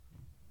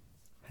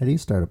How do you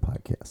start a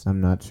podcast?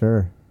 I'm not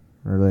sure.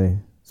 Really,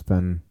 it's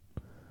been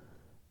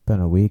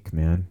a week,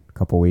 man. A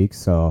couple weeks,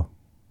 so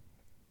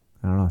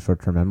I don't know.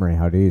 Short-term memory.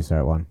 How do you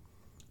start one?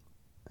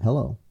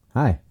 Hello.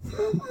 Hi.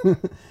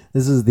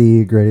 This is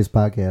the greatest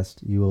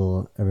podcast you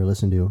will ever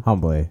listen to.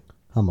 Humbly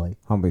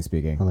Humbly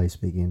speaking.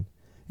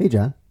 Hey,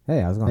 John.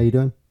 Hey, how's it How going? you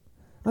doing?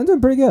 I'm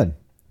doing pretty good.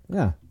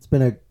 Yeah. It's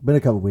been a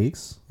couple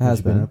weeks. It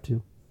has What you been been.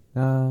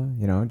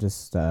 up to?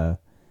 Just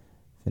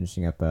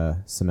finishing up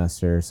a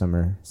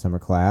summer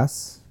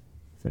class.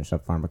 Finished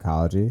up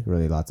pharmacology.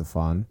 Really lots of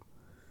fun.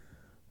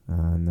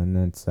 And then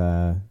it's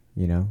it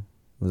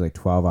was like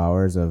 12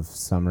 hours of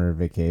summer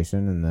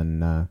vacation, and then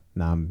now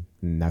I'm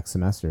next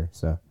semester.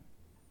 So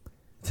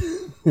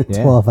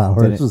 12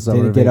 hours of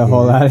summer didn't get a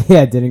whole lot.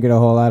 Didn't get a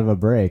whole lot of a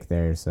break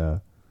there.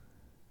 So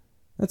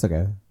that's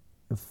okay.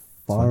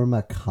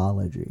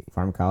 Pharmacology.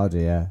 Pharmacology,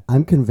 yeah.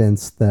 I'm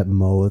convinced that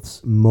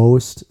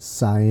most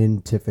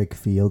scientific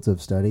fields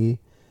of study,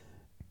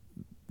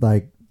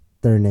 like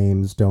their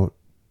names don't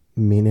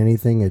mean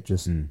anything. It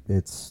just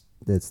it's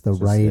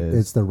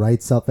the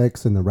right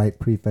suffix and the right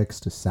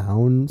prefix to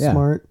sound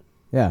smart.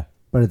 Yeah.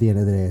 But at the end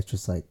of the day, it's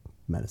just like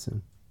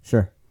medicine.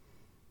 Sure.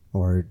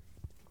 Or,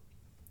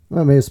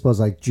 well, maybe I suppose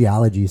like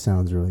geology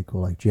sounds really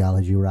cool. Like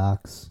geology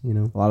rocks, A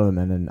lot of them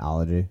end in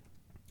ology.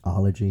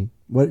 Ology.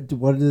 What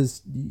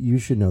is, you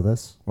should know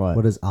this.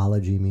 What does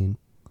ology mean?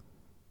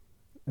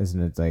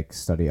 Isn't it like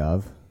study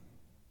of?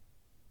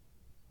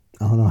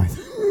 I don't know. I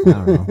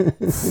don't know.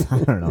 I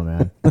don't know,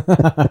 man.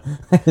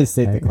 I just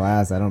take the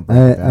class. I don't break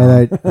it down.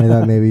 I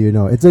thought maybe you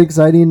know. It's an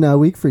exciting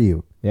week for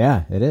you.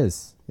 Yeah, it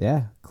is.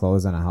 Yeah.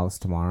 Close on a house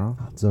tomorrow.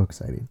 Oh, it's so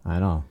exciting. I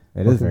know.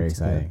 It is very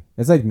exciting.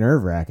 It's like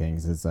nerve-wracking.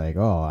 It's like,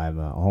 oh, I'm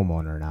a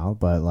homeowner now.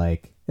 But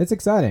like, it's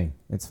exciting.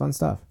 It's fun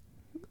stuff.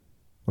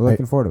 We're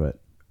looking forward to it.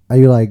 Are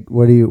you like,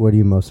 what are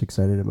you most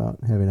excited about?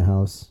 Having a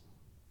house?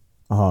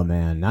 Oh,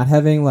 man. Not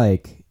having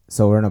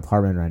so we're in an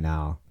apartment right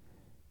now.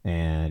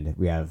 And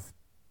we have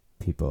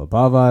people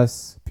above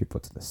us, people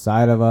to the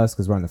side of us,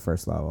 because we're on the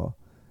first level.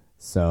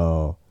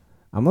 So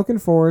I'm looking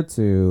forward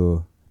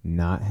to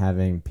not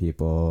having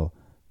people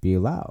be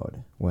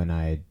loud when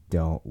I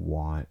don't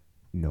want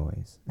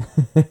noise.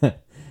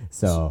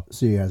 So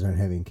you guys aren't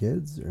having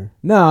kids, or?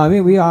 No, I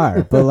mean we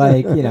are, but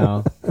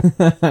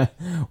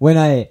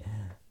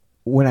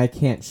when I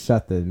can't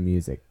shut the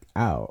music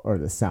out or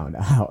the sound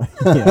out,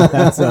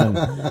 that's when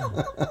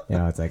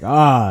it's like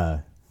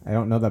I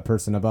don't know that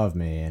person above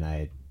me and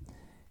I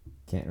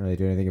can't really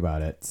do anything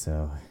about it.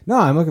 So no,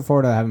 I'm looking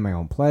forward to having my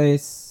own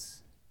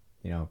place,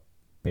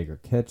 bigger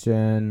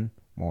kitchen,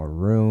 more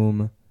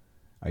room,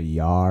 a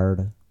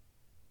yard,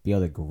 be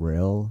able to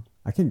grill.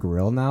 I can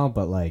grill now,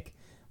 but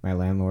my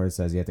landlord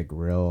says you have to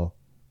grill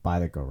by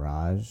the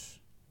garage,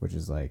 which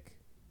is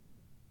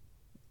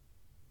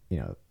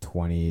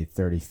 20,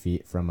 30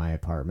 feet from my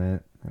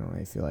apartment. I don't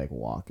really feel like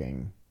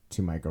walking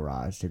to my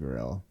garage to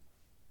grill.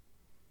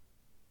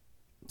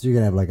 So you're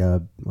gonna have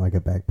like a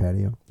back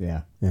patio?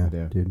 Yeah, yeah, I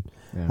do. Dude.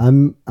 Yeah.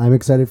 I'm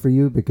excited for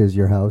you because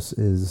your house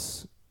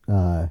is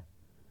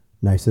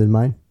nicer than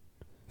mine.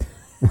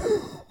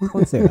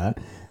 Don't say that.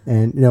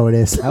 And it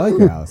is. I like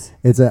your house.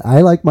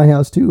 I like my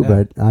house too, Yeah.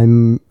 but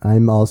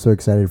I'm also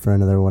excited for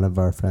another one of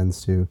our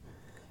friends to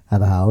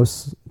have a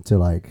house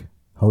to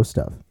host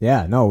stuff.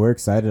 Yeah, no, we're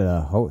excited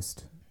to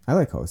host. I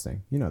like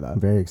hosting. You know that. I'm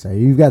very excited.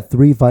 You've got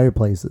 3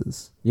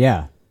 fireplaces.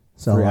 Yeah.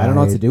 So I don't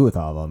know what to do with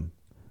all of them.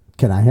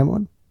 Can I have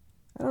one?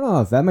 I don't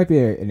know if that might be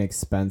an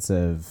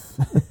expensive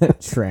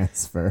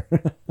transfer.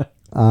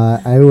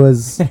 I I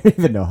don't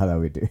even know how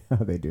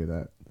they do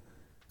that.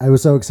 I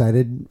was so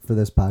excited for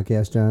this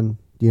podcast, John.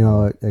 Do you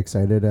know how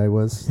excited I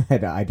was?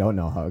 I don't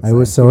know how excited. I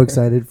was so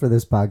excited for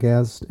this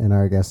podcast and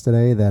our guest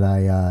today that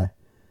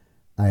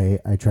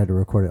I tried to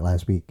record it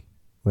last week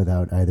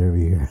without either of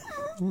you here.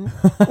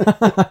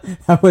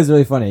 That was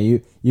really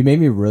funny. You made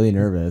me really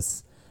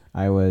nervous.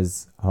 I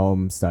was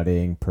home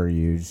studying per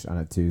usual on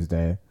a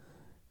Tuesday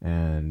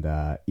and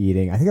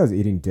eating. I think I was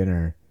eating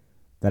dinner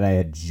that I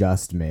had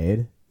just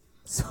made.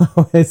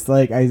 So it's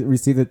I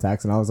received the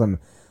text and all of a sudden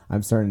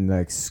I'm starting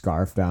to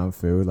scarf down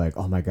food.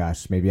 Oh my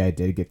gosh, maybe I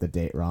did get the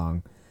date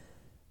wrong.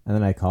 And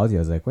then I called you. I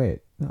was like, wait,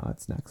 no,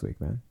 it's next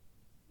week, man.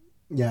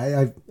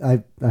 Yeah,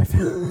 I I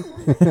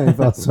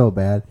felt so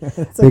bad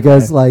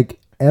because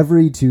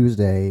every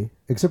Tuesday,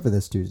 except for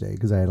this Tuesday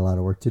because I had a lot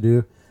of work to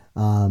do.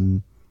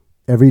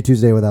 Every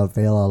Tuesday without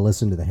fail, I'll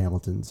listen to the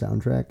Hamilton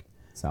soundtrack.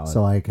 Solid.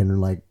 So I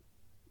can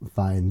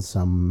find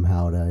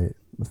somehow to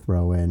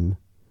throw in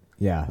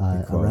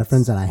a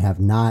reference, and I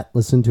have not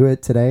listened to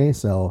it today,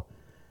 so.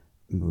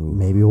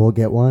 Maybe we'll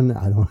get one.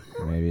 I don't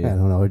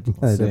know. It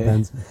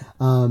depends.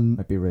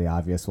 Might be a really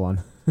obvious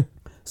one.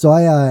 So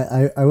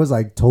I was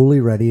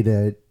totally ready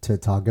to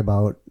talk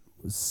about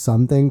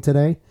something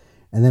today,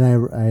 and then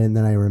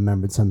I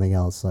remembered something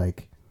else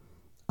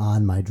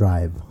on my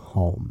drive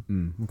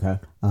home. Okay.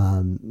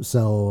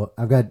 So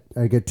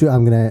I get 2.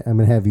 I'm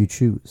gonna have you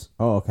choose.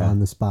 Oh, okay. On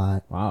the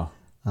spot. Wow.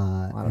 A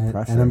lot of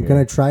pressure. And I'm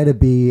gonna try to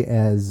be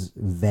as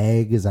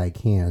vague as I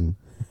can.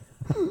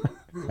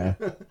 Okay.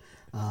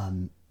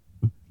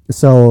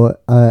 So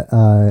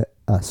a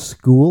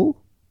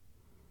school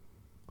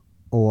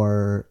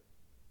or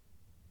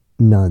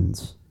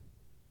nuns?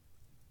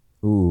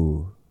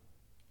 Ooh.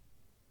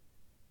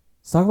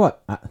 Let's talk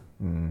about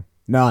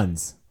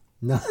nuns.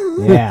 No.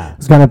 Yeah.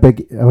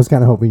 I was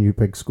kind of hoping you'd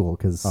pick school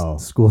because Oh.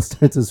 school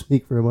starts this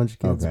week for a bunch of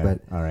kids. Okay.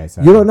 But All right.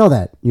 Sorry. you don't know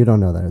that. You don't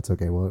know that. It's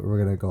okay.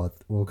 We're gonna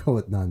we'll go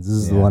with nuns. This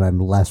is the Yeah. one I'm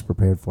less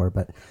prepared for.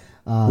 But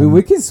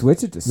we can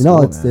switch it to school.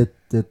 no, it's man.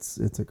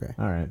 it's okay.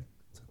 All right.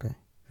 It's okay.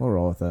 We'll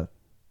roll with it.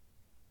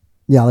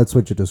 Yeah, let's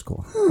switch it to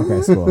school.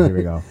 Okay, school. Here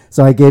we go.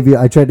 So I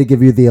tried to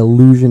give you the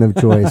illusion of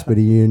choice, but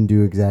you didn't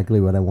do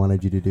exactly what I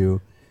wanted you to do.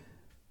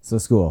 So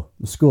school.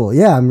 School.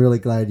 Yeah, I'm really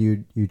glad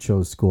you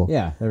chose school.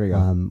 Yeah, there we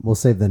go. We'll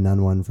save the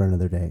nun one for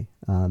another day.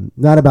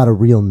 Not about a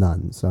real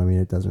nun, so I mean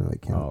it doesn't really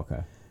count. Oh,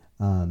 okay.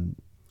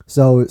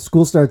 So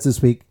school starts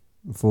this week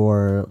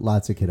for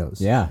lots of kiddos.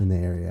 Yeah. In the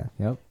area.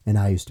 Yep. And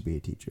I used to be a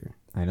teacher.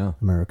 I know.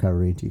 I'm a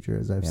recovering teacher,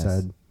 as I've Yes.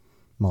 said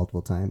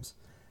multiple times.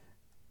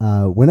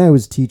 When I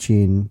was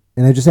teaching,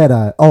 and I just had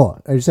a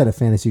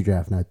fantasy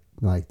draft, not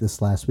like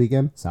this last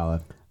weekend.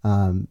 Solid.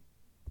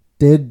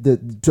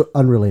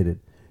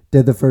 Unrelated.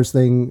 Did the first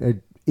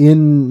thing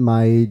in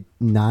my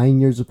 9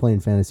 years of playing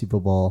fantasy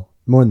football,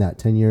 more than that,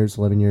 10 years,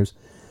 11 years.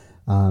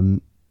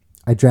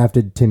 I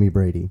drafted Timmy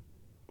Brady,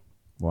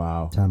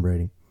 Wow. Tom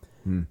Brady,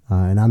 and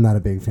I'm not a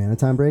big fan of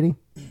Tom Brady.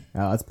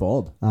 Oh, that's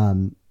bold.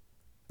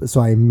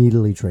 So I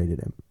immediately traded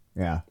him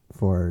Yeah.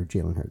 for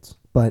Jalen Hurts.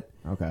 But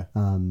Okay.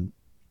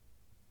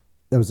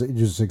 that was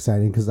just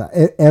exciting because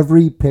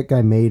every pick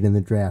I made in the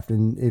draft,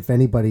 and if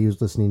anybody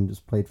who's listening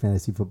just played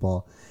fantasy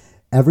football,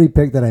 every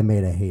pick that I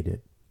made, I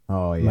hated.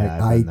 Oh yeah.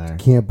 Like, I've been I there.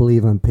 can't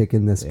believe I'm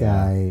picking this Yeah.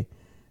 guy.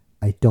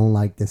 I don't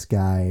like this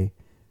guy.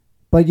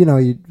 But you know,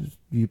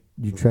 you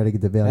try to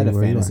get the I value. had a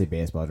where you fantasy are.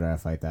 baseball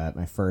draft like that.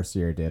 My first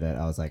year did it.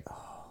 I was like,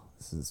 oh,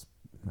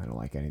 I don't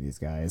like any of these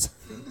guys.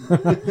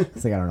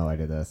 It's like, I don't know why I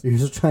did this. You're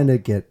just trying to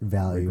get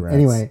value. Regrets.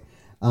 Anyway,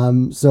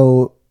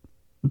 so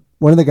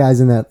one of the guys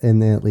in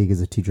that league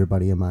is a teacher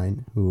buddy of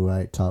mine who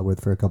I taught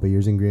with for a couple of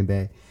years in Green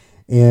Bay.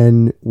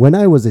 And when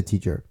I was a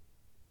teacher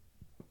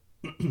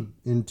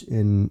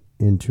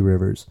in Two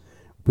Rivers,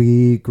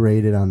 we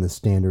graded on the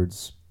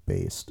standards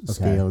based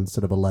scale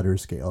instead of a letter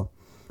scale.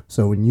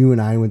 So when you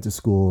and I went to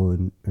school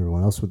and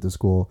everyone else went to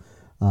school,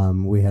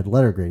 we had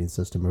letter grading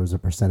system. It was a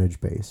percentage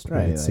based,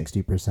 right? Right, like-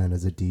 60%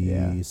 as a D,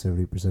 Yeah.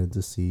 70% as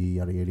a C,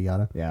 yada yada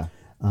yada. Yeah.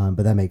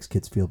 But that makes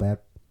kids feel bad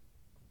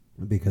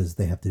because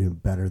they have to do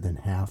better than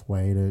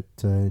halfway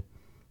to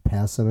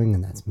pass something,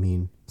 and that's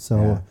mean. So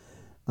Yeah.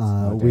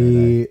 How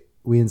dare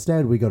we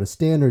instead go to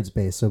standards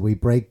based. So we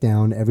break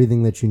down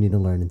everything that you need to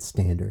learn in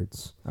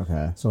standards.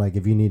 Okay. So like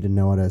if you need to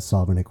know how to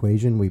solve an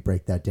equation, we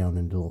break that down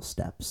into little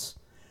steps,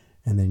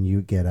 and then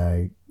you get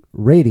a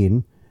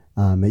rating.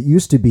 It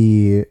used to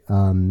be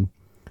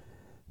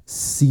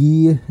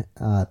C,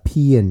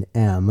 P, and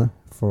M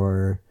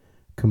for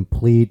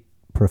complete,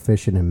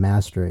 proficient, and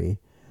mastery.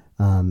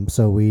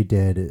 So we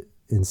did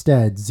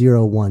instead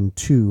 0, 1,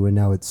 2, and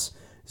now it's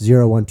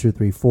 0, 1, 2,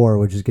 3, 4,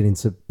 which is getting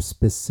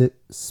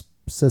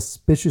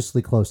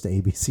suspiciously close to A,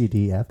 B, C,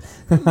 D, F.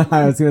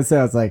 I was gonna say,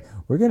 I was like,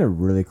 we're getting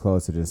really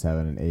close to just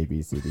having an A,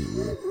 B, C, D,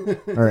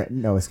 E. Or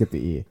no, skip the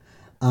E.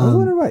 I was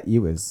wondering why E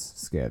was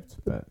skipped,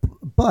 but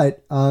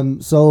But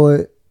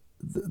so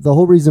the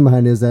whole reason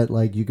behind it is that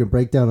like you can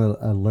break down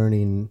a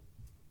learning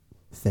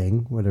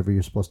thing, whatever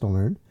you're supposed to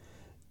learn,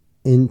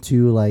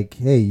 into like,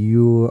 hey,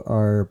 you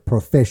are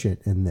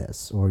proficient in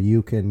this, or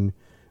you can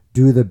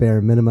do the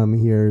bare minimum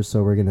here.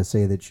 So we're gonna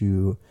say that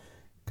you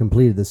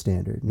completed the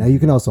standard. Now you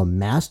can also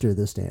master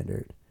the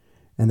standard,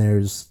 and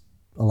there's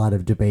a lot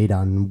of debate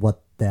on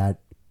what that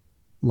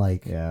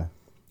like yeah.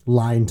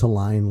 line to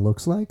line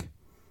looks like.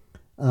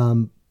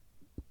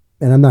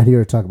 And I'm not here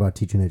to talk about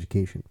teaching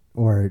education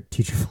or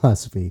teaching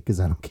philosophy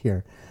because I don't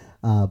care.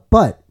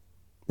 But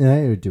and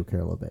I do care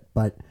a little bit.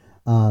 But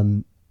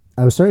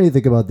I was starting to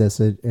think about this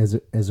as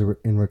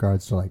in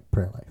regards to like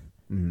prayer life,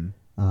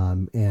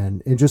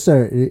 and just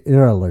in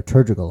our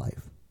liturgical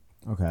life.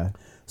 Okay.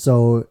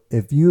 So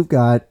if you've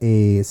got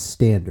a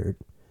standard,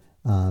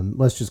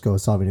 let's just go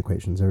with solving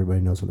equations. Everybody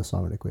knows what a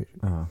solving equation.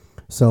 Uh-huh.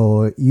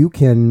 So you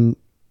can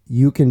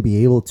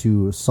be able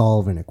to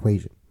solve an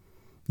equation.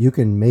 You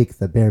can make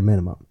the bare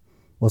minimum.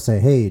 We'll say,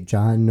 hey,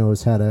 John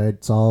knows how to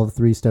solve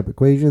 3-step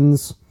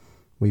equations.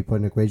 We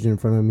put an equation in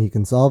front of him. He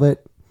can solve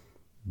it.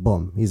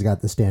 Boom. He's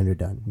got the standard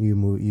done. You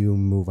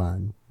move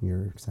on.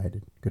 You're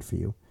excited. Good for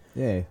you.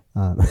 Yay.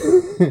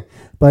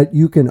 But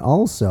you can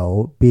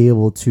also be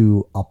able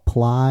to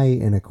apply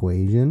an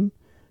equation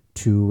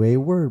to a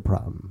word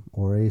problem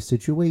or a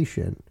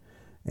situation.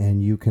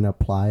 And you can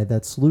apply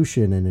that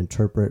solution and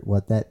interpret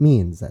what that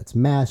means. That's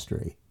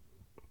mastery.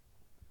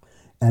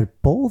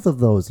 At both of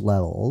those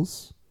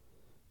levels,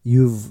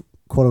 you've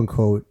quote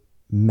unquote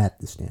met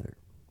the standard.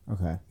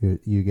 Okay.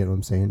 You get what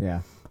I'm saying?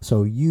 Yeah.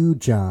 So you,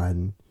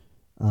 John,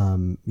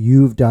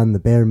 you've done the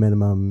bare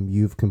minimum.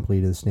 You've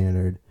completed the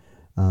standard.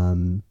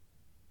 And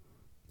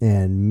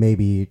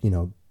maybe,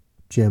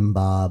 Jim,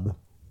 Bob,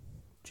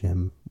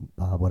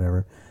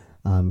 whatever.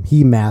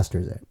 He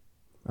masters it.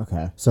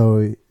 Okay.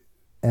 So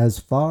as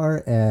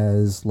far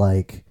as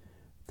like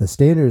the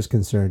standard is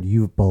concerned,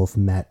 you've both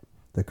met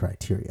the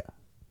criteria.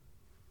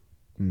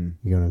 You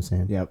know what I'm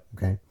saying? Yep.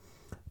 Okay.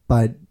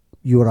 But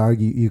you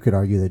could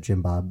argue that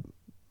Jim Bob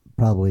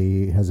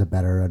probably has a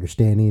better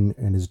understanding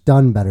and has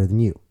done better than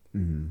you.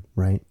 Mm-hmm.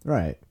 Right?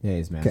 Right. Yeah,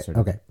 he's mastered.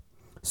 Okay.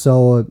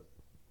 So,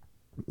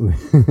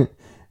 and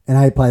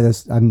I apply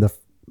this. I'm going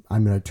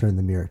to turn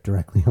the mirror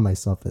directly on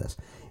myself for this.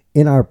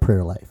 In our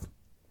prayer life,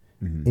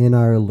 in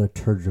our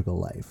liturgical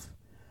life,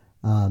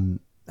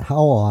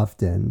 how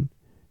often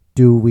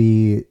do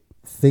we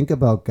think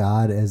about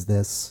God as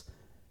this,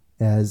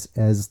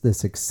 as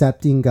this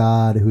accepting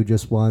God who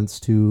just wants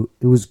to,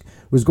 it was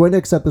going to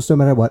accept us no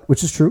matter what,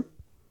 which is true,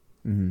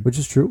 which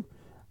is true.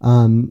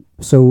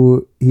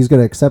 So he's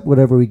going to accept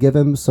whatever we give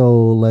him.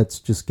 So let's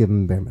just give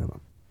him bare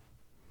minimum.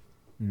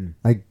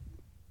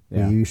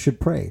 You should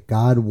pray.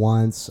 God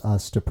wants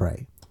us to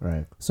pray.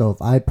 Right. So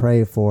if I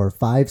pray for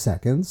 5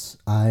 seconds,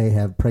 I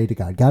have prayed to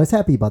God. God is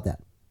happy about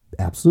that.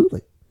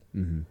 Absolutely.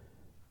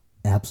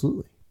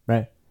 Absolutely.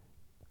 Right.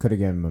 Could have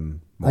given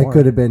him more. I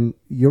could have been,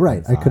 you're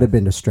right. I could have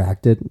been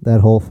distracted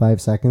that whole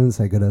 5 seconds.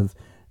 I could have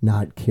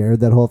not cared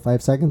that whole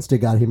 5 seconds.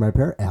 Did God hear my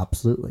prayer?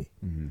 Absolutely.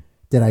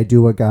 Did I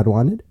do what God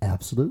wanted?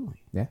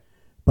 Absolutely. Yeah.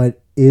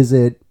 But is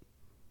it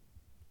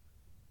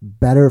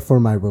better for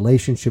my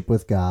relationship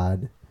with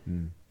God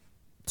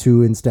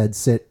to instead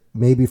sit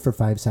maybe for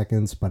 5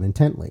 seconds, but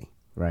intently?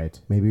 Right.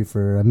 Maybe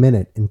for a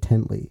minute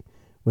intently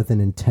with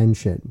an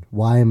intention.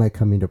 Why am I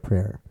coming to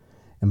prayer?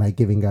 Am I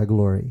giving God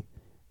glory?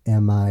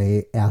 Am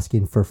I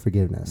asking for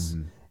forgiveness?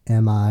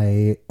 Am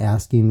I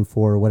asking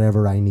for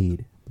whatever I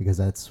need? Because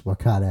that's what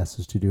God asks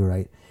us to do,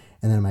 right?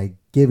 And then am I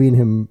giving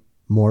him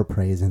more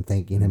praise and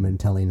thanking him and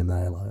telling him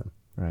that I love him?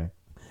 Right.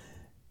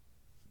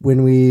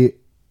 When we,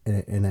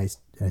 and I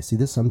see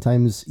this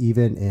sometimes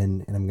even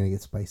in, and I'm going to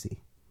get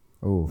spicy.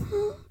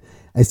 Oh.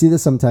 I see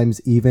this sometimes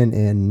even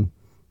in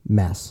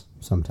Mass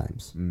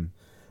sometimes,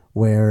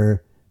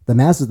 where the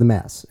Mass is the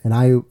Mass, and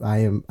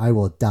I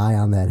will die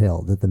on that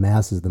hill that the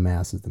Mass is the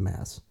Mass is the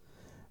Mass.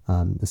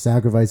 The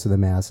sacrifice of the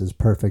Mass is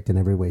perfect in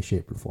every way,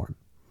 shape, or form,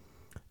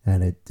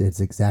 and it's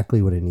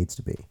exactly what it needs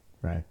to be.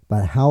 Right.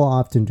 But how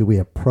often do we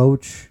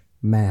approach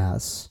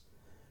Mass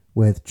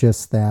with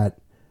just that?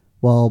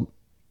 Well,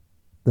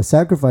 the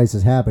sacrifice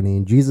is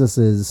happening. Jesus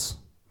is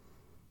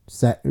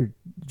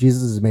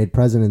made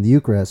present in the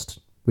Eucharist.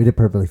 We did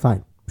perfectly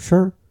fine.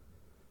 Sure.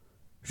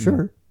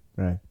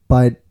 Right.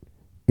 But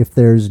if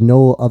there's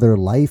no other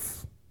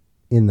life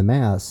in the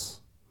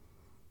Mass,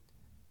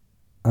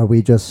 are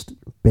we just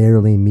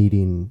barely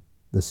meeting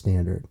the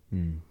standard?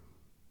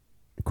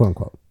 Quote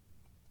unquote.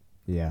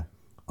 Yeah.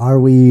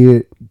 Are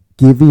we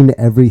giving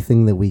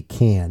everything that we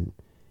can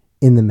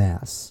in the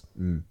Mass,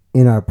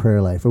 in our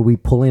prayer life? Are we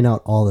pulling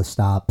out all the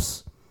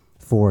stops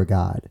for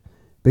God?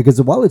 Because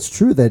while it's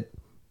true that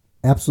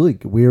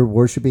absolutely we're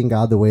worshiping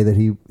God the way that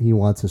he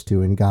wants us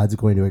to, and God's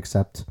going to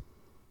accept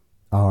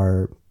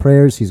our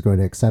prayers, he's going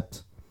to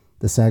accept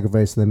the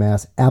sacrifice of the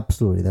Mass.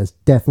 Absolutely. That's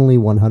definitely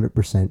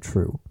 100%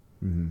 true.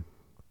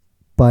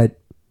 But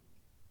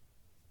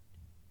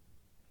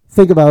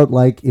think about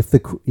like if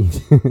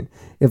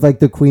if like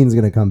the Queen's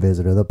going to come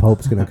visit, or the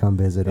Pope's going to come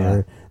visit,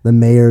 or the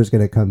mayor's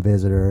going to come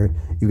visit, or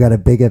you've got a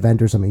big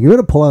event or something, you're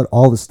going to pull out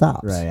all the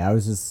stops. Right. I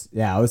was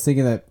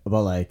thinking that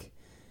about like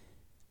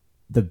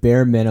the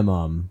bare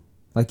minimum.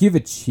 Like you've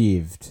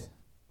achieved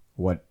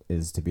what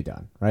is to be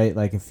done, right?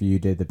 Like if you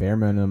did the bare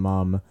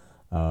minimum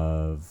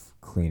of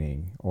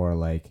cleaning, or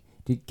like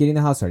getting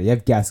the house ready, you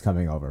have guests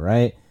coming over,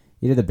 right?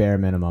 You did the bare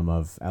minimum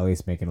of at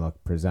least making it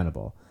look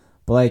presentable.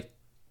 But like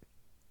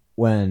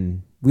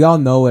when we all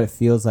know what it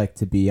feels like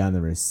to be on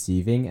the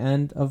receiving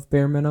end of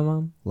bare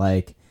minimum,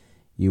 like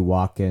you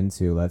walk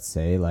into, let's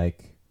say,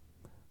 like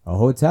a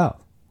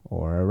hotel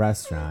or a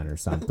restaurant or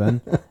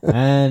something,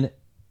 and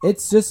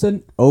it's just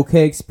an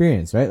okay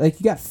experience, right? Like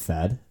you got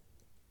fed,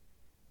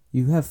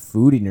 you have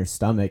food in your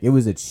stomach, it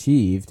was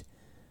achieved.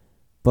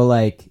 But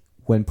like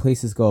when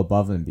places go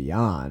above and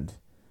beyond,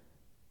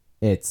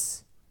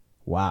 it's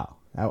wow,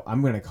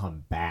 I'm going to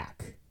come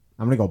back.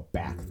 I'm going to go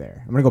back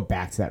there. I'm going to go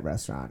back to that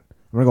restaurant.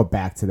 I'm going to go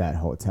back to that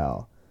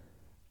hotel.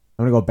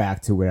 I'm going to go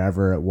back to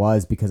wherever it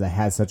was because I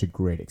had such a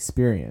great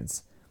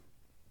experience.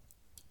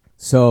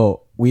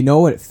 So we know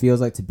what it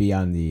feels like to be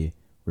on the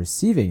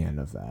receiving end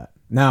of that.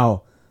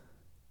 Now,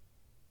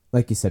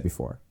 like you said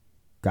before,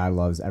 God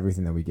loves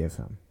everything that we give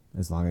him,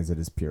 as long as it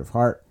is pure of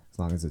heart, as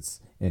long as it's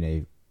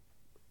in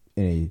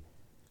a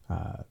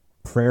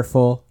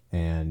prayerful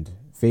and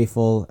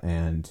faithful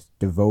and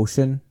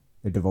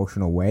a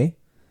devotional way,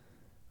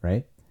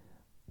 right?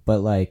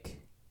 But like,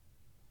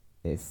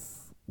 if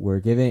we're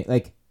giving,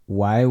 like,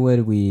 why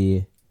would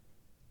we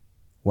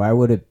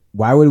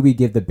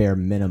give the bare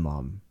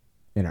minimum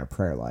in our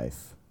prayer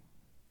life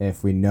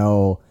if we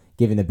know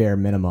giving the bare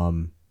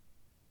minimum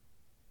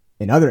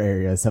in other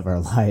areas of our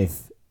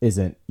life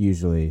isn't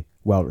usually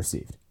well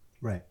received?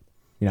 Right.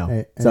 You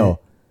know,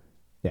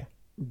 yeah.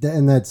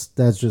 And that's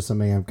just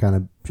something I've kind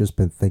of just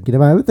been thinking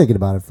about. I've been thinking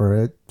about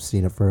it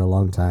seen it for a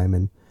long time.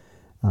 And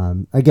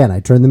Again, I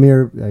turn the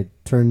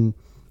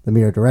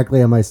mirror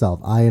directly on myself.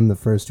 I am the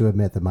first to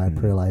admit that my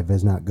prayer life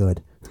is not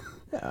good.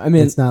 I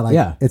mean, It's not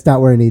like it's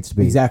not where it needs to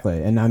be.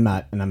 Exactly. And I'm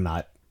not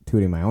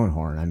tooting my own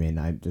horn. I mean,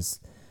 I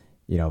just,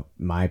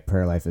 my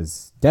prayer life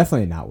is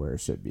definitely not where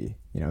it should be.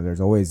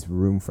 There's always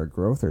room for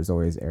growth. There's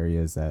always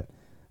areas that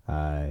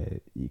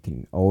you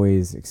can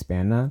always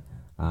expand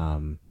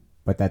on.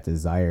 But that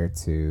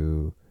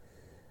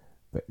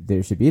but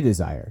there should be a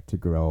desire to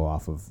grow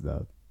off of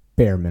the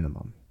bare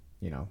minimum,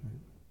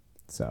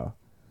 So,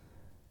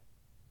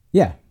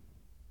 yeah.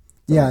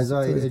 Yeah, so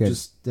it's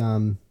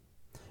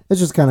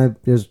just kind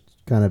of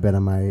been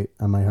on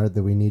my heart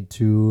that we need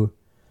to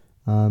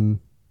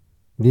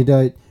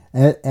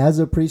as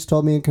a priest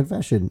told me in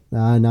confession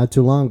not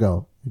too long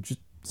ago, just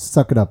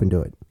suck it up and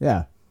do it.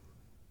 Yeah.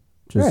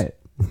 Right.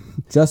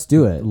 Just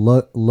do it.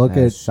 Look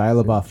at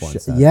Shia LaBeouf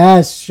once said.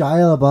 Yes,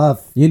 Shia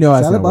LaBeouf.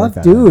 Shia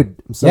LaBeouf, dude.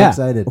 I'm so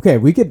excited. Okay,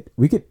 we could.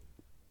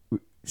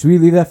 Should we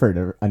leave that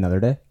for another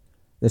day?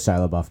 The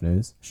Shia LaBeouf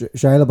news.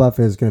 Shia LaBeouf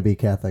is going to be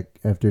Catholic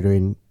after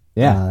doing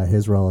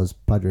his role as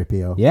Padre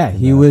Pio. Yeah,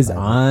 he was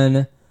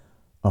on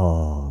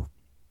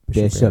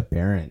Bishop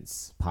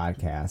Barron's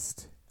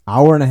podcast.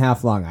 Hour and a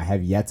half long. I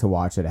have yet to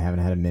watch it. I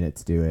haven't had a minute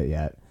to do it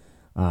yet.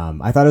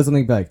 I thought it was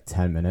only like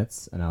 10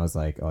 minutes, and I was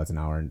like, "Oh, it's an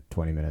hour and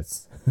 20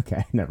 minutes."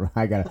 Okay, never.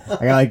 I gotta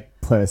like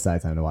put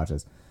aside time to watch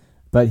this.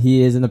 But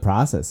he is in the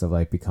process of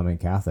like becoming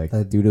Catholic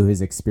due to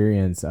his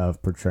experience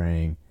of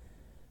portraying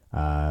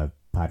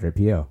Padre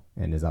Pio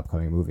in his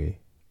upcoming movie.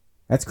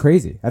 That's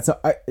crazy. It's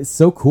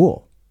so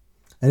cool.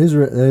 It is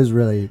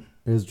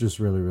just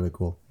really, really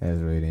cool. It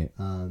is really neat.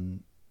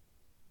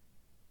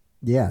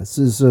 Yeah.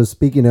 So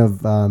speaking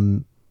of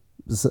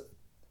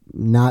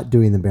not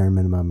doing the bare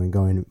minimum and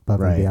going above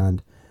and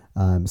beyond,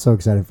 I'm so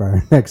excited for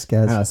our next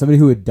guest. Somebody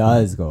who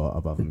does go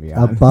above and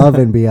beyond. Above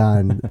and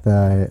beyond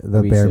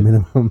the bare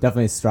minimum.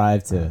 Definitely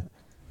strive to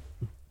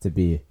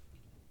be,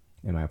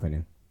 in my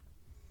opinion.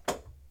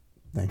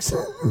 Thanks.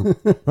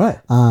 Right.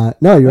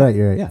 No, you're right.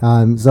 You're right.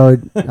 Yeah. So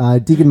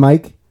Deacon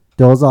Mike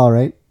Dolezal,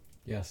 right?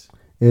 Yes.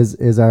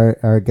 Is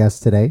our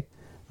guest today.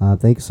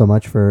 Thank you so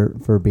much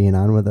for being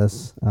on with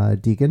us,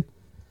 Deacon.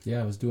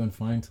 Yeah, I was doing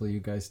fine until you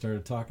guys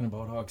started talking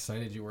about how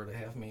excited you were to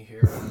have me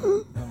here.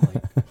 I'm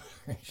like, are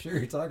you sure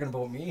you're talking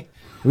about me?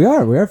 We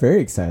are very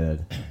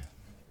excited.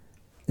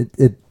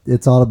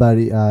 It's all about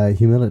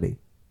humility.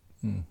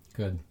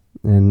 Good.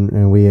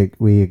 And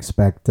we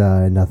expect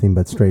nothing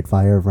but straight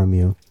fire from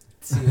you.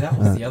 See, that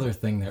was the other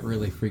thing that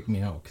really freaked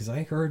me out, because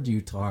I heard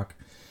you talk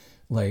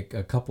like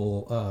a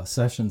couple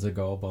sessions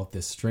ago about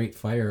this straight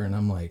fire, and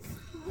I'm like,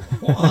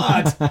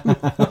 what?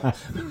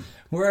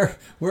 Where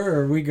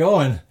are we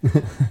going?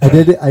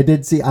 I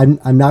did see.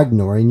 I'm not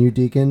ignoring you,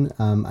 Deacon.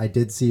 I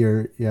did see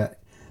your. Yeah,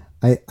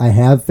 I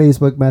have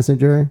Facebook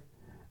Messenger.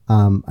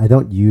 I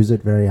don't use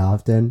it very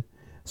often.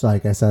 So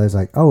like I saw, there's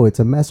like, oh, it's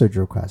a message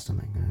request. I'm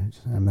like,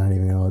 I'm not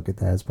even gonna look at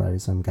that. It's probably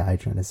some guy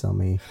trying to sell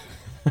me.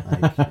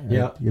 Like,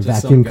 your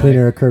vacuum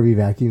cleaner, a Kirby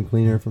vacuum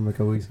cleaner from a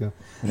couple weeks ago.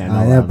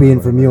 That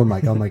being from you, I'm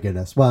like, oh my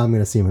goodness. Well, I'm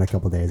gonna see him in a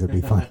couple days. It'll be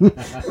fun.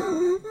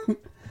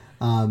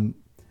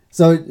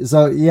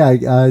 So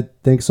yeah,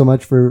 thanks so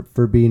much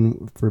for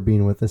being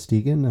with us,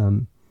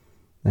 Deacon.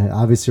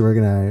 Obviously we're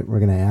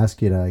gonna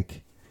ask you to,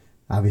 like,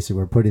 obviously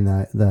we're putting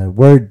the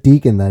word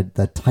deacon,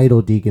 the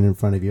title deacon in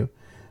front of you.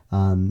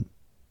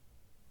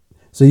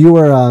 So you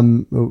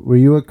were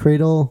you a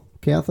cradle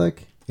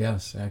Catholic?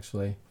 Yes,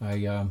 actually,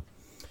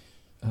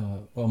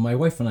 well, my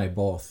wife and I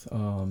both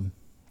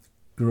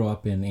grew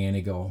up in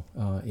Antigo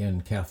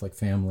in Catholic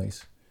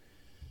families,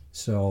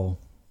 so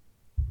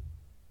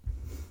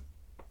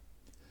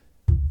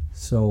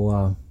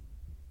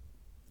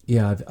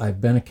yeah, I've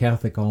been a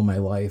Catholic all my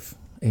life,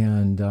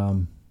 and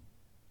I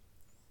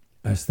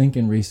was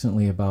thinking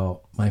recently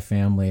about my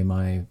family,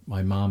 my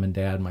mom and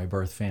dad, my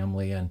birth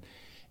family,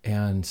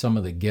 and some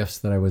of the gifts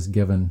that I was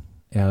given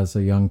as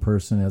a young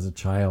person, as a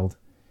child,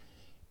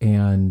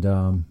 and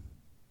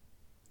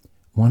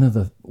one of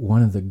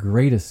the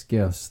greatest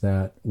gifts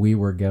that we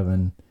were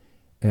given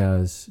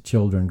as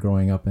children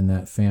growing up in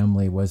that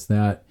family was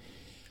that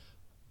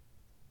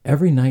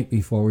every night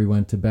before we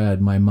went to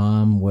bed, my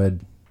mom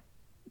would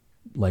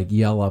like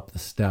yell up the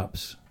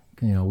steps.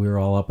 We were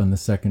all up on the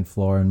second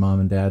floor, and Mom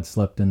and Dad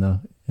slept in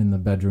the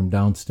bedroom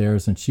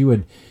downstairs, and she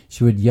would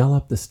yell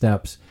up the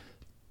steps,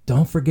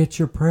 "Don't forget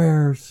your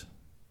prayers.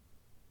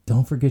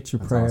 Don't forget your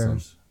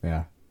prayers."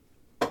 Awesome.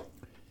 Yeah.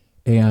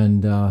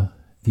 And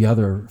the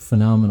other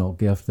phenomenal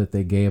gift that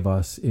they gave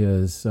us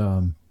is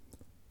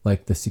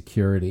like the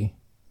security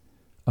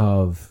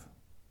of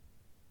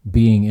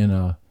being in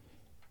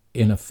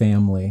a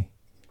family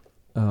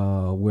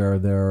where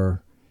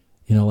they're,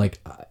 like,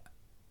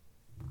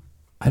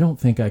 I don't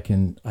think I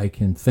can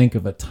think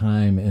of a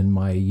time in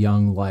my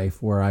young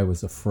life where I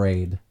was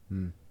afraid.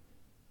 And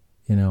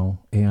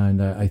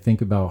I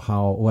think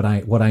about what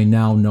I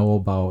now know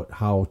about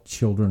how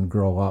children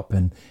grow up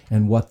and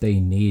what they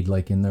need,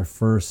 like in their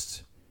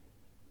first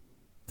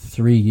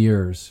 3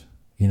 years,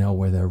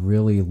 where they're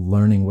really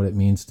learning what it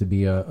means to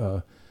be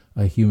a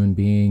human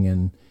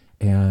being,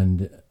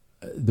 and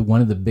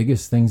one of the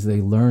biggest things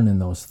they learn in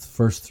those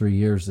first 3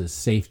 years is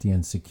safety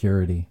and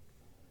security,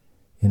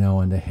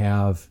 and to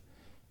have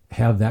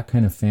that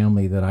kind of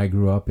family that I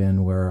grew up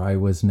in, where I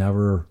was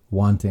never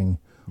wanting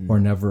or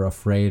never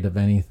afraid of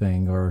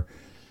anything, or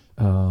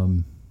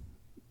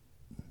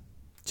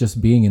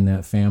just being in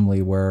that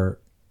family where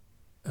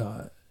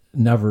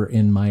never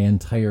in my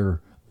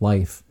entire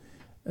life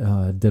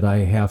did I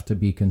have to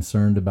be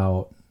concerned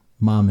about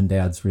mom and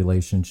dad's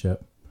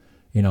relationship,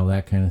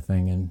 that kind of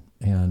thing.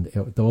 And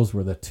those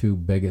were the two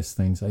biggest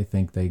things I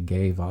think they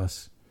gave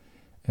us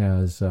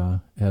as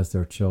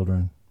their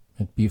children.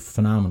 It'd be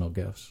phenomenal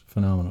gifts.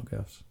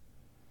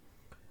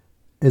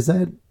 Is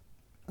that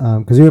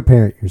because you're a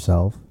parent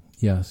yourself?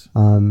 Yes.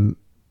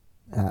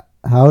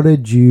 How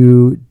did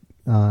you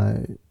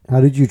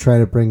try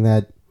to bring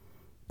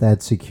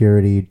that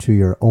security to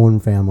your own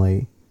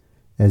family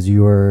as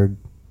you were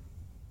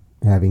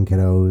having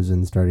kiddos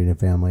and starting a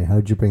family? How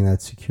did you bring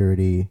that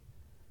security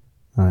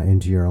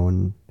into your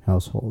own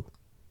household?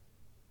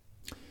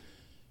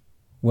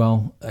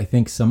 Well, I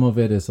think some of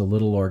it is a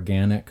little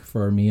organic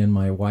for me and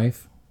my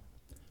wife,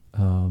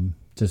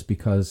 just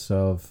because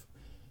of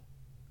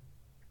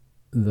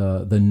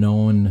the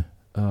known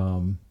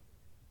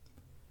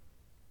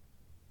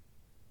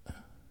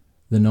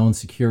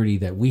security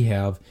that we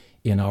have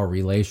in our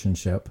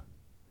relationship.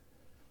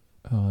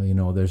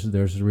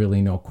 There's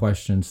really no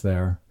questions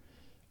there,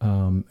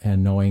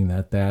 and knowing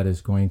that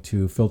is going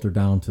to filter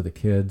down to the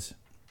kids.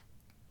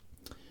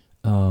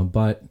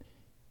 But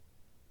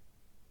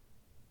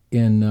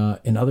in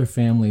other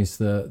families,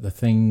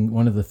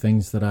 one of the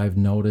things that I've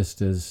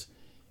noticed is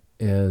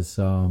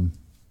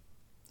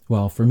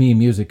well, for me,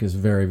 music is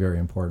very, very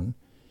important.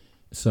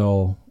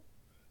 So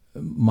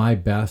my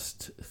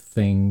best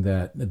thing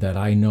that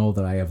I know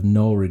that I have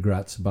no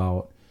regrets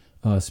about,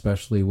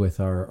 especially with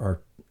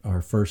our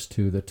first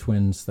two, the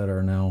twins that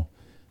are now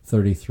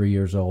 33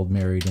 years old,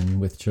 married and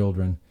with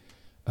children,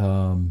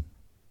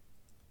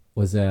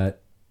 was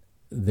that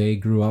they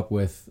grew up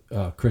with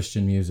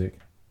Christian music,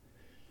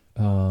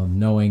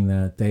 knowing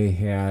that they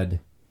had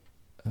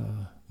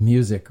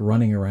music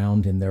running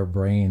around in their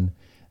brain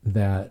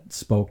that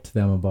spoke to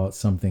them about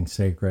something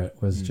sacred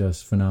was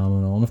just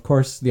phenomenal. And of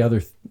course, the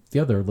other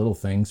little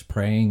things,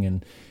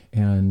 praying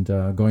and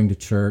going to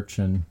church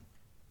and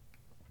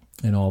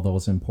all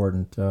those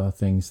important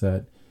things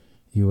that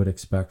you would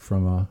expect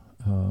from a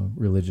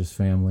religious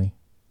family.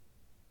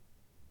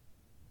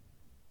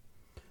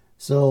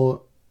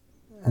 So,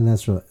 and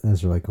that's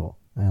really cool.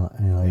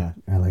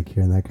 I like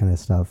hearing that kind of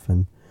stuff.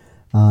 And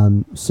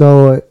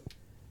so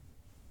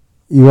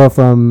you are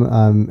from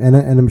and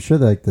I'm sure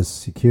that, like, this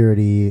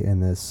security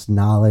and this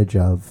knowledge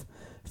of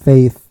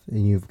faith,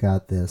 and you've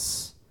got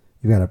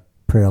a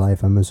prayer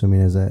life, I'm assuming,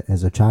 as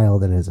a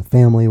child and as a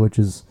family, which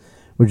is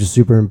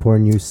super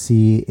important. You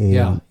see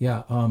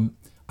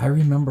I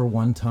remember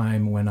one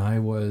time when I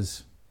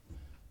was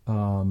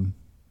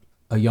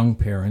a young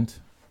parent.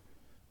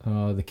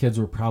 The kids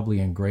were probably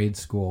in grade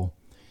school,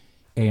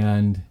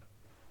 and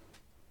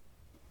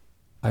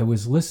I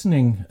was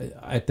listening.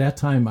 At that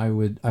time, I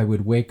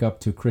would wake up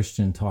to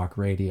Christian talk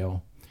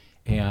radio,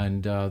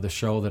 and the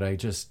show that I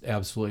just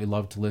absolutely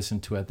loved to listen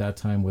to at that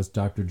time was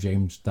Dr.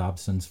 James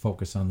Dobson's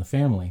Focus on the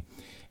Family,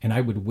 and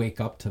I would wake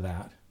up to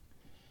that.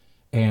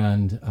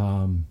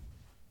 And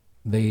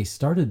they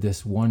started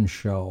this one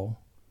show,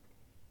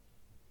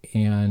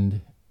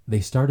 and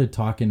they started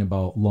talking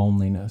about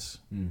loneliness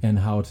and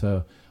how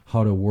to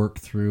work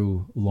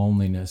through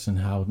loneliness and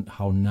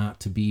how not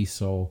to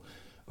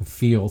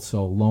feel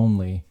so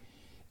lonely.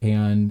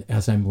 And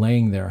as I'm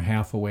laying there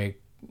half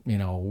awake,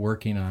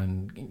 working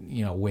on,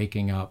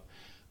 waking up,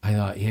 I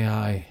thought,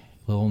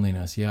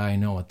 loneliness. Yeah, I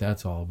know what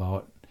that's all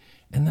about.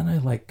 And then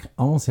I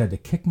almost had to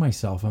kick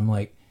myself. I'm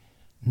like,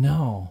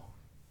 no,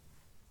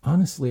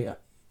 honestly,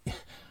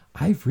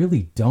 I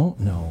really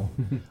don't know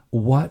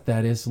what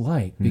that is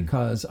like,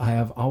 because I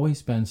have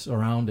always been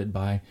surrounded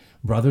by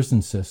brothers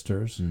and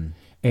sisters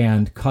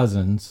and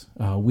cousins.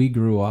 We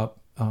grew up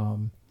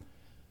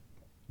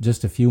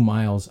just a few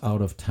miles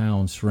out of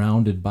town,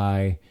 surrounded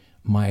by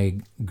my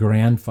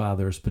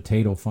grandfather's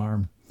potato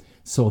farm.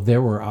 So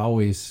there were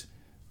always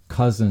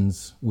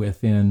cousins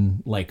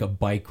within a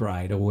bike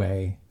ride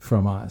away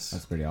from us.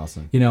 That's pretty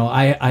awesome.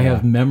 I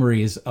have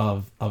memories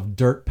of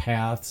dirt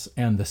paths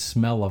and the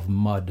smell of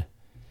mud,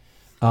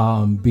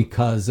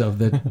 because of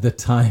the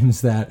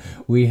times that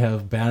we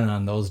have been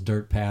on those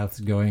dirt paths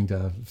going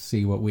to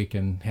see what we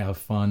can have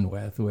fun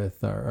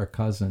with our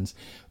cousins.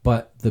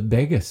 But the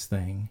biggest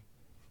thing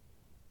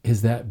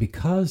is that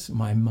because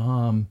my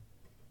mom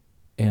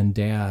and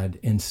dad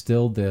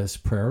instilled this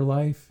prayer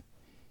life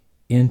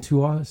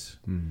into us,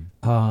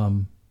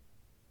 I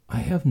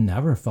have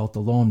never felt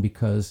alone,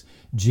 because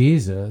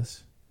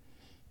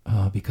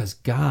because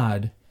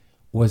God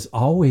was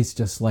always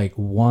just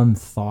one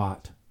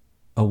thought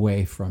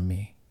away from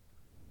me.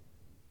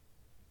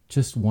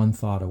 Just one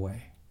thought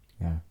away.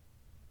 Yeah.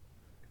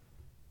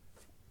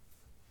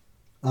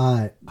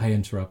 I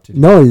interrupted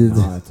you. No,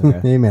 that's okay.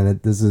 hey man,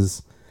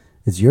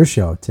 it's your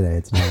show today.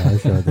 It's not our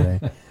show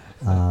today.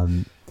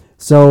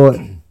 So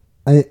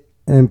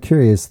I'm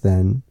curious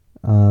then,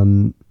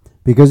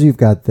 because you've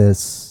got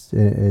this,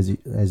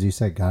 as you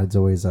said, God's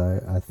always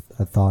a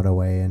thought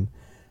away,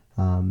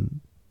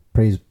 and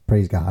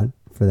praise God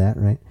for that,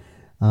 right?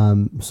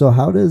 So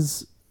how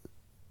does,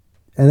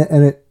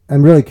 I'm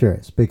really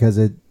curious because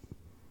it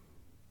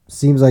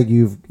seems like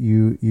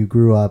you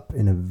grew up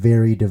in a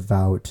very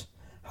devout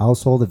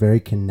household, a very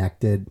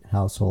connected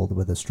household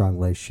with a strong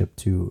relationship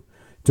to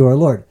our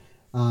Lord.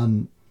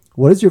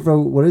 What is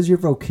your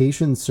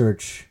vocation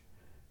search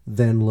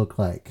then look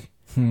like?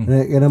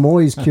 And I'm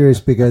always curious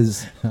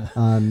because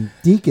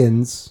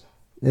deacons,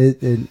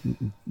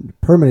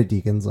 permanent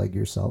deacons like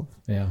yourself,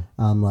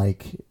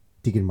 like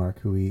Deacon Mark,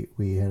 who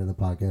we had in the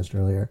podcast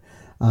earlier,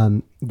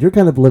 you're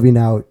kind of living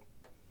out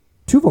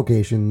two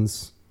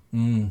vocations,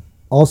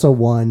 also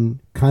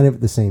one kind of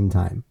at the same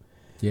time.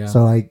 Yeah.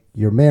 So like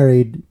you're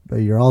married, but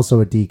you're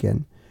also a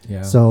deacon.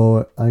 Yeah.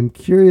 So I'm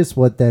curious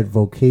what that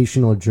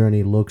vocational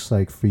journey looks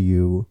like for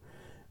you.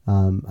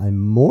 I'm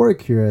more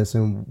curious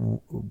in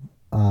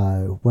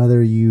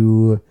whether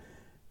you,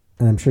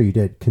 and I'm sure you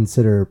did,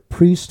 consider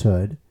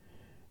priesthood,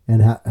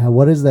 and how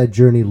what does that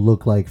journey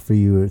look like for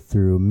you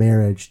through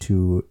marriage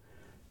to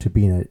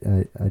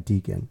being a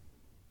deacon?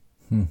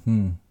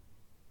 Mm-hmm.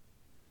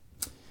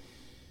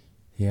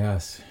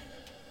 Yes.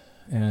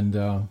 And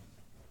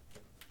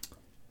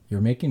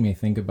you're making me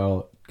think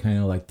about kind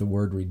of like the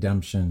word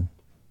redemption,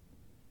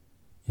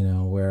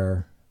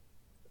 where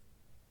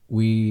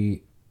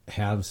we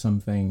have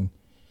something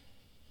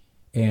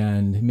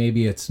and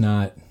maybe it's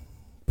not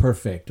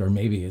perfect or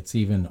maybe it's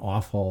even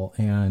awful,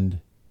 and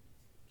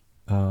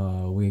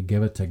we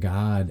give it to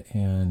God,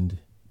 and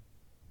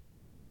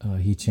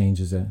he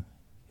changes it.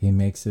 He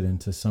makes it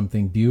into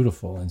something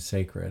beautiful and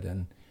sacred.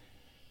 And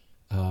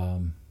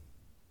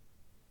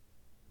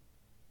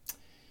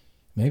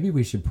maybe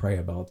we should pray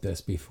about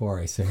this before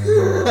I say a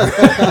word.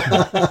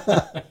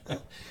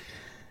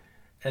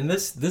 And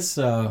this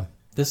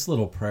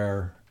little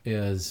prayer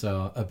is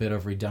a bit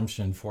of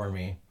redemption for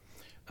me.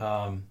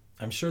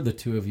 I'm sure the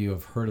two of you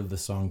have heard of the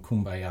song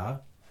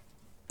Kumbaya.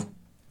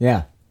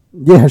 Yeah.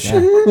 Yeah,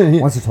 sure.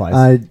 Yeah. Once or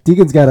twice.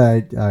 Deacon's got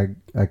a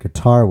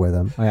guitar with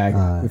him. Oh,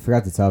 yeah, we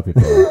forgot to tell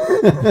people.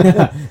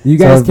 You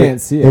guys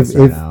can't see it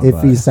right now.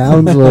 If he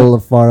sounds a little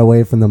far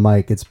away from the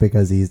mic, it's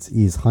because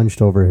he's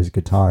hunched over his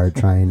guitar,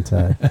 trying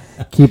to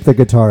keep the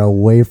guitar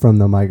away from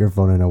the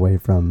microphone and away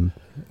from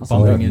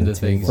bumping into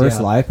things. First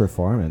live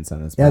performance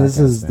on his podcast. Yeah, this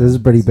is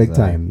pretty big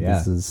time. Yeah.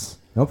 This is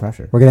no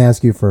pressure. We're gonna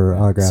ask you for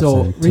autographs.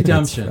 So and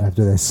redemption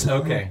after this.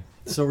 Okay.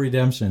 So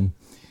redemption.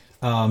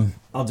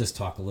 I'll just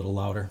talk a little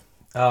louder.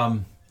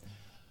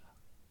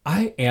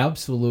 I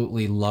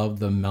absolutely love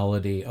the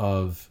melody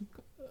of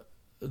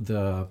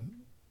the,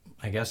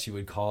 I guess you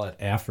would call it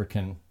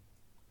African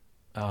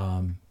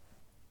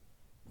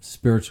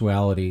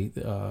spirituality,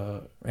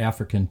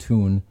 African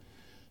tune,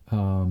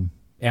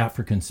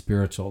 African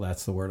spiritual,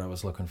 that's the word I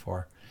was looking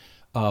for,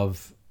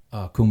 of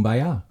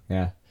Kumbaya.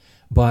 Yeah.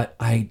 But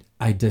I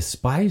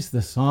despise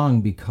the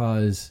song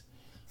because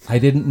I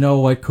didn't know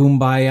what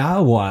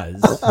Kumbaya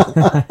was.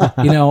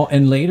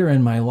 And later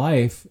in my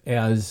life,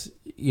 as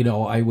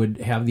I would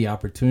have the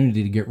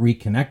opportunity to get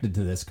reconnected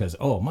to this because,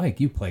 oh, Mike,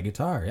 you play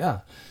guitar.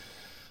 Yeah.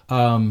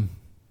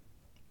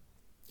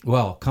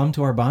 Well, come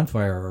to our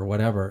bonfire or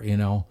whatever,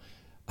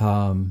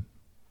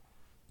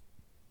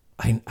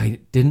 I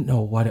didn't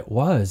know what it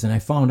was. And I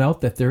found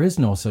out that there is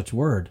no such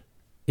word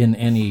in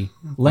any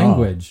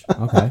language.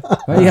 Oh, okay.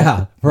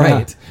 Yeah,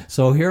 right. Yeah.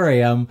 So here I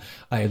am.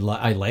 I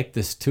like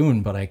this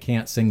tune, but I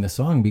can't sing the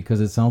song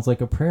because it sounds like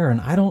a prayer, and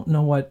I don't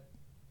know what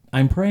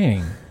I'm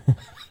praying.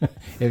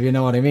 If you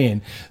know what I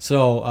mean.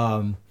 So,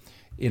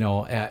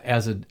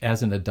 as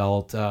an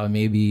adult,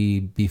 maybe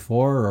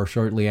before or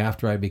shortly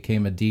after I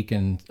became a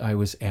deacon, I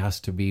was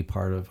asked to be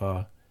part of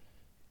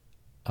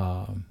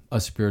a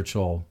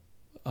spiritual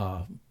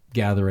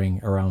gathering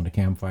around a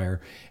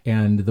campfire,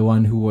 and the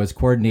one who was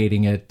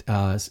coordinating it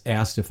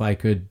asked if I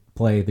could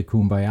play the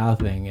Kumbaya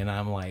thing, and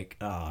I'm like,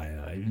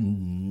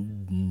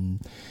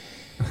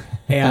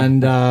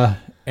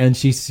 and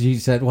she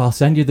said, well, I'll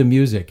send you the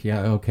music.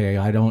 Yeah, okay.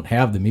 I don't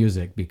have the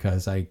music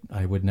because I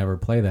would never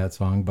play that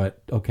song,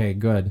 but okay,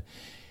 good.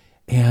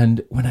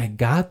 And when I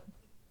got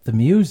the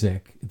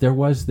music, there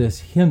was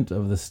this hint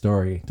of the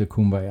story to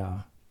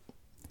Kumbaya.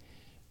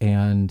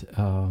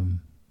 And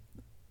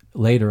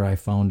later I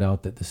found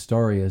out that the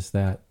story is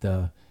that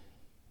the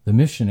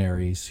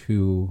missionaries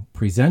who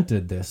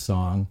presented this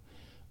song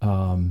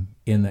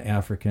in the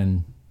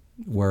African,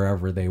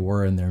 wherever they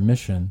were in their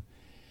mission,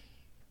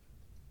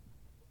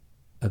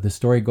 the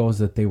story goes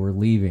that they were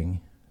leaving.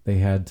 They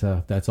had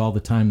to, that's all the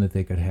time that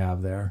they could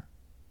have there.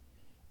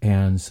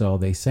 And so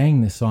they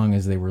sang this song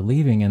as they were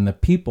leaving, and the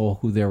people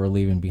who they were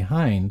leaving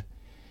behind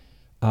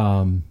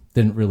didn't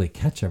really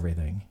catch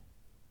everything.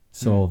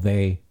 So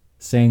they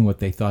sang what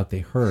they thought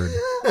they heard.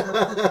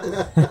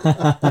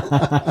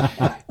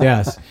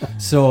 Yes.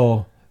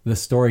 So the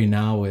story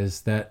now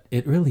is that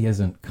it really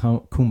isn't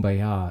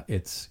Kumbaya,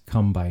 it's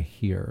come by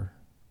here.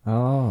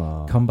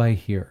 Oh. Come by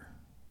here.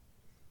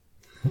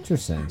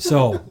 Interesting.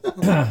 So,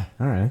 All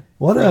right.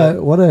 What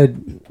a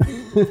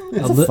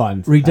That's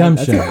fun.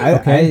 redemption. I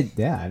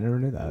never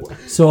knew that.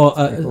 So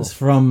cool.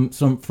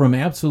 from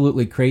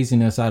absolutely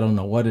craziness, I don't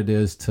know what it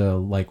is, to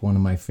like one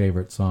of my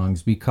favorite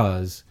songs,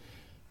 because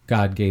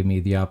God gave me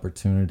the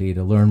opportunity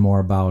to learn more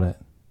about it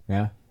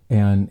Yeah.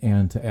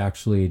 and to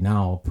actually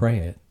now pray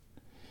it.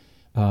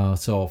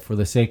 So for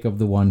the sake of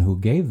the one who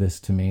gave this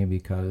to me,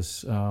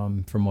 because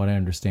from what I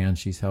understand,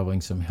 she's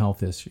having some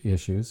health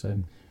issues,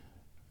 and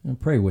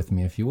pray with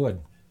me if you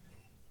would.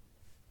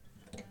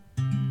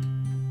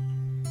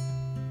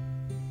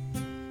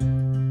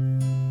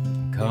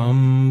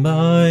 Come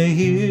by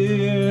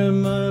here,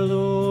 my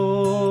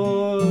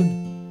Lord,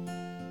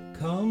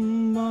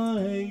 come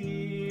by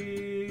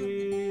here,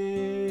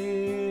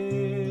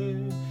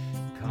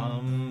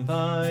 come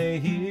by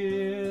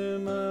here,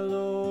 my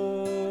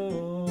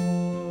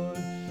Lord,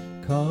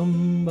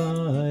 come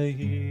by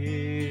here,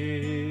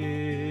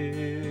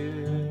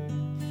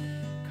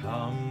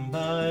 come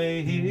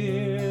by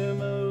here,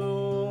 my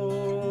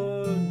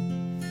Lord,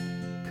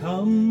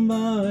 come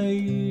by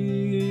here.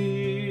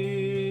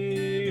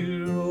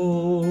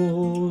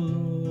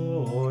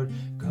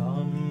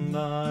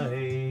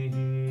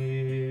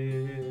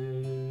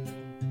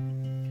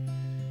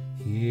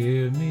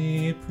 Hear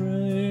me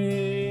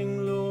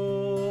praying,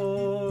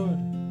 Lord,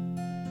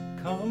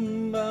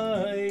 come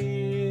by here.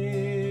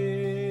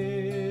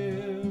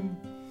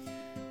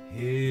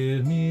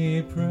 Hear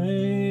me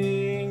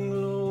praying,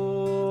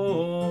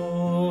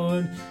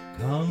 Lord,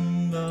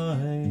 come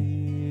by here.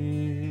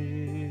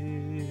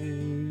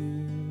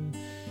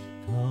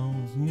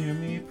 Come, hear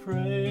me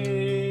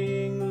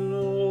praying,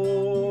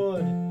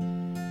 Lord,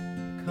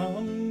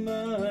 come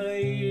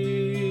by here.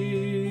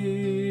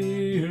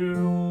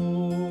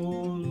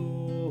 Oh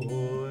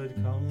Lord,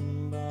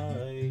 come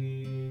by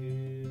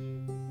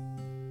here.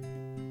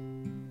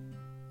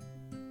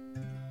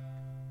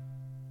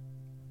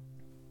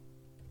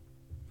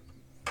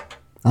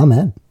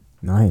 Amen.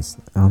 Nice.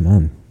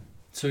 Amen.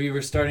 So you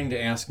were starting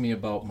to ask me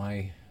about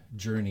my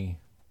journey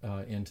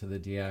into the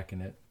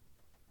diaconate,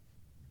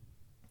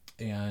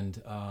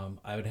 and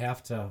I would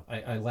have to.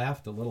 I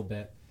laughed a little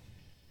bit,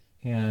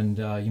 and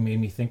you made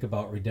me think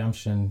about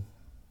redemption,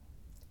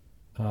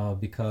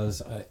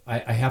 because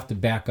I have to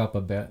back up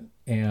a bit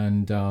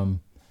and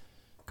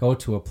go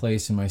to a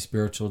place in my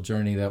spiritual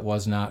journey that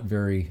was not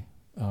very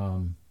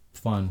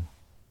fun.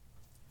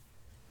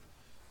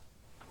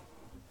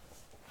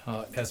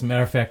 As a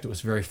matter of fact, it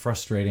was very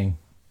frustrating.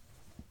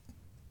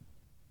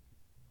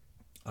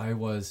 I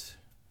was,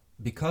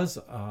 because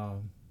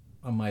of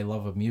my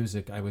love of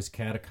music, I was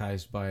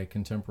catechized by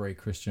contemporary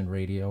Christian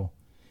radio.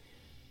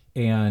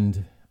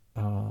 And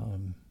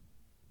one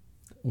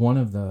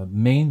of the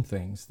main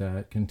things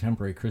that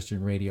contemporary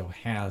Christian radio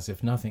has,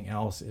 if nothing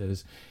else,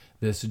 is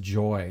this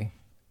joy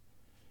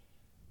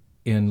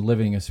in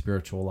living a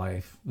spiritual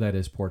life that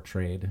is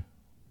portrayed.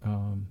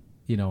 And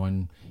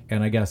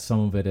I guess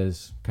some of it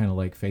is kind of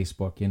like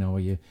Facebook,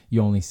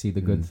 you only see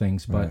the good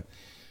things, but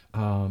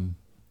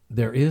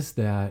there is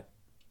that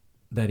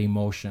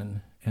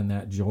emotion and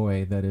that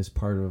joy that is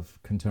part of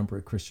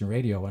contemporary Christian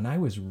radio. And I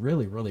was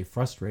really, really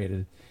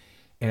frustrated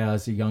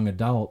as a young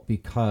adult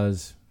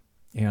because,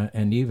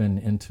 and even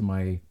into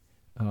my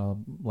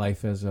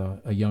life as a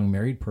young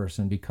married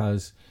person,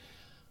 because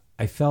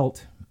I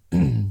felt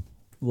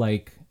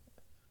like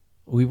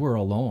we were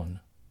alone,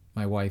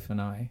 my wife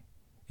and I,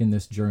 in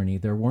this journey.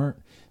 There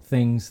weren't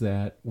things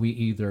that we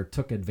either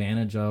took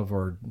advantage of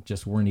or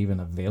just weren't even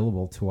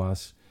available to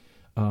us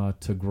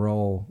to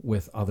grow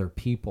with other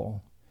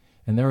people.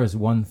 And there is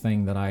one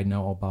thing that I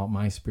know about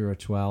my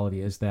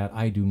spirituality, is that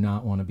I do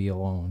not want to be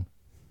alone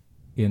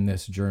in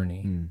this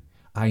journey.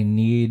 I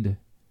need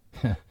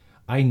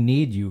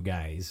you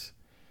guys.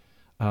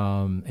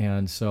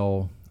 And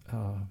so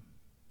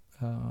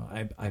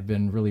I've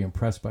been really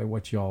impressed by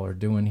what y'all are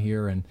doing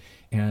here, and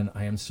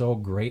I am so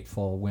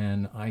grateful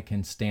when I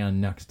can stand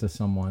next to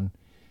someone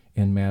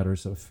in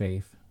matters of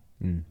faith.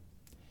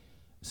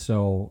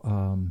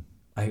 So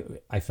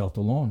I felt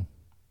alone,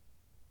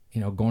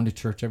 going to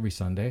church every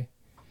Sunday.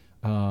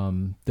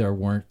 There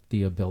weren't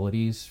the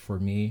abilities for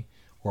me,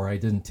 or I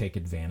didn't take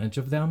advantage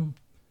of them,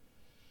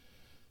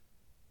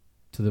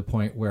 to the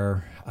point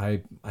where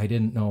I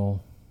didn't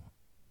know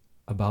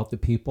about the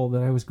people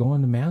that I was going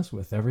to Mass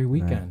with every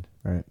weekend.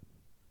 Right.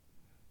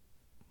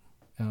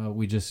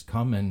 We just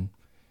come and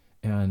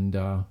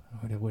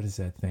what is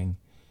that thing?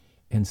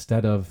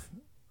 Instead of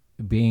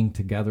being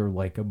together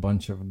like a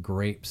bunch of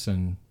grapes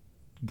and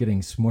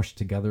getting smushed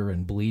together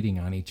and bleeding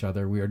on each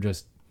other, we are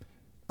just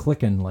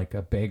clicking like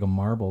a bag of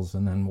marbles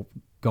and then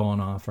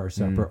going off our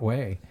separate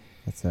way.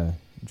 That's a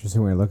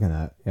interesting way of looking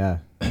at it. Yeah.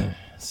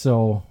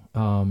 So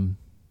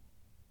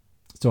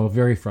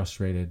very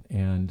frustrated,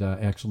 and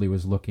actually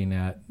was looking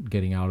at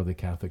getting out of the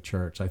Catholic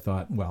Church. I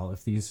thought, well,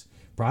 if these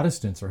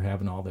Protestants are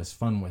having all this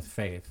fun with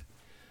faith,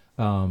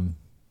 and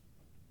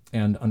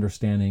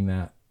understanding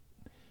that,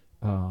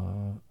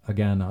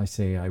 again, I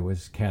say I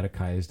was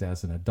catechized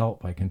as an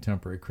adult by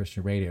contemporary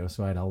Christian radio,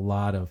 so I had a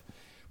lot of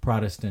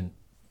Protestant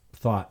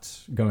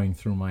thoughts going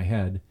through my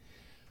head,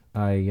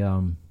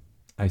 I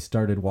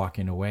started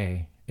walking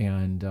away,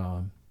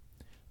 and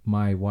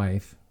my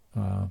wife,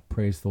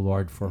 praise the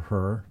Lord for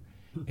her,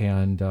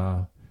 and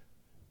our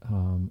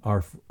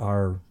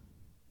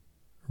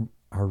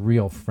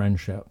real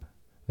friendship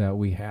that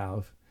we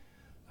have,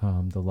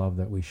 the love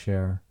that we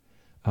share.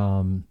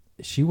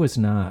 She was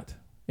not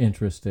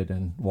interested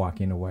in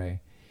walking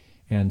away,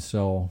 and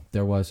so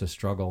there was a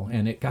struggle,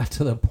 and it got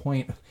to the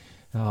point.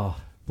 Oh,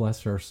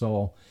 bless her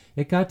soul!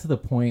 It got to the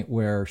point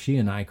where she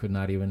and I could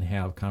not even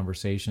have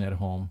conversation at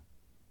home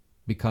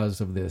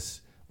because of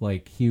this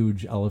like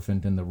huge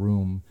elephant in the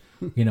room,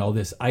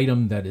 this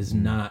item that is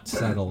not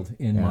settled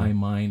in my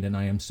mind, and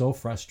I am so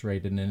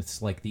frustrated, and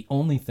it's like the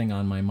only thing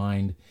on my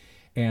mind,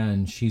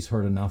 and she's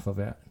heard enough of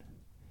it.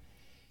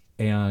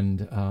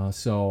 And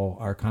so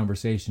our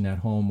conversation at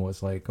home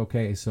was like,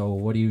 okay, so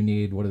what do you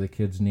need? What do the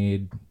kids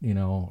need?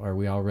 Are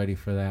we all ready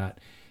for that?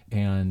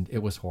 And it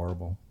was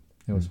horrible.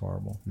 It was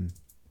horrible.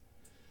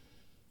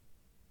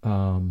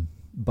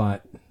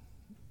 But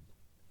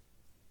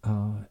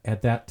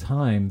at that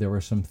time, there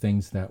were some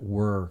things that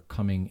were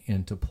coming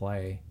into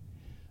play.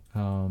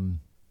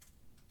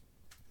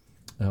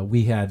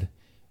 We had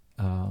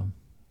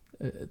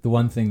the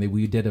one thing that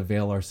we did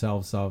avail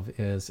ourselves of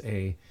is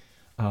a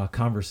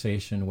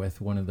conversation with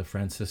one of the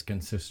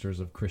Franciscan Sisters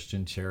of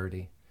Christian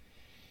Charity.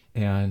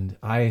 And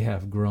I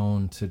have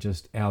grown to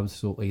just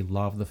absolutely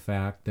love the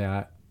fact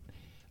that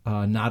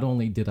not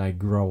only did I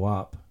grow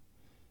up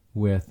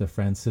with the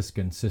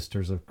Franciscan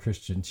Sisters of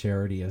Christian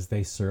Charity as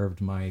they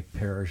served my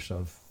parish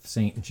of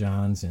St.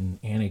 John's in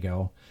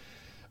Anigo,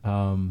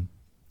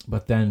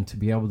 but then to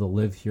be able to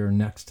live here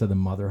next to the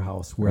Mother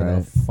House where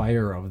the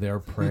fire of their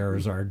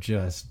prayers are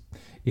just,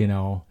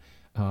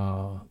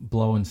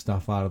 blowing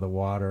stuff out of the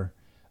water.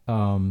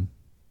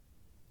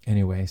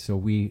 Anyway, so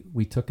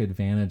we took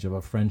advantage of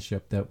a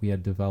friendship that we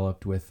had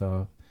developed with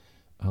a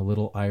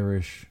little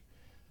Irish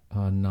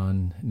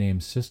nun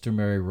named Sister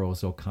Mary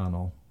Rose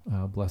O'Connell.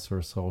 Bless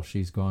her soul,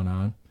 she's gone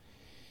on.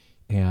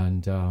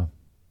 And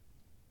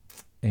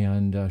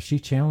she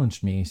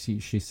challenged me.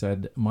 She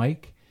said,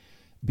 Mike,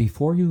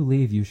 before you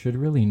leave, you should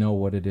really know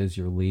what it is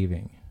you're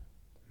leaving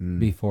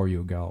before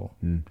you go,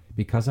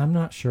 because I'm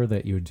not sure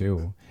that you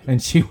do.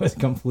 And she was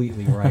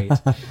completely right.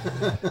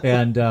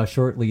 And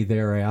shortly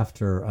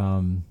thereafter,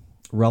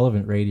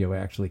 Relevant Radio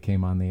actually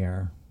came on the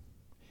air.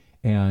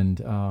 And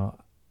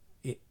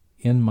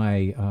in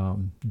my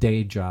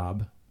day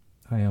job,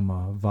 I am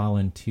a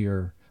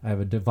volunteer. I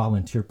have a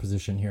volunteer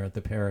position here at the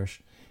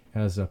parish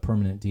as a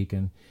permanent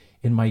deacon.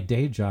 In my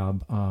day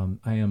job,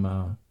 I am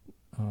a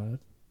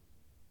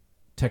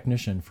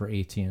technician for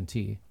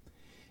AT&T,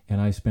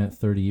 and I spent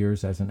 30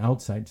 years as an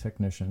outside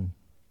technician,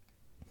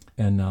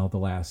 and now the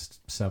last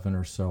 7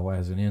 or so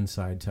as an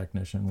inside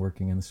technician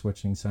working in the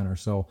switching center.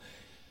 So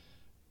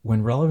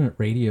when Relevant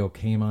Radio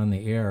came on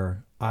the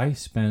air, I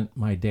spent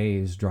my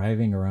days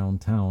driving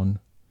around town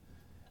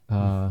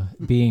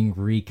being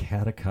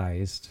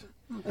recatechized.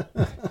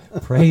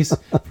 praise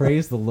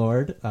the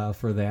Lord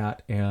for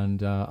that,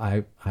 and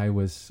I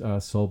was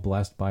so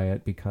blessed by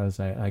it because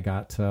I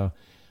got to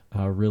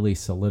really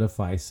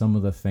solidify some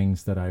of the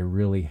things that I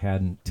really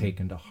hadn't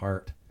taken to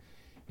heart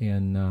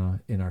in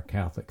our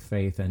Catholic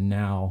faith. And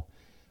now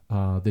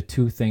the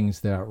two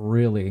things that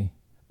really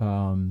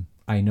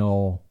I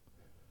know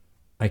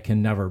I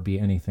can never be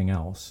anything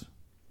else,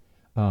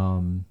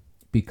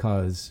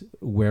 because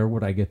where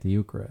would I get the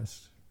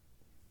Eucharist?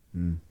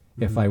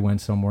 If I went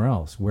somewhere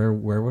else, where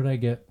would I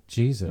get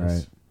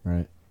Jesus?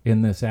 Right.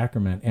 In the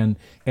sacrament? And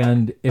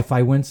if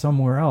I went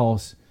somewhere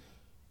else,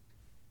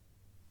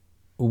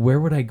 where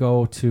would I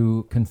go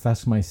to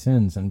confess my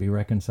sins and be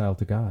reconciled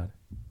to God?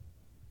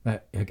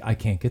 I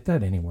can't get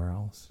that anywhere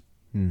else.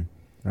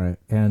 Right.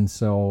 And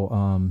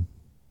so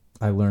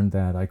I learned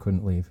that I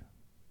couldn't leave.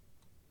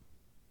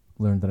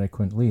 And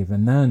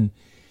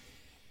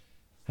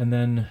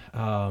then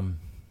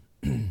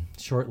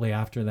shortly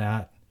after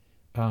that,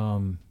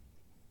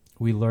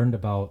 we learned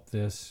about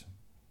this,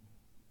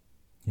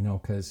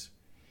 because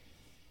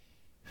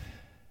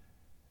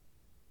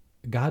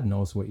God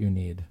knows what you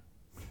need.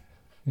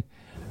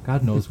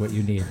 God knows what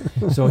you need.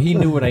 So he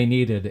knew what I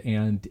needed.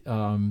 And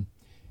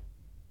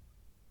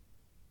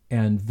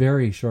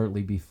very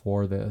shortly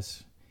before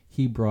this,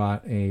 he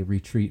brought a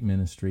retreat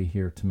ministry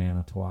here to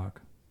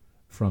Manitowoc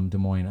from Des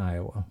Moines,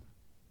 Iowa.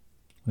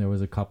 There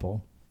was a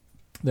couple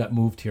that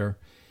moved here,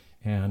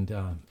 and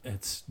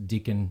it's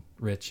Deacon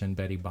Rich and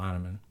Betty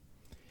Bonneman.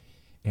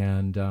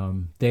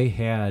 And they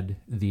had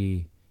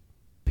the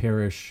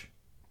parish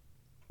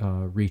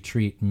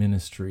retreat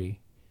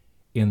ministry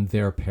in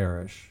their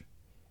parish.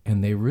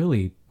 And they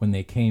really, when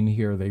they came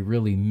here, they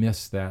really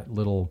missed that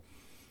little,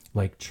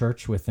 like,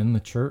 church within the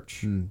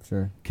church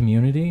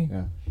community.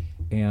 Yeah.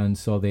 And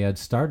so they had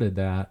started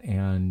that.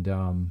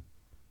 And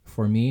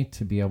for me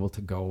to be able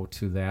to go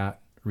to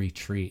that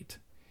retreat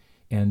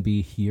and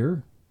be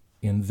here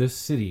in this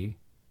city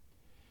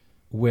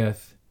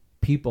with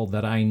people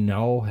that I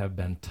know have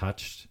been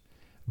touched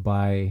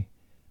by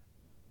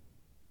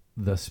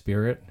the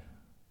Spirit,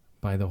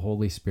 by the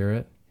Holy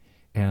Spirit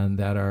and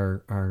that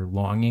are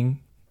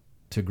longing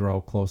to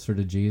grow closer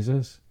to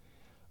Jesus,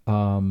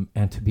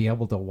 and to be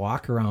able to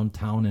walk around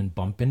town and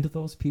bump into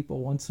those people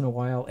once in a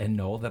while and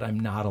know that I'm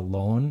not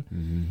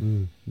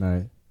alone,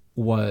 Right.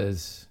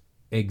 was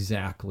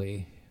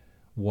exactly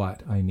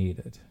what I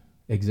needed.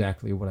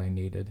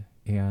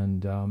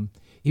 And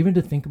even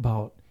to think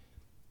about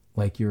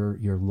like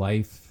your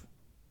life,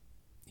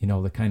 you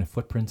know, the kind of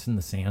footprints in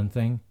the sand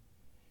thing.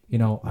 You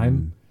know,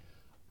 I'm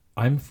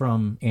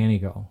from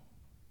Anigo.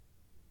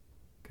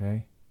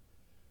 Okay.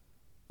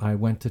 I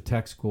went to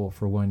tech school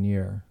for 1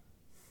 year.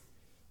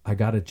 I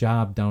got a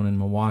job down in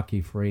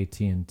Milwaukee for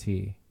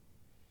AT&T.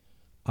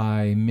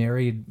 I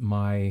married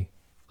my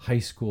high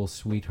school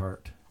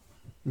sweetheart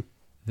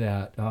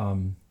that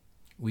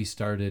we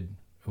started.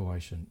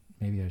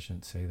 Maybe I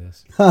shouldn't say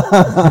this.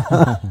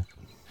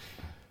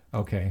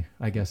 Okay,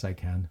 I guess I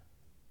can.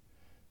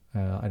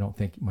 I don't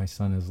think my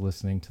son is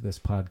listening to this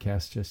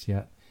podcast just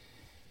yet.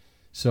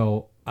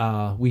 So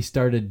we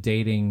started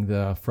dating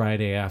the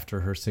Friday after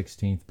her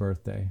 16th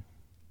birthday.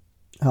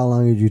 How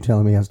long did you tell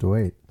him he has to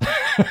wait?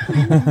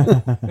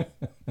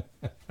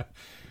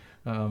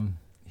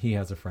 He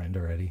has a friend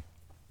already.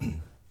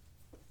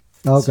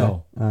 Okay.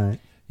 So, all right.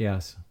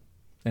 yes.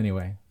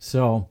 Anyway,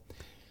 so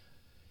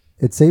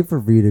It's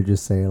safer for you to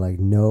just say, like,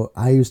 no.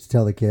 I used to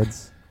tell the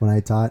kids when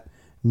I taught,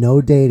 no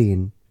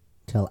dating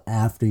till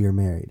after you're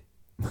married.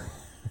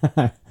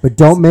 But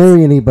don't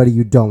marry anybody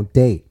you don't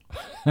date.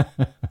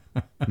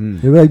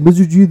 They're like,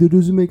 Mr. G, that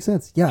doesn't make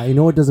sense. Yeah, I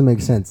know it doesn't make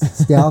sense.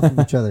 Stay off of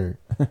each other.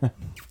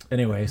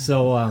 anyway,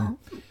 so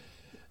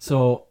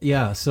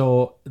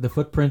the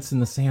footprints in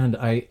the sand.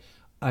 I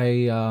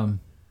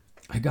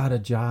got a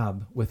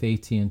job with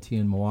AT&T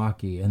in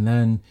Milwaukee, and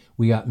then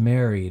we got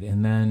married,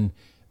 and then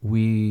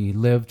we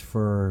lived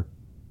for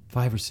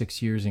 5 or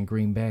 6 years in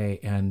Green Bay,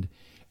 and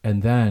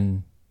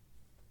then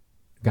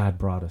God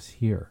brought us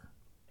here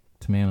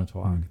to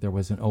Manitowoc. There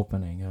was an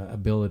opening, an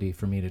ability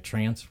for me to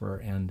transfer,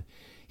 and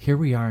here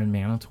we are in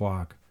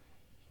Manitowoc,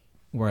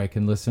 where I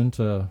can listen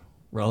to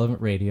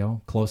relevant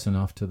radio close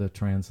enough to the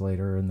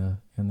translator in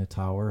the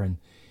tower,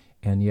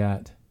 and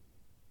yet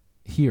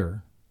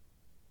here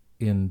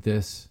in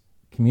this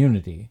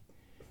community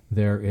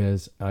there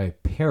is a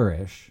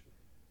parish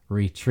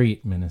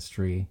retreat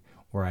ministry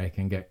where I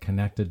can get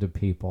connected to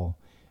people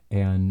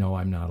and know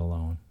I'm not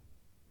alone.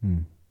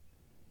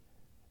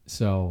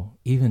 So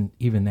even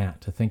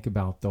that, to think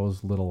about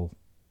those little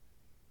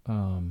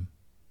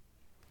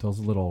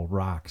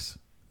rocks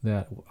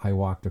that I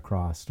walked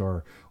across,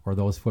 or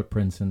those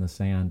footprints in the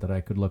sand that I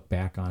could look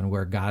back on,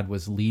 where God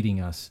was leading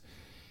us,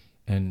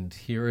 and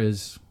here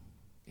is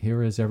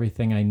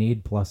everything I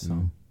need plus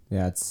some.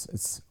 Yeah,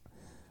 it's.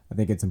 I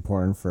think it's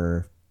important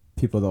for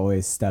people to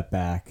always step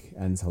back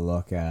and to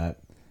look at,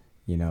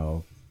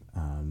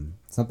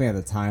 something at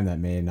the time that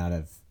may not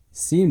have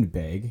seemed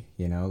big.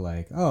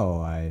 Like, oh,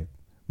 I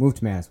moved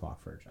to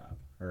Manitowoc for a job,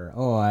 or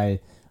oh,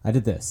 I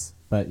did this.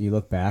 But you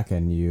look back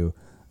and you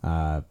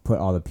put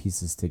all the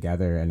pieces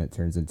together, and it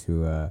turns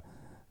into a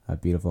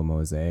beautiful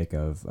mosaic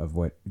of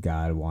what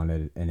God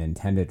wanted and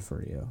intended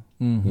for you.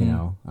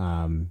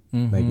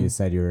 Like you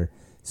said, you were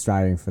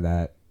striving for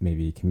that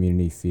maybe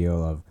community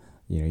feel of,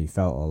 you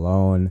felt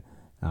alone,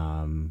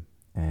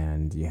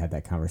 and you had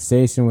that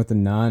conversation with the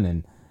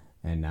nun,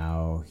 and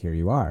now here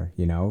you are.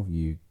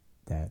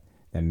 That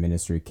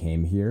ministry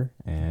came here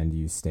and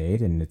you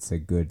stayed, and it's a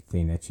good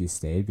thing that you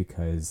stayed,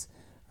 because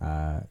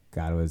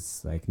God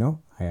was like,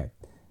 no, I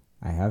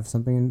have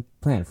something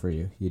planned for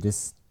you. You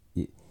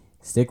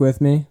stick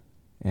with me,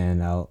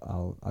 and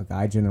I'll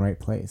guide you in the right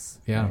place.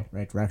 Yeah.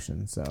 Right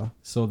direction. So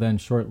then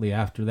shortly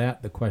after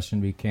that, the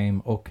question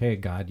became, okay,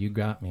 God, you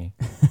got me.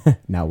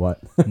 now what?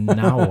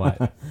 Now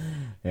what?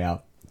 Yeah.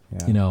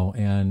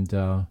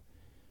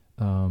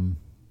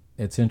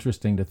 It's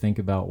interesting to think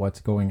about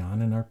what's going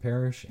on in our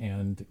parish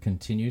and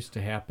continues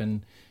to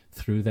happen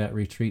through that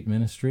retreat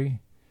ministry.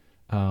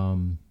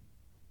 All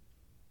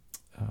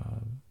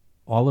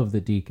of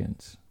the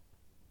deacons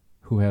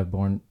who have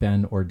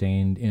been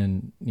ordained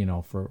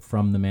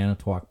from the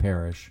Manitowoc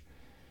parish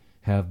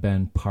have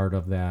been part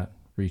of that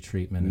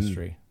retreat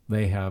ministry.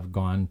 They have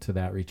gone to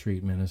that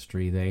retreat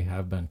ministry. They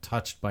have been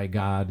touched by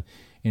God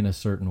in a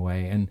certain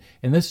way. And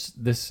this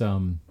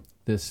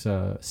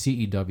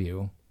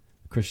CEW,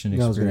 Christian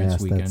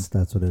Experience Weekend.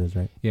 That's what it is,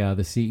 right? Yeah,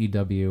 the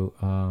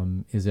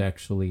CEW is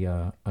actually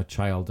a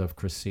child of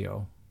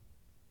Crescio.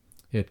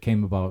 It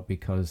came about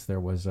because there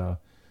was a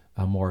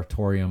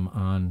moratorium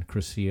on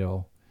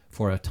Crescio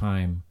for a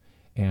time,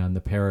 and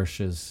the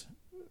parishes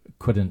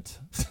couldn't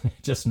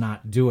just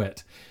not do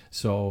it.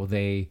 So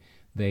they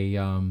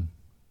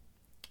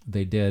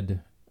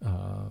did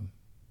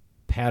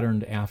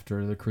patterned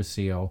after the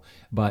Crescio,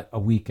 but a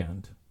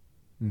weekend,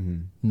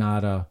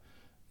 not a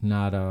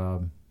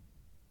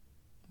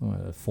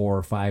 4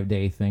 or 5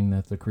 day thing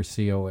that the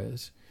Crescio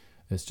is.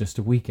 It's just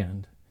a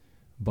weekend,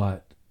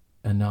 but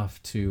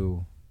enough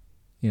to,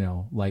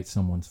 light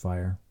someone's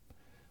fire,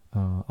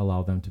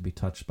 allow them to be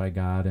touched by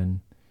God,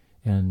 and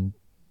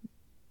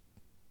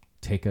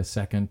take a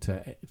second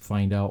to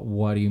find out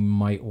what he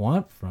might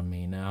want from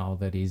me now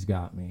that he's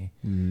got me.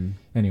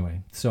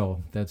 Anyway,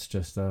 so that's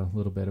just a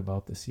little bit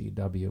about the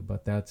CW,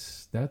 but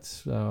that's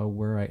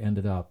where I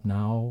ended up.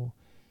 Now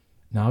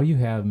you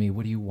have me.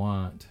 What do you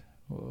want?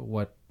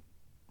 What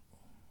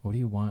do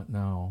you want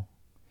now?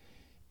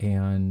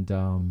 And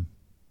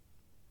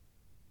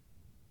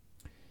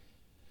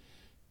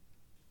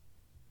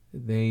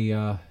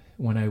they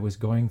when I was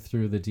going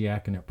through the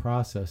diaconate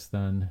process,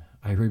 then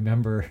I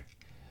remember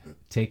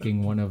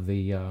taking one of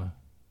the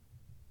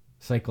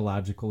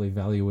psychological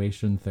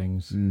evaluation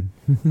things, and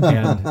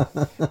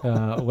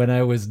when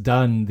I was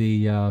done,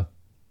 the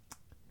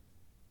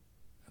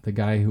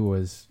guy who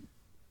was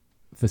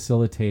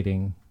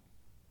facilitating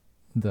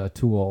the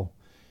tool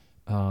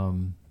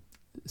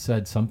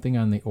said something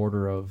on the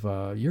order of,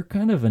 "You're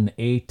kind of an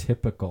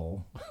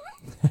atypical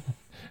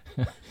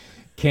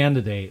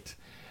candidate."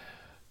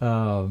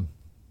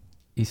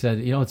 He said,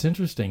 "It's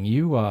interesting.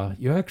 You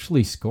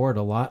actually scored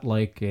a lot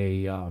like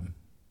a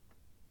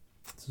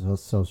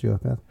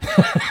sociopath."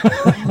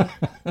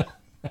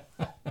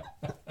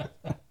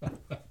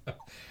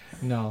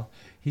 No,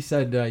 he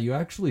said you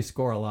actually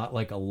score a lot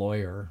like a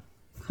lawyer.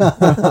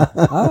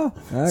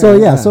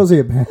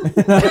 Sociopath.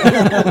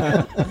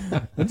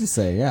 What'd you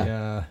say? Yeah.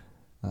 Yeah.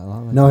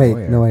 Like No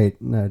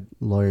hate. No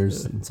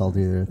lawyers insult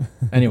either.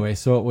 Anyway,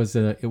 so it was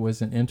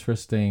an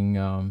interesting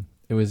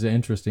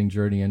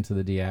journey into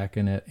the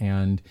diaconate,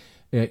 and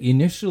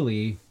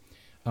initially,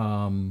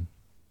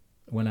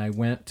 when I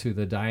went to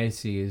the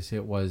diocese,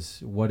 it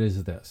was, what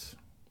is this?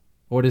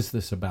 What is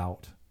this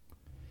about?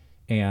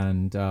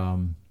 And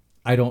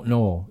I don't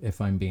know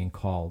if I'm being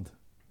called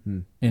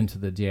into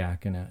the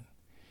diaconate,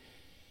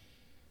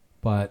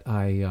 but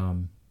I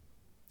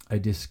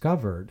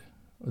discovered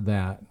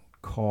that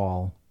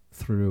call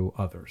through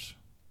others.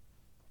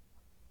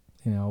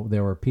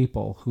 There were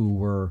people who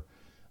were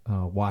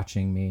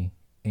watching me,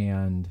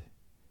 and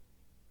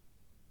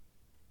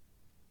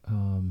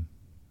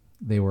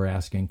they were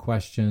asking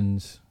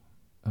questions.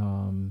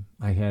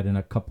 I had in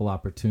a couple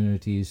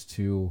opportunities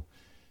to,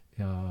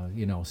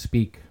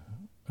 speak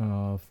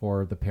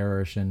for the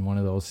parish in one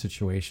of those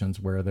situations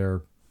where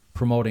they're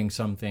promoting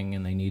something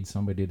and they need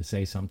somebody to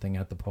say something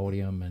at the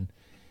podium,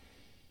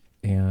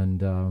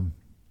 and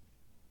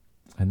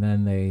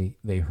then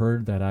they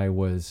heard that I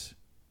was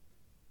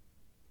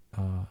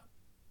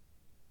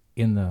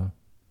in the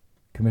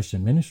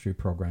commission ministry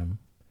program,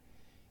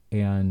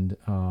 and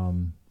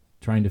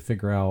trying to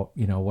figure out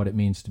what it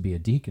means to be a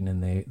deacon,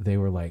 and they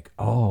were like,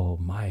 "Oh,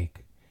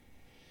 Mike,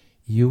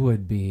 you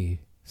would be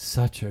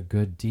such a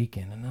good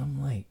deacon." And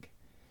I'm like,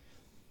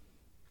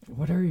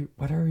 what do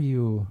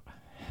you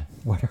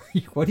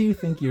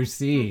think you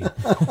see?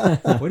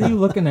 What are you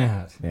looking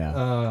at?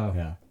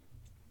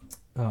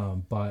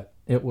 But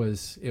it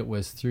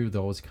was through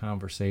those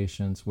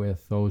conversations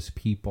with those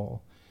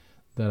people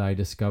that I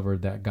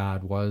discovered that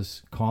God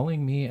was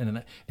calling me,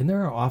 and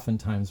there are often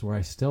times where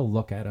I still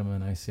look at him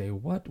and I say,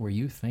 "What were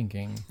you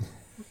thinking?"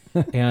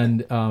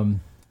 And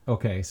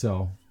okay,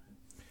 so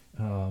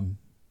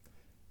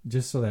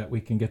just so that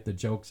we can get the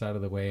jokes out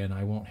of the way, and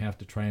I won't have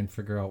to try and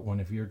figure out one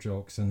of your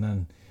jokes and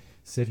then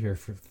sit here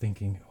for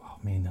thinking, "Oh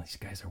man, these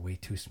guys are way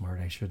too smart.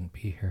 I shouldn't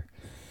be here."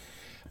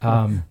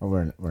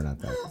 We're not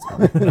that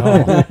smart.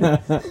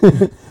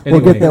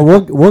 Anyway.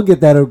 We'll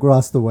get that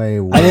across the way.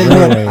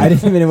 I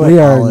didn't even we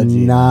are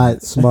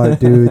not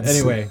smart dudes.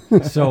 Anyway,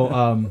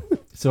 so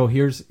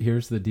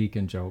here's the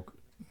deacon joke,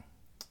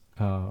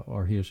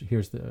 or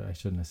here's the, I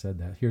shouldn't have said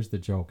that. Here's the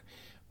joke.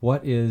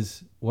 What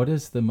is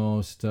the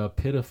most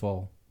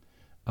pitiful,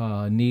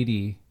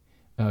 needy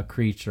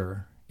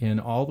creature in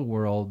all the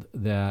world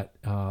that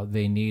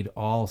they need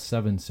all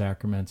 7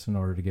 sacraments in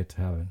order to get to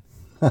heaven?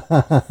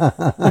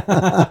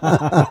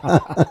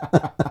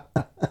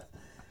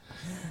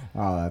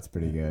 Oh, that's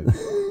pretty good.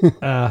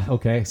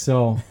 Okay,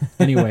 so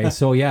anyway,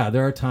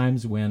 there are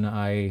times when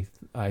I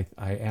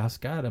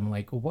ask God, I'm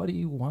like, "What do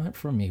you want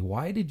from me?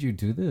 Why did you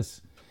do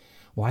this?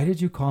 Why did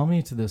you call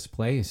me to this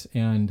place?"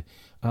 And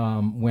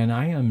when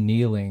I am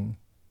kneeling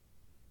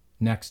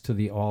next to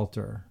the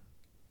altar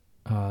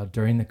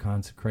during the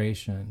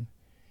consecration,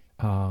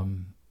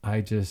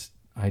 I just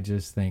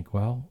think,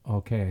 well,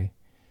 okay,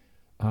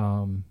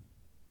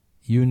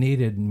 you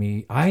needed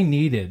me. I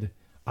needed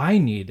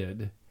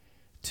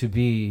to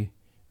be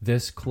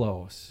this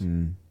close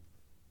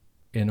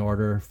in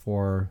order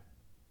for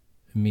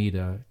me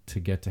to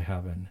get to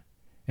heaven,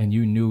 and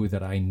you knew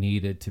that I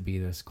needed to be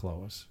this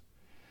close.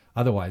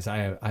 Otherwise,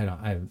 I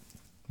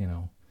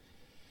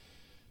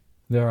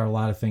there are a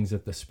lot of things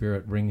that the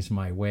Spirit brings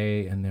my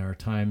way, and there are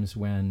times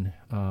when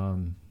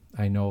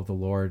I know the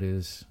Lord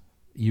is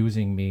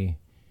using me,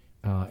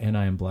 and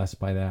I am blessed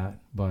by that.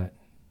 But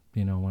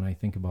when I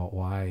think about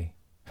why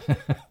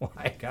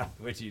God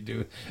would you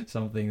do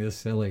something this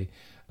silly,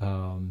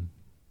 for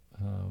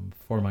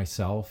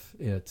myself,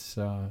 it's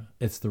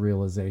the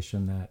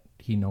realization that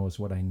He knows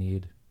what I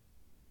need.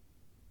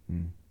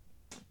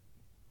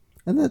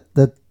 And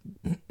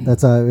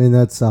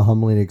that's a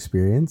humbling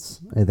experience.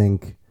 I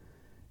think,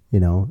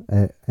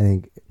 I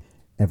think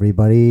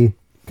everybody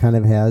kind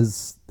of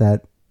has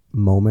that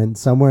moment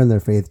somewhere in their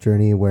faith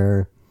journey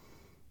where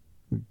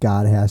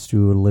God has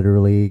to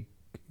literally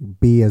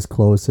be as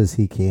close as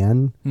he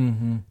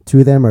can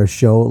to them, or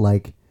show,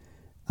 like,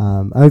 I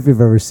don't know if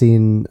you've ever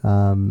seen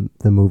the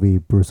movie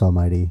Bruce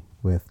Almighty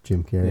with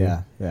Jim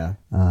Carrey. Yeah.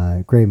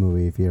 Great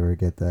movie if you ever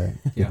get the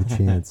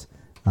chance.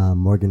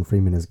 Morgan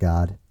Freeman is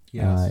God.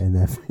 Yes. In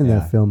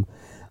that film.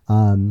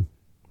 And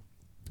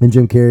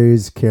Jim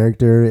Carrey's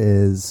character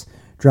is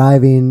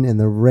driving in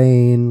the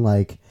rain,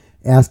 like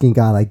asking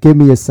God, like, give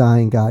me a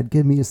sign, God,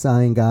 give me a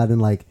sign, God.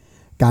 And like,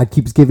 God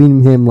keeps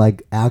giving him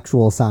like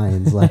actual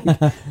signs. Like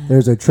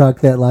there's a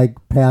truck that like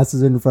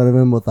passes in front of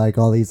him with like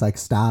all these like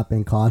stop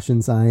and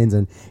caution signs.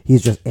 And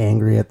he's just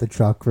angry at the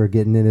truck for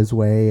getting in his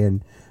way.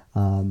 And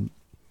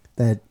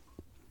that,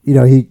 you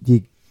know,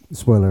 he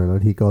spoiler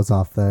alert, he goes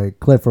off the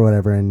cliff or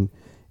whatever. And,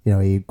 you know,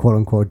 he quote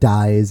unquote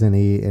dies,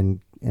 and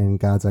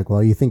God's like,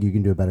 well, you think you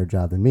can do a better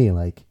job than me?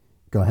 Like,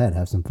 go ahead,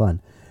 have some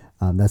fun.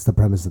 That's the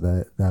premise of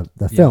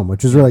the film,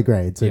 which is really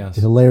great. It's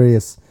a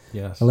hilarious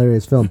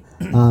film.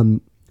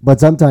 But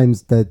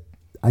sometimes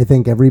I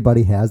think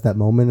everybody has that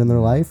moment in their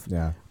life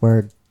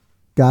where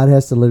God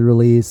has to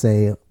literally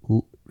say,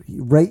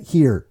 right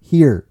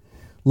here,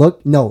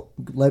 look, no,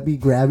 let me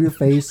grab your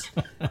face,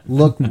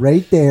 look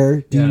right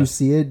there. Do you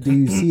see it? Do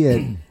you see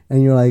it?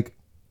 And you're like,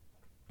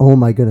 oh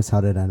my goodness,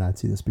 how did I not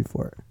see this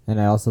before? And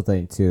I also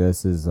think too,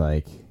 this is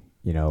like,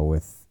 you know,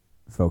 with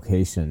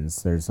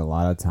vocations, there's a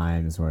lot of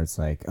times where it's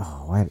like,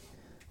 oh, why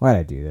did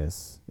I do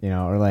this? You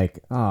know, or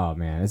like, oh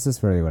man, is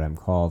this really what I'm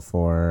called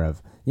for?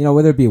 Of, you know,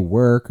 whether it be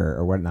work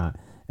or whatnot.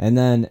 And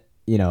then,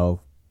 you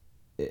know,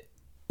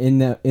 in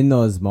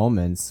those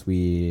moments,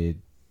 we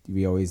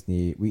always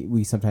need,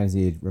 we sometimes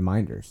need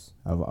reminders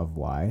of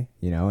why,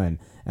 you know, and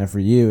for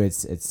you,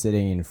 it's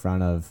sitting in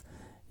front of,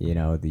 you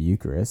know, the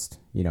Eucharist,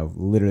 you know,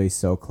 literally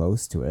so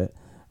close to it.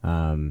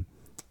 And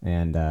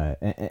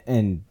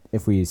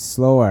if we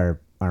slow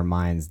our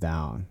minds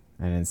down,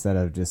 and instead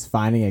of just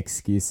finding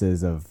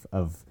excuses of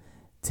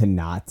to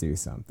not do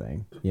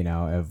something, you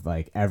know, of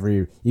like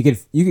you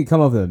could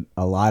come up with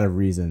a lot of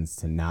reasons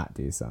to not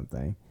do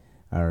something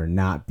or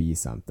not be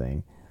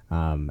something.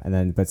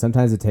 But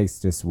sometimes it takes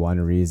just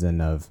one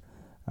reason of,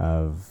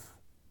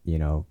 you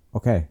know,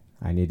 okay,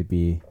 I need to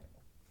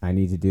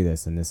do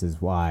this, and this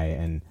is why.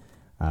 And,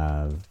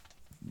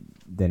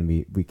 then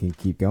we can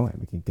keep going.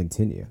 We can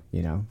continue,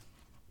 you know,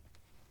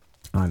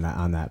 on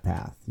that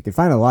path. You can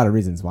find a lot of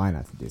reasons why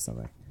not to do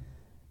something,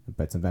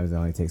 but sometimes it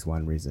only takes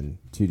one reason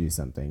to do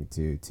something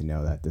to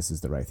know that this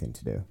is the right thing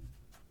to do.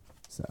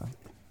 So,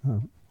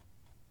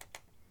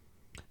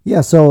 yeah.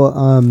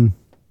 So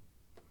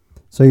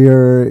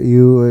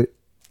you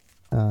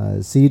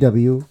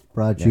CW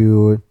brought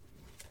you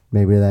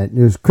maybe that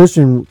news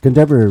Christian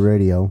contemporary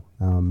radio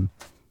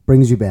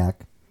brings you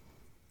back.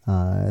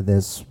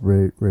 This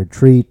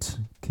retreat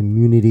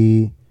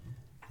community,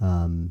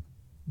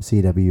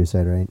 CW, you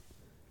said, right?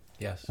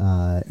 Yes.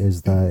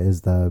 Is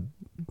the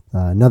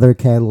another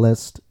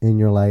catalyst in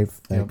your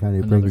life that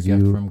kind of brings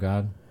gift you from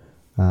God,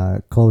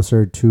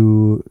 closer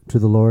to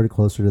the Lord,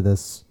 closer to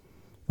this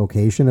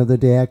vocation of the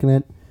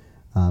diaconate.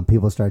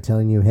 People start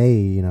telling you, hey,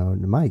 you know,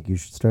 Mike, you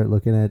should start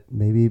looking at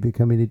maybe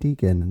becoming a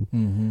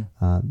deacon.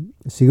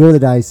 So you go to the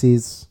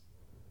diocese,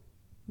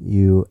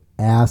 you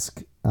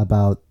ask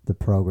about the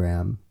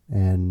program,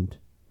 and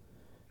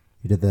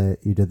you did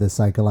the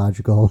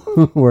psychological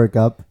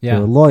workup. You're a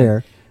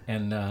lawyer.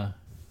 And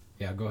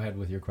go ahead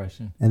with your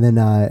question. And then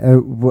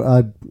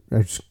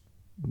just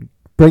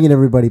bringing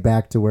everybody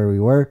back to where we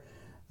were.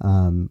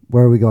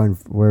 Where are we going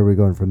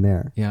from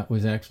there? Yeah, it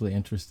was actually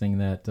interesting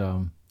that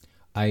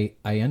I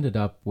ended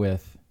up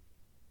with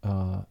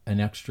an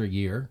extra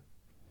year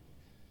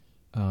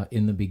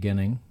in the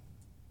beginning.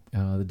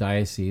 The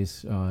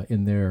diocese,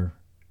 in their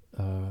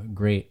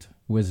great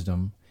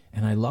wisdom,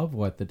 and I love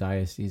what the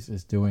diocese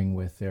is doing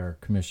with their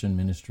commission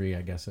ministry.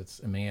 I guess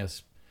it's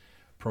Emmaus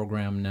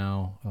program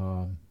now,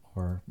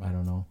 or I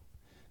don't know.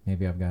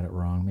 Maybe I've got it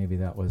wrong. Maybe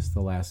that was the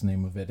last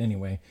name of it.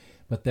 Anyway,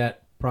 but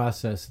that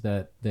process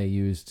that they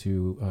use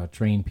to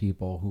train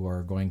people who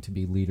are going to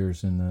be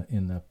leaders in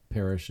the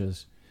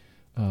parishes,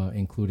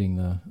 including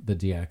the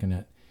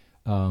diaconate,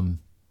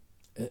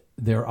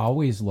 they're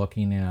always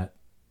looking at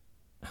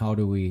how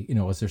do we, you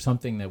know, is there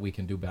something that we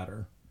can do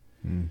better,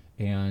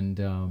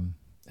 and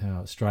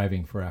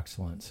striving for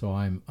excellence. So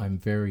I'm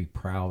very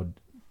proud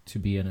to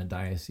be in a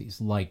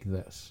diocese like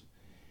this.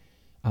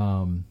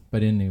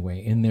 But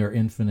anyway, in their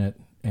infinite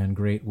and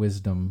great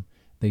wisdom,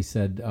 they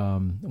said,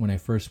 when I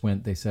first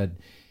went, they said,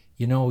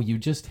 you know, you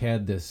just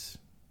had this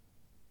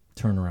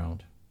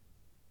turnaround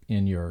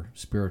in your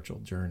spiritual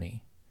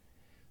journey.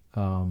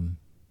 How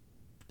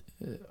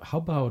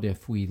about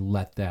if we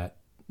let that,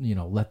 you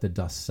know, let the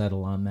dust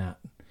settle on that,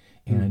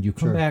 and you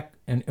come back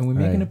and we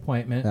make an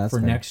appointment for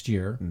next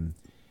year,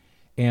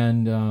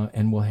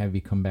 and we'll have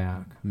you come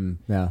back.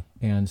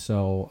 And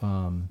so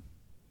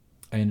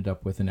I ended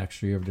up with an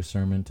extra year of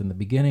discernment in the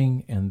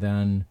beginning, and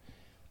then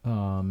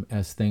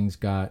as things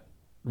got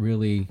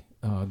really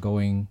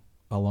going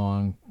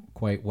along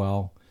quite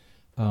well,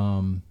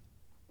 Our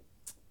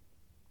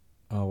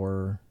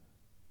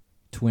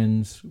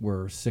twins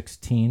were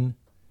 16.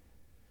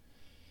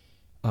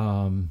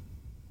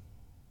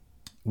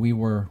 We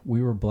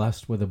were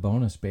blessed with a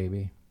bonus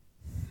baby.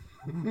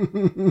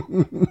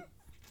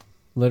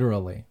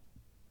 literally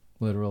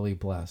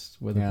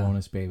blessed with a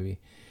bonus baby.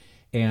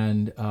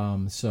 And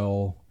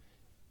so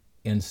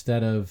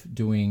instead of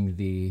doing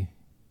the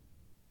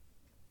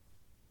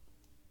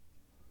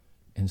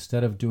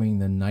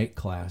night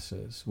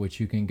classes, which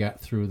you can get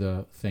through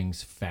the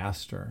things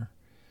faster,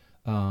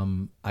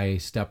 I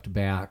stepped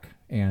back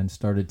and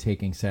started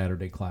taking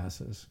Saturday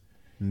classes,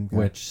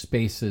 which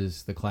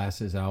spaces the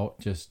classes out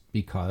just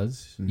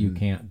because you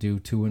can't do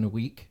 2 in a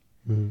week.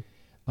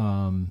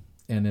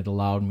 And it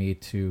allowed me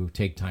to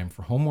take time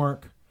for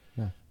homework,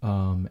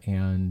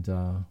 and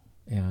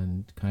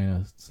kind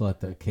of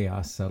let the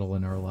chaos settle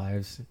in our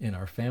lives, in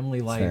our family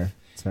life.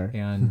 It's fair.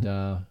 And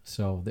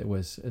so it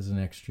was as an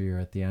extra year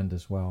at the end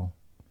as well.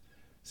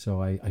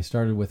 So I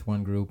started with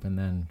one group and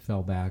then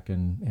fell back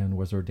and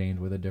was ordained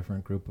with a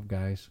different group of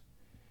guys.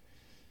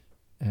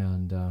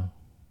 And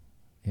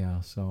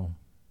so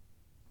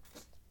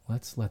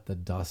let's let the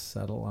dust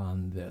settle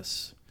on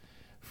this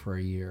for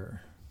a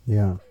year.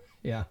 Yeah.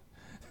 Yeah.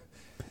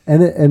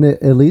 And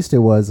at least it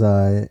was,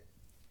 it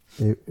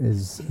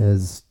is,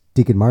 as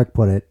Deacon Mark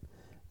put it,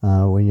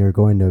 when you're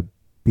going to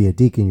be a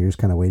deacon, you're just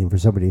kind of waiting for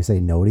somebody to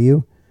say no to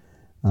you.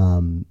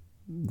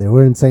 They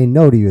weren't saying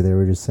no to you. They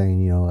were just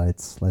saying,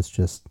 let's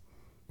just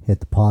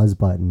hit the pause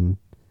button.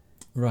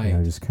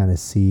 Right. Just kind of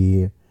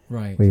see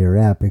right. where you're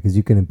at, because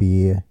we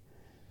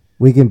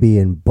can be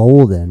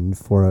emboldened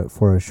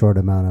for a short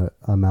amount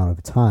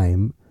of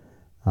time.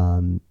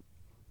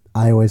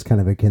 I always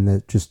kind of akin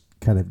that, just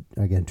kind of,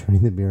 again,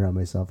 turning the mirror on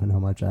myself and how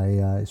much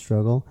I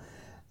struggle.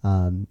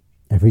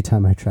 Every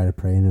time I try to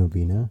pray a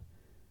novena,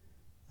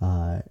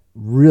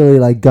 really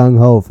like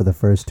gung-ho for the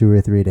first 2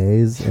 or 3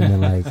 days,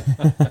 and then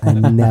I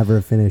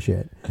never finish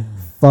it.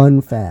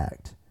 Fun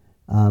fact,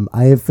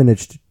 I have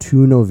finished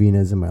 2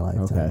 novenas in my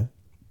lifetime.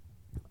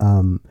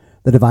 Okay.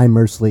 The Divine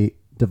Mercy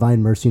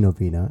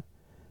Novena,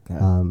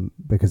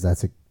 because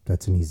that's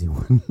an easy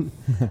one.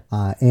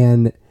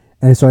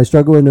 And so I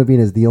struggle with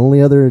novenas. The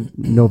only other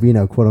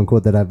novena, quote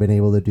unquote, that I've been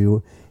able to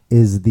do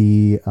is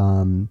the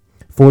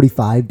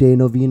 45-day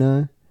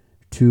novena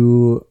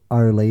to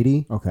Our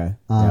Lady. Okay.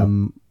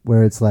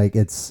 Where it's like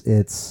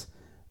it's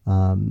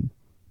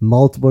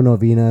multiple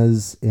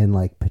novenas in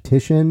like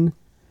petition,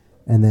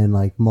 and then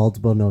like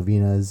multiple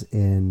novenas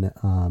in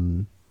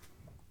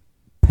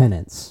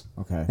penance.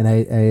 Okay. And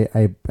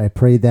I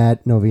prayed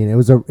that novena. It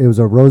was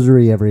a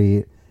rosary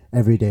every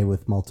day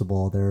with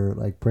multiple other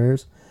like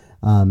prayers.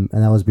 And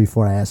that was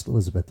before I asked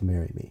Elizabeth to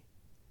marry me.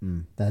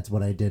 That's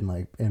what I did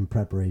in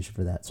preparation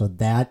for that. So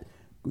that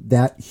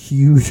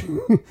huge,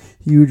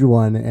 huge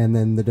one, and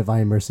then the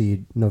Divine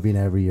Mercy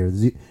novena every year.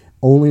 The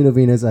only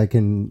novenas I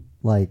can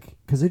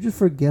because I just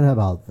forget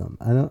about them.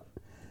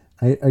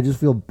 I just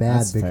feel bad.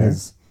 That's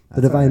because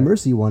the Divine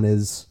Mercy one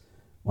is,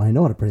 well, I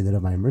know how to pray the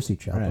Divine Mercy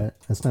chaplet. Right.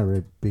 That's not a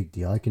really big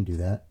deal. I can do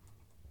that.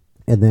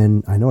 And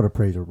then I know how to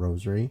pray the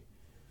rosary.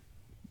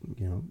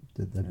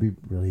 That'd be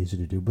really easy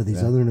to do. But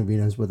these other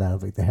novenas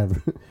without, they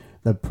have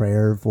the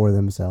prayer for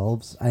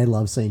themselves. I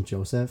love St.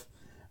 Joseph.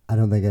 I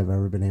don't think I've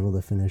ever been able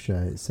to finish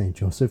a St.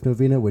 Joseph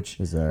novena,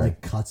 which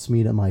cuts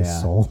me to my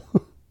soul.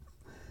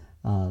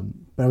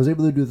 But I was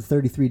able to do the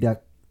 33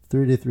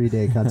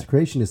 day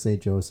consecration to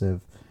St.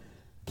 Joseph.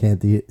 Can't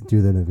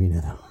do the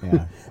novena though.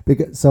 Yeah.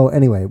 So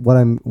anyway, what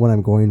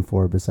I'm going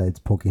for, besides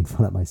poking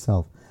fun at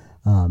myself.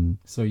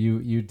 So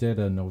you did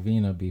a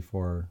novena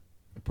before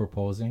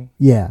proposing?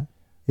 Yeah.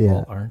 Yeah.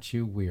 Well, aren't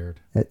you weird?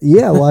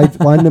 Well, I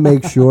wanted to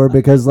make sure,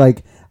 because I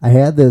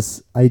had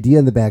this idea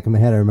in the back of my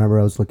head. I remember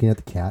I was looking at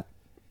the cat,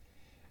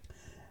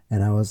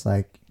 and I was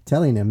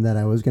telling him that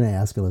I was going to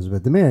ask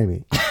Elizabeth to marry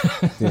me.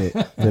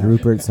 Did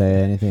Rupert say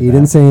anything? He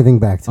didn't say anything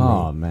back to me.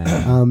 Oh,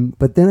 man.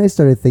 But then I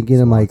started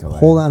thinking, I'm like,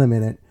 hold on a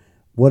minute.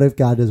 What if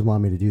God doesn't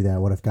want me to do that?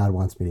 What if God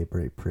wants me to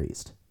be a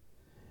priest?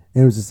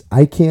 And it was just,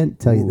 I can't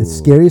tell you, the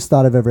scariest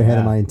thought I've ever had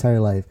in my entire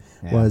life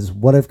was,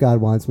 what if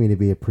God wants me to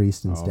be a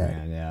priest instead? Oh,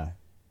 man, yeah.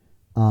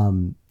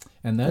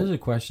 And that is a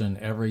question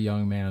every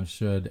young man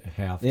should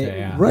have to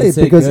ask. Right,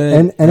 because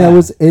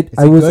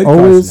I was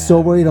always so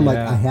worried. I'm like,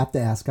 I have to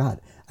ask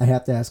God. I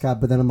have to ask God.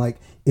 But then I'm like,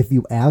 if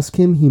you ask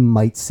him, he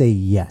might say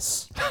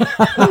yes.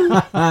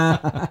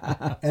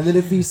 And then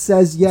if he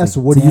says yes,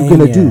 what are you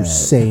gonna do?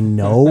 Say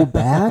no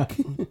back?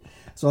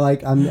 So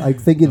I'm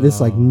thinking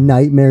this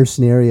nightmare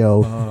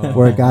scenario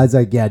where God's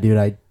like, yeah, dude,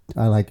 I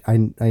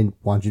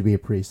want you to be a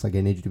priest. I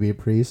need you to be a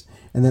priest.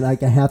 And then I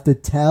have to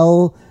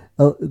tell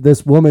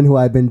this woman who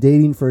I've been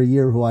dating for a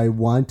year, who I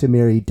want to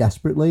marry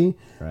desperately,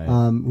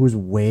 who's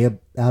way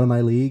out of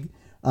my league.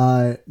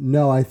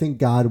 No, I think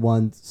God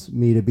wants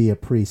me to be a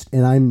priest,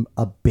 and I'm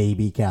a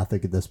baby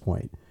Catholic at this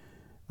point.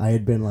 I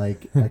had been a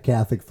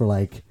Catholic for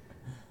a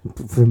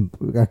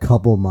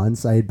couple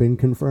months. I had been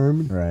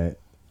confirmed, right,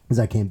 as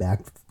I came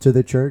back to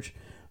the church.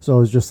 So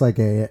it was just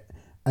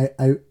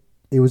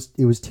it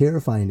was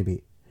terrifying to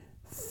me.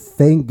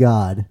 Thank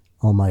God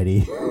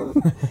Almighty,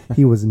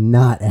 he was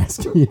not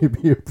asking me to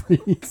be a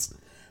priest.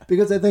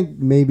 Because I think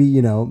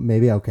maybe,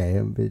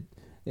 okay,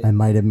 I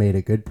might have made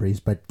a good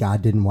priest, but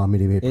God didn't want me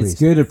to be a priest.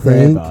 It's good to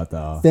pray about,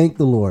 though. Thank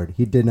the Lord.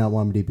 He did not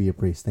want me to be a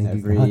priest. Thank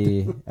you,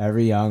 God.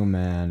 Every young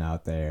man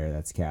out there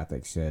that's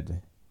Catholic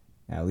should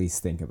at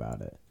least think about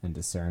it and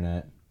discern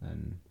it.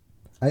 And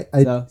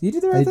so you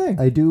did the right thing.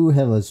 I do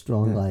have a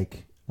strong,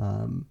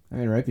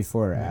 right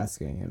before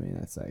asking,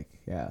 that's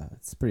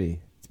it's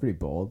pretty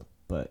bold,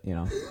 but,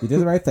 you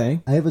did the right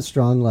thing. I have a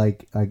strong,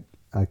 liking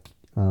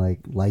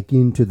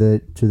to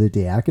the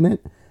diaconate,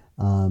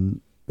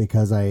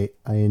 because the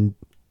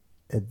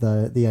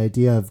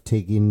idea of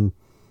taking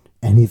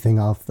anything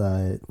off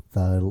the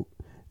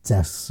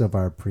desks of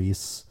our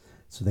priests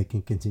so they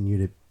can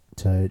continue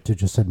to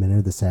just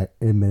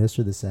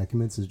administer the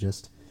sacraments is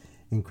just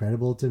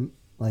incredible to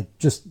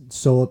just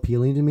so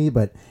appealing to me.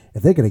 But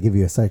if they're gonna give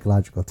you a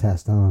psychological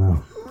test, I don't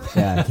know.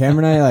 Yeah,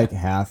 Cameron and I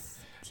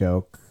half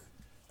joke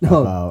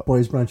about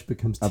boys brunch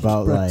becomes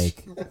about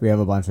brunch. We have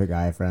a bunch of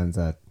guy friends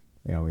that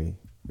we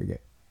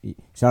get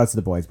shout out to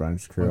the boys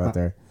brunch crew out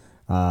there,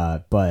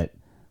 but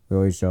we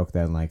always joke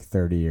that in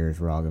 30 years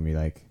we're all gonna be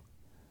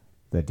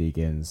the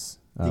deacons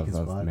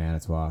of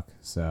Manitowoc.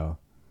 So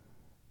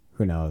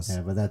who knows?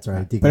 Yeah, but that's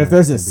right. But if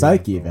there's a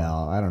psych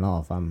eval, I don't know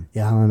if I'm.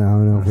 Yeah, I don't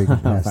know if we can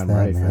pass I'm that,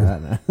 ready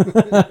man. for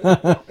that,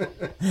 man.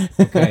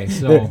 Okay,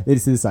 so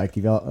it's the psych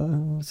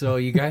eval. So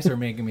you guys are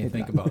making me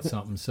think about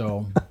something.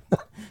 So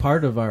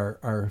part of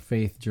our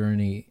faith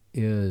journey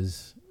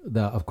is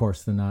of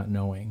course, the not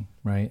knowing,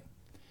 right?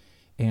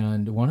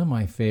 And one of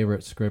my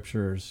favorite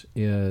scriptures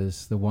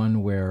is the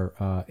one where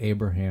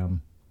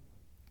Abraham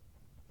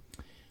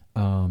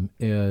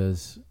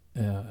is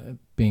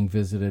being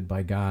visited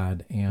by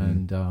God,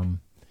 and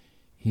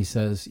he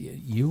says,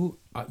 "You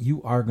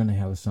are going to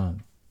have a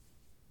son,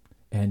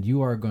 and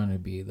you are going to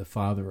be the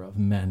father of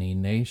many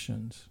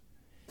nations."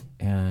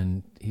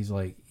 And he's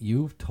like,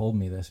 "You've told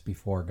me this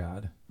before,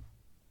 God.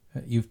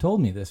 You've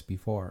told me this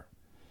before,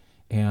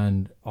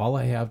 and all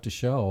I have to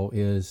show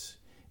is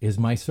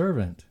my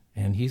servant."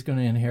 And he's going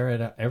to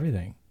inherit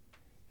everything.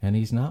 And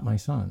he's not my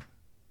son.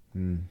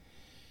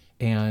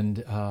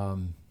 And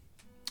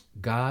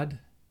God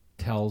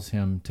tells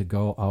him to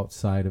go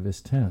outside of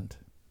his tent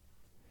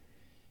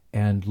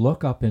and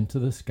look up into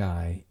the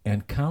sky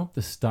and count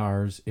the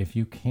stars if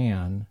you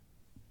can,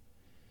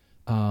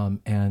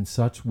 and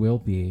such will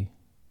be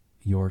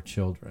your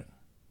children.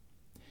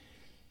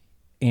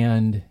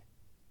 And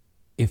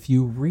if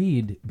you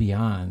read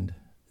beyond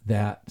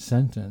that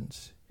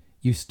sentence,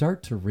 you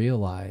start to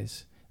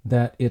realize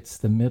that it's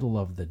the middle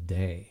of the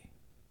day.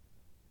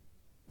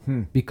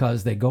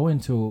 Because they go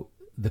into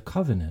the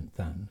covenant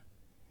then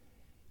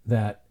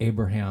that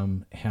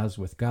Abraham has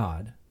with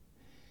God.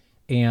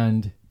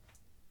 And,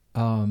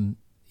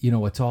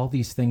 it's all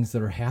these things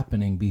that are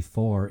happening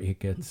before it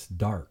gets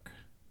dark.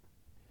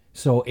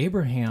 So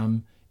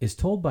Abraham is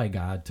told by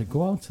God to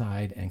go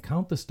outside and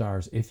count the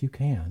stars if you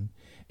can.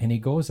 And he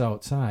goes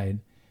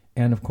outside.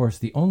 And, of course,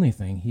 the only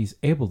thing he's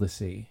able to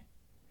see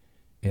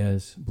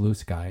is blue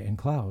sky and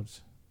clouds.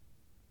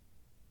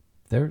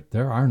 There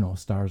are no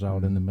stars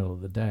out in the middle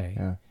of the day.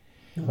 Yeah.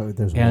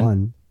 There's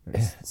one.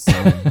 There's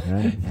sun,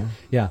 right?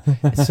 Yeah.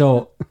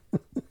 So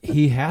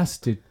he has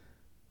to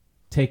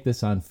take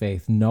this on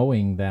faith,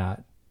 knowing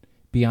that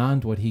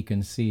beyond what he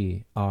can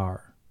see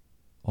are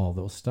all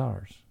those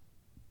stars.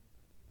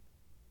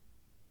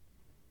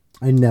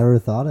 I never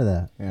thought of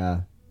that.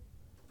 Yeah.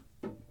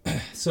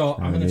 So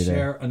I'm going to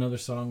share another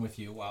song with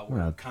you while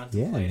we're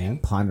contemplating.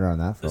 Ponder on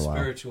that for a while.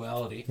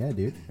 Spirituality. Yeah,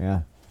 dude.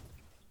 Yeah.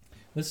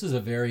 This is a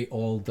very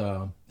old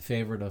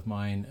favorite of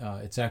mine.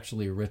 It's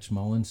actually a Rich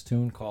Mullins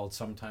tune called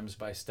 "Sometimes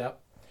by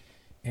Step,"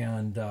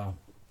 and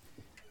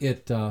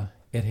it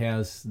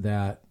has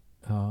that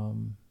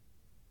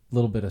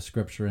little bit of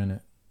scripture in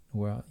it,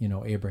 where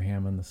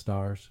Abraham and the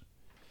stars,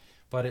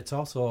 but it's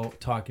also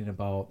talking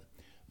about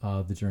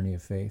the journey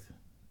of faith.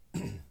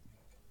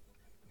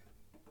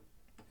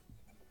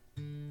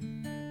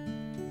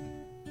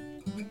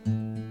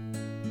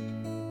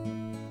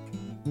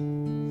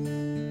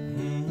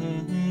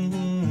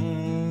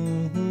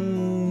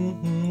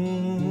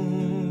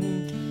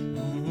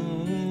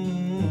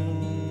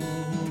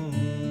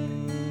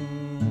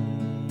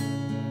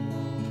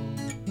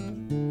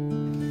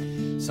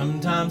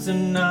 Sometimes the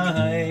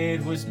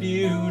night was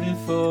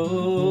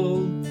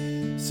beautiful.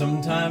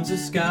 Sometimes the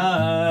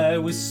sky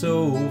was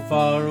so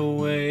far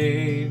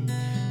away.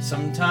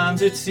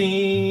 Sometimes it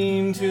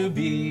seemed to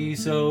be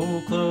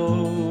so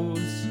close.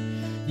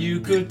 You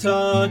could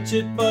touch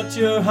it, but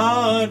your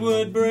heart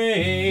would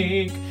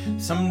break.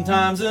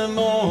 Sometimes the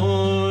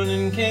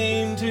morning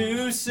came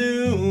too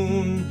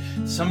soon.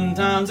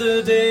 Sometimes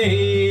a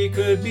day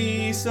could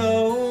be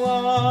so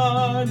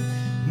hard.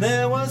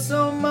 There was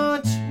so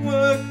much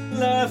work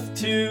left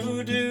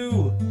to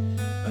do,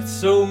 but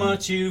so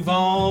much you've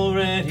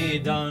already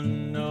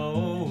done.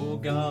 Oh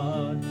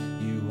God,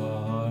 you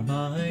are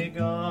my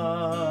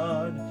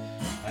God,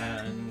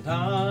 and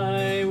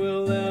I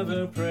will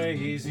ever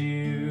praise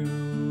you.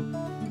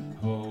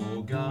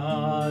 Oh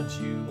God, God,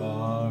 you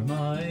are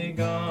my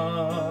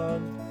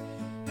God,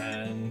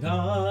 and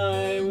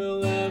I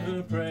will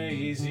ever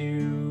praise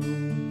you,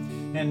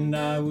 and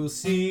I will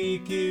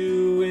seek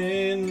you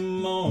in the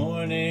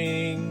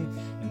morning,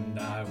 and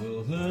I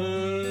will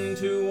learn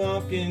to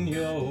walk in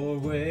your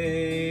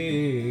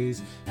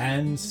ways,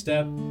 and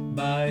step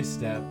by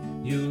step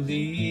you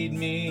lead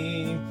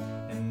me,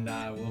 and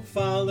I will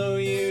follow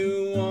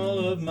you all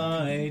of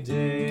my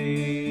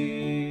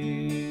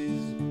days.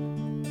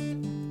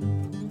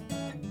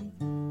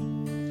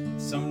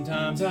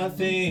 Sometimes I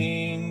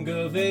think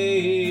of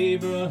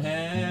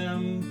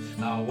Abraham,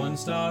 how one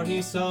star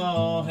he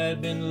saw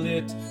had been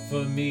lit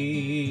for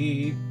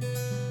me.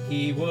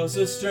 He was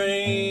a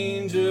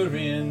stranger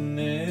in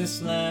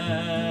this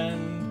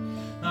land,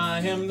 I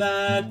am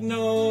that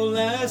no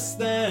less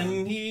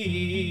than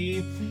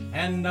he,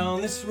 and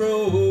on this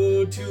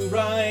road to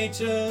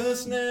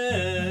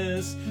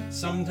righteousness,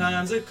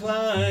 sometimes a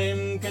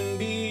climb can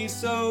be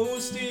so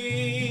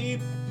steep.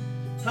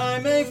 I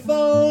may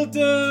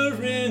falter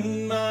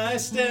in my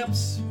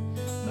steps,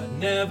 but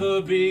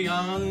never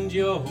beyond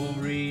your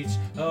reach.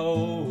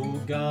 Oh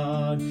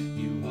God,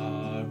 you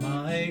are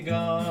my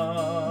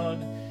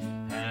God,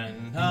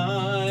 and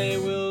I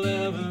will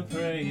ever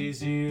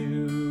praise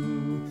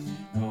you.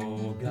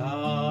 Oh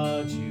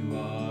God, you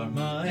are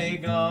my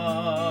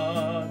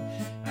God,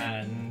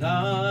 and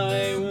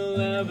I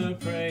will ever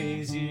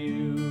praise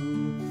you,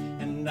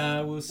 and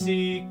I will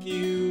seek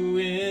you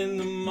in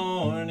the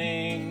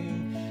morning,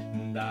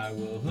 and I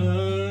will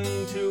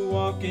learn to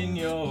walk in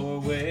your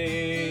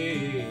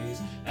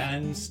ways,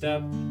 and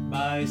step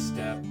by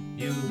step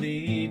you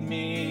lead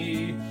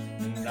me,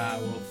 and I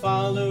will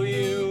follow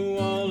you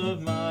all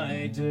of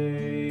my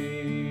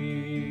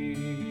days.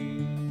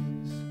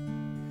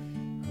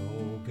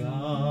 Oh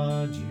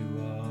God,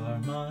 you are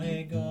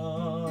my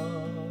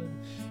God,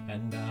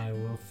 and I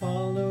will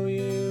follow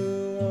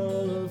you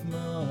all of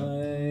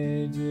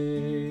my days.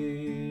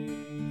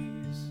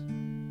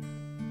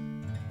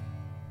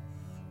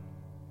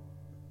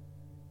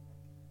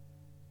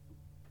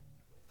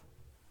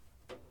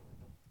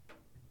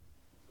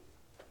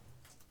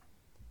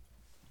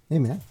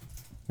 Amen.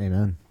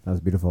 Amen. That was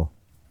beautiful.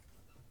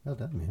 Well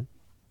done, man.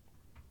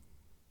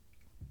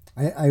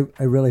 I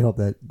really hope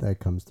that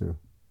comes through.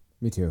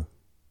 Me too.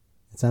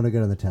 It sounded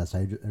good on the test.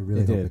 I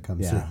really hope it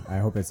comes through. I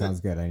hope it sounds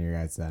good on your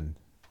guys' end.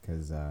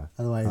 Because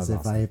otherwise,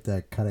 if I have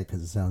to cut it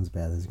because it sounds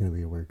bad, there's going to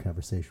be a weird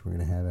conversation we're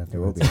going to have after. It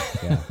will be.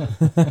 Yeah.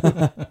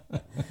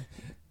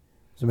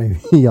 So maybe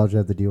y'all should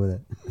have to deal with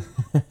it.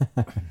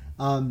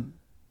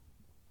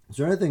 Is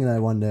there anything that I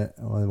wanted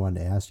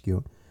to ask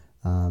you?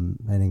 I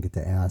didn't get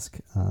to ask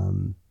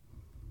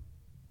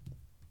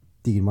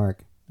Deacon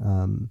Mark.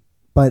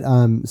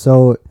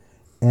 So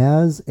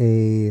as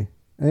I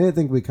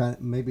think we kind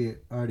of maybe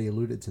already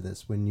alluded to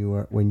this when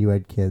you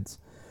had kids,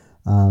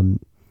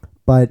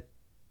 but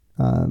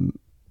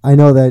I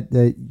know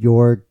that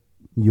your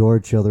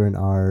children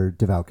are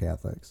devout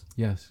Catholics.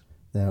 Yes.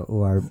 That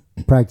are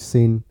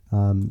practicing.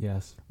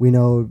 Yes. We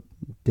know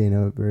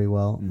Dana very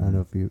well. Mm-hmm. I don't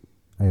know if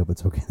I hope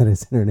it's okay that I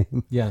said her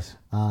name. Yes.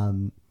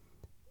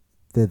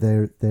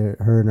 That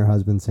her and her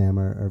husband Sam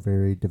are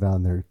very devout,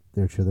 and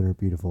their children are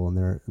beautiful,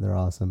 and they're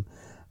awesome.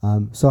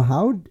 So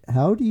how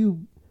do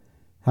you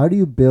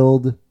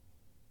build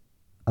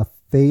a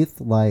faith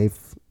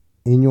life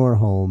in your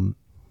home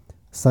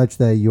such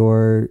that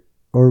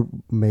or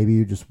maybe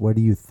you just, what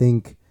do you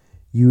think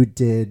you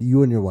did,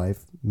 you and your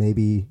wife,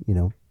 maybe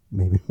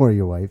more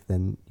your wife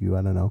than you,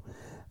 I don't know.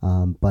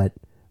 But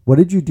what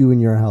did you do in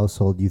your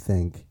household, you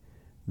think,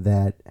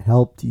 that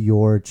helped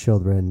your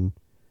children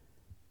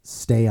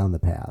stay on the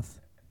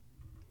path?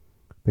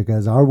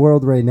 Because our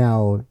world right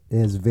now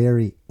is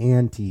very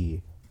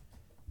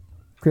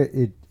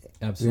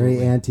Absolutely. very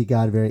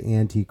anti-God, very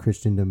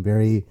anti-Christendom,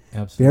 very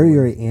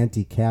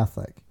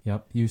anti-Catholic.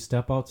 Yep. You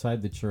step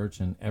outside the church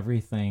and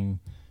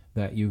everything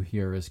that you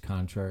hear is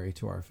contrary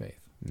to our faith.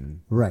 Mm.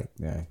 Right.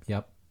 Yeah.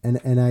 Yep.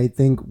 And I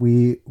think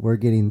we're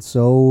getting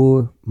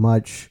so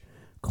much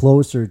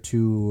closer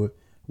to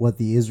what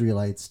the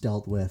Israelites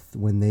dealt with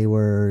when they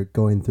were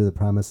going through the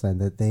Promised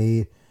Land, that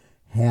they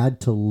had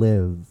to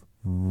live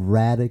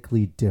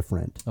radically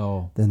different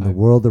than the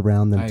world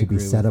around them to be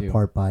set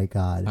apart by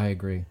God. I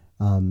agree.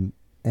 And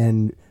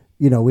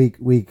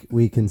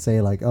we can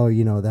say like, oh,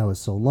 that was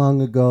so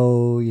long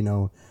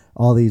ago,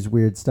 all these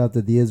weird stuff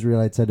that the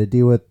Israelites had to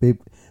deal with,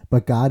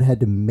 but God had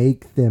to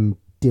make them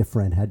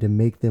different, had to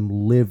make them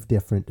live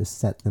different to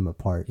set them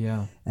apart.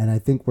 Yeah. And I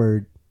think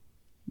we're,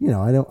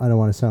 I don't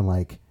want to sound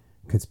like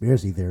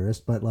conspiracy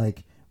theorist, but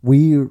like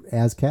we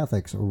as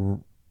Catholics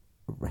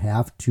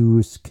have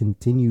to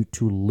continue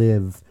to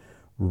live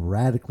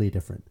radically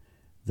different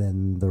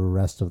than the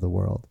rest of the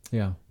world.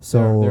 Yeah.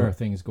 So there are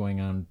things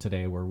going on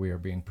today where we are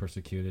being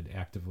persecuted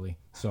actively.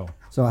 So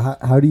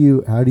how do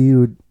you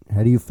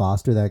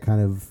foster that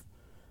kind of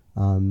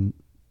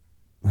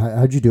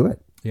how'd you do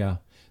it? Yeah.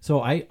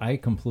 So I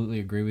completely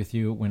agree with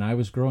you. When I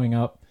was growing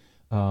up,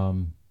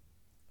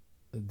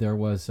 there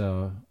was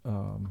a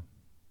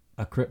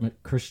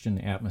Christian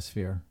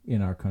atmosphere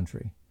in our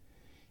country.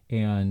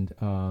 And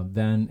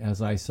then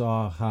as I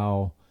saw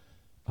how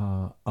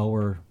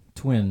our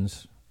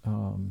twins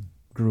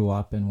grew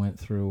up and went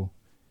through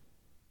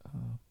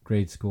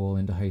grade school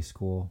into high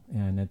school,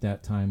 and at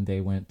that time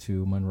they went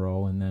to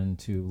Monroe and then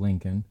to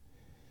Lincoln.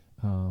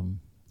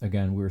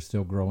 Again, we were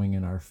still growing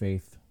in our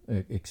faith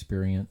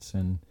experience,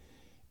 and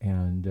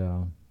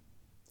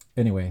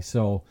anyway,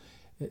 so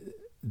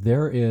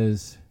there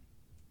is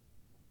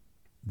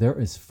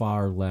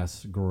far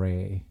less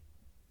gray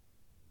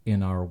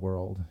in our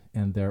world,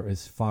 and there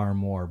is far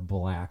more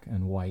black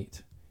and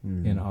white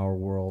in our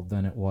world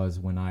than it was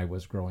when I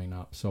was growing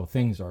up. So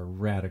things are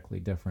radically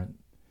different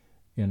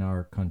in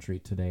our country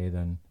today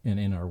and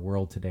in our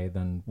world today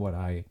than what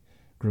I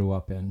grew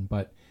up in.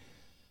 But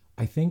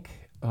I think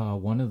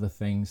one of the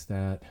things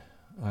that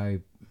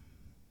I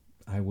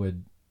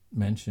would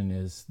mention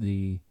is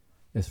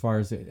as far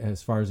as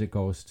it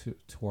goes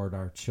toward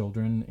our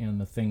children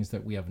and the things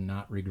that we have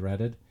not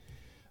regretted,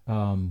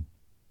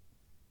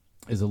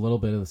 is a little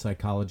bit of the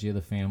psychology of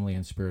the family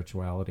and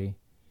spirituality.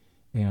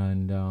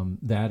 And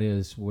that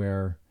is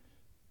where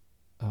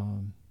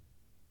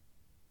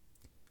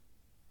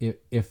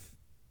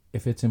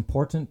if it's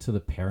important to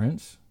the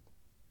parents,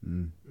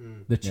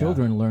 the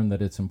children learn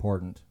that it's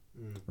important.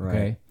 Right.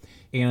 Okay,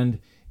 and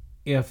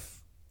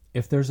if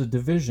there's a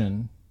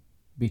division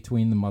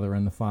between the mother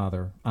and the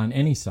father on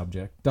any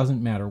subject,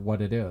 doesn't matter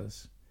what it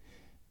is,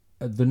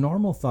 the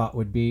normal thought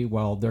would be,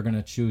 well, they're going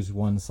to choose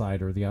one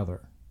side or the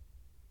other.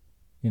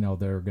 You know,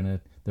 they're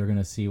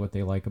gonna see what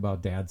they like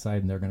about dad's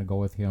side and they're gonna go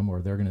with him,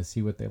 or they're gonna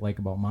see what they like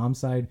about mom's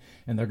side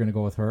and they're gonna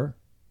go with her.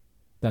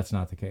 That's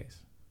not the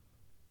case.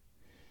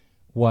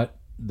 What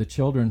the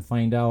children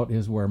find out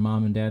is where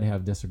mom and dad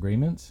have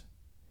disagreements.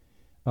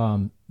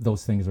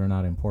 Those things are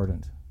not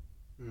important,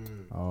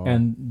 Oh,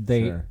 and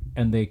sure.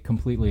 they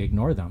completely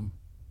ignore them.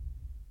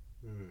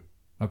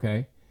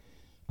 Okay.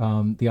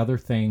 The other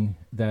thing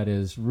that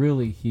is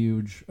really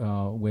huge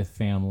with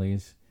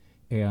families,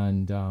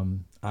 and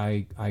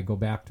I go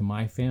back to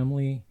my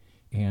family,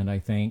 and I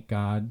thank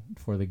God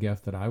for the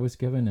gift that I was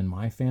given in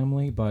my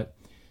family. But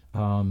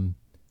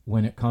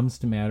when it comes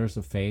to matters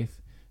of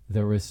faith,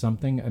 there is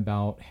something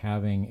about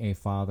having a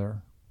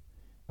father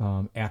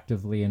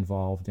actively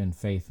involved in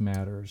faith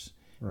matters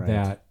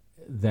Right.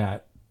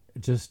 that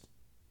just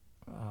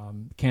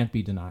can't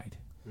be denied.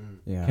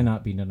 Yeah.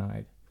 Cannot be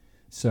denied.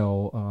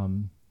 So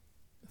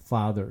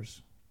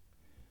fathers,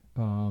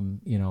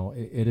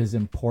 it is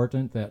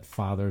important that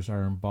fathers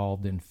are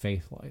involved in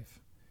faith life,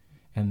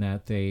 and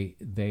that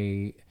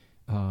they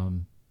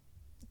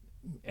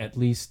at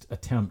least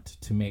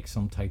attempt to make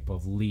some type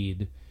of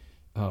lead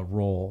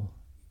role,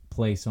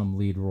 play some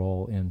lead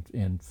role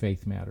in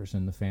faith matters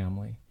in the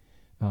family,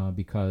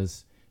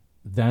 because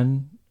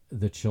then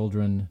the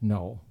children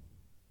know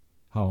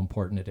how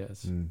important it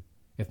is.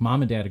 If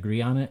mom and dad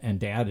agree on it, and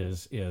dad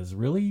is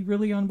really,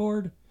 really on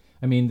board,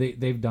 I mean,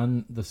 they've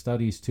done the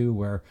studies too,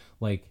 where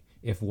like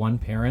if one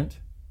parent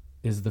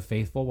is the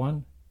faithful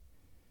one,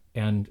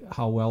 and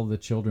how well the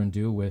children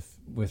do with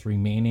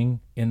remaining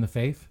in the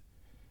faith.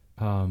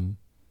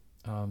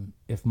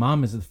 If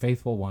mom is the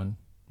faithful one,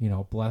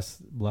 bless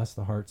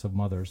the hearts of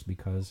mothers,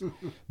 because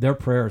their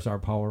prayers are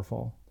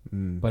powerful.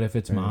 But if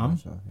it's Very mom,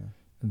 much so, yeah.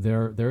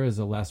 there is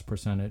a less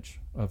percentage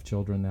of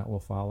children that will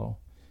follow.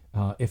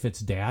 If it's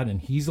dad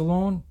and he's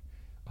alone,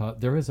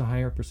 there is a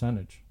higher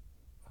percentage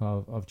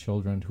of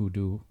children who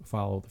do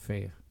follow the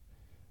faith.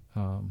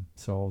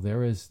 So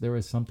there is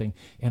something,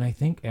 and I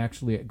think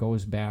actually it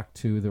goes back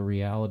to the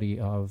reality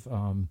of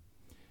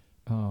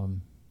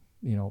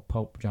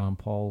Pope John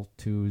Paul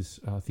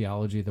II's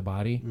theology of the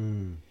body,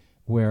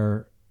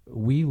 where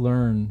we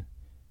learn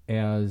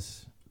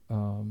as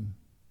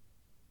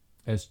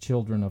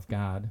children of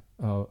God,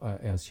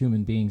 as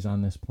human beings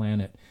on this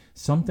planet,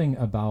 something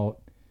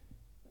about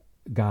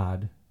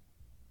God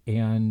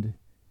and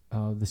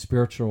the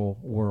spiritual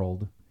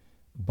world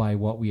by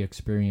what we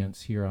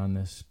experience here on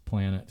this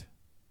planet.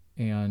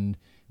 And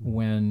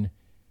when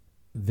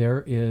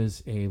there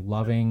is a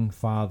loving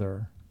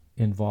father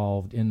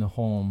involved in the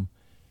home,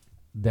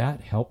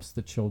 that helps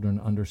the children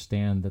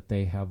understand that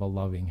they have a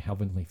loving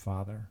heavenly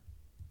father,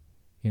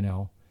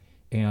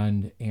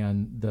 and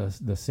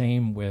the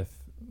same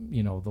with,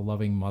 the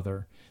loving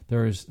mother.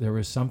 There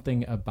is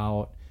something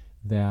about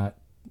that,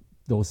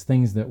 those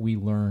things that we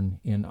learn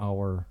in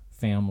our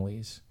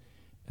families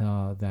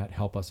that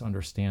help us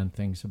understand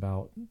things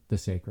about the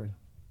sacred.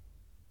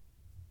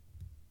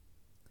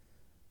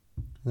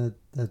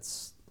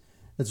 That's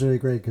really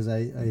great, because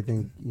I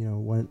think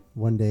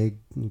one day,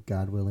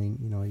 God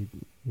willing,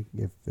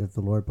 if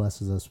the Lord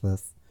blesses us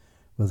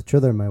with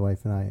children, my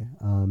wife and I,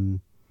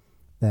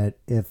 that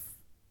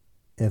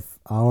if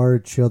our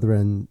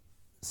children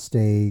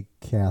stay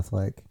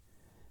Catholic,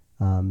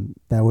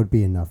 that would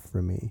be enough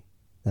for me.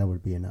 That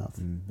would be enough.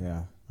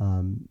 Yeah.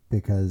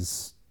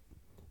 Because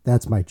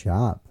that's my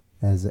job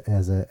as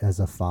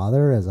a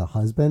father, as a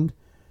husband,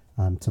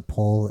 to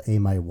pull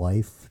my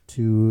wife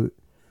to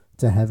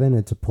heaven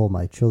and to pull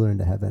my children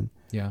to heaven.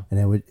 Yeah. And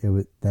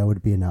that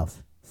would be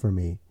enough for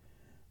me.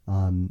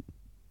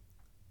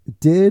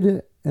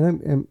 Did and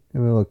I'm a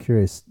little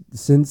curious,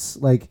 since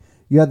like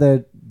you had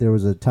that, there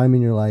was a time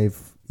in your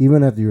life,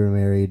 even after you were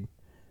married,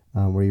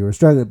 where you were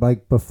struggling,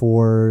 like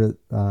before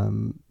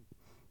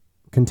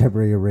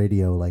contemporary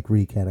radio like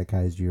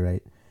recatechized you,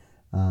 right?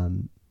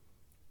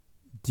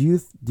 Do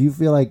you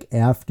feel like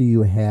after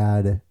you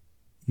had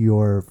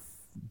your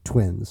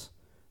twins,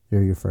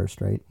 they're your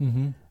first, right?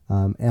 Mm-hmm.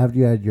 After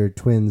you had your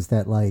twins,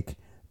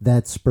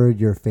 that spurred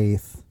your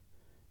faith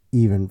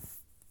even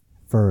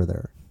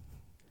further,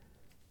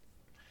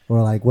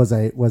 or like was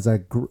a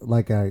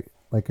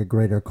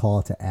greater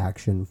call to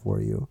action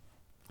for you?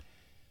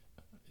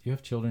 Do you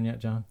have children yet,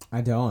 John?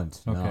 I don't.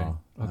 Okay. No.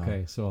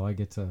 Okay. So I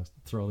get to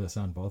throw this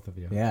on both of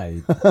you. Yeah.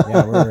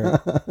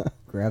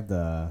 Grab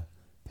the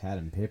pad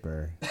and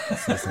paper.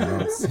 Some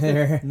notes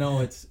here.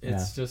 No, it's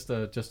Yeah. just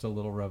a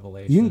little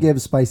revelation. You can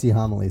give spicy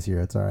homilies here.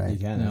 It's all right. You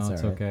can. No,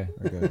 That's it's all right. okay.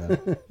 We're good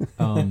with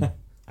that.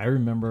 I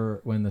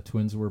remember when the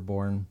twins were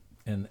born,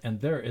 and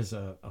there is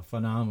a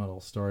phenomenal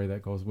story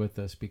that goes with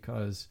this,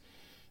 because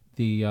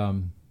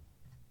the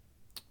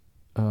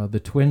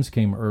twins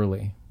came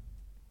early,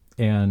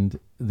 and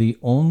the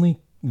only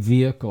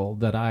vehicle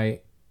that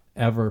I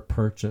ever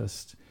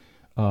purchased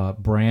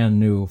brand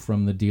new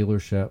from the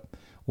dealership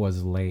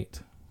was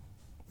late.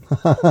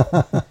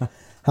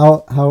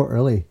 How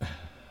early?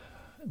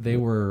 They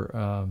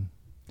were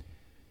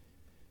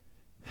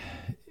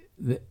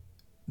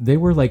they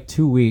were like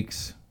 2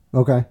 weeks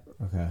Okay.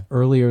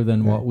 earlier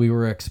than Okay. what we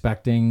were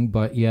expecting,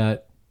 but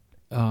yet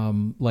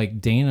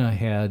like Dana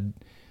had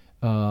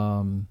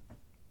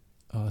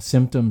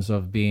symptoms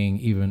of being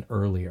even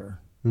earlier.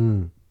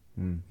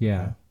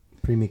 Yeah.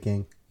 Preemie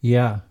King.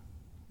 Yeah.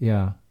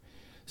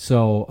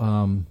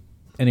 So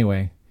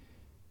anyway,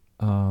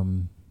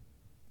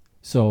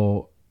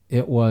 so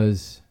it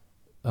was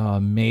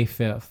May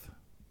 5th,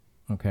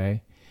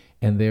 okay,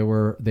 and they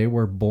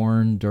were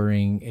born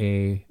during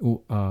a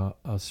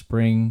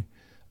spring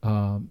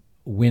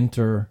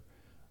winter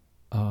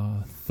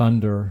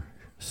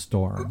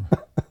thunderstorm.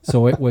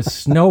 So it was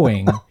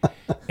snowing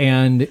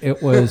and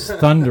it was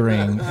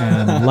thundering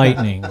and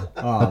lightning.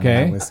 Oh,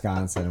 Okay. man,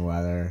 Wisconsin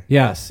weather.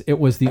 Yes, it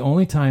was the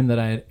only time that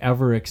I had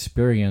ever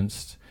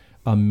experienced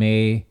a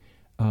May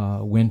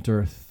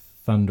winter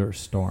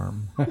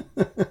thunderstorm.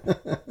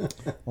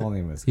 Only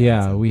in Wisconsin.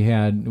 Yeah, we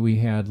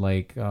had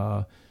like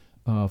 4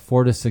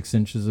 to 6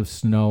 inches of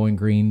snow in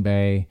Green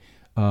Bay.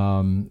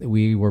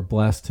 We were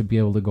blessed to be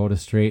able to go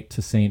straight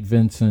to St.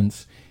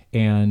 Vincent's,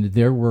 and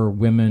there were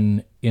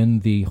women in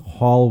the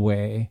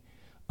hallway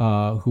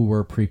who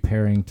were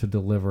preparing to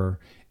deliver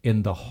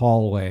in the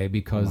hallway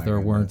because my there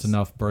weren't goodness.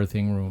 enough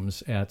birthing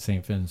rooms at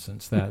St.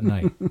 Vincent's that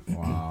night.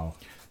 Wow.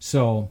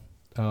 So,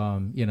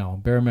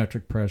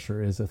 barometric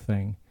pressure is a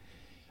thing.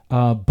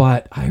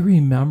 But I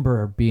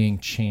remember being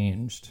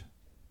changed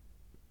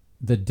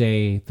the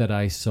day that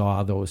I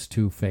saw those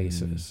two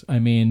faces. I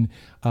mean,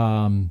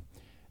 I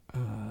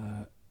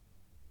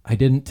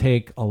didn't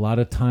take a lot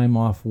of time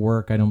off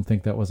work. I don't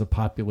think that was a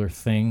popular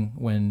thing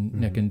when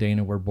Nick and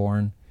Dana were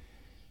born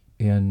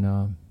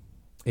in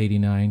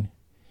 89.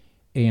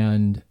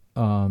 And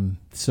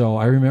so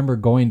I remember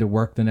going to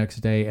work the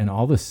next day, and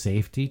all the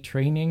safety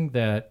training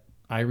that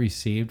I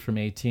received from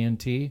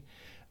AT&T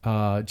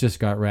just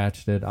got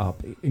ratcheted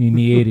up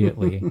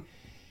immediately.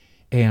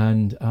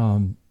 And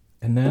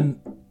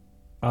then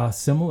a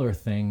similar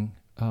thing,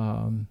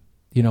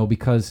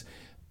 because,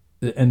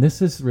 and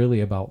this is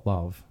really about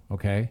love,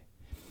 okay?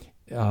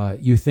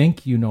 You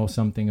think you know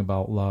something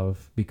about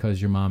love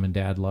because your mom and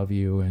dad love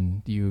you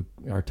and you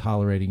are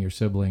tolerating your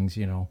siblings,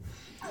 and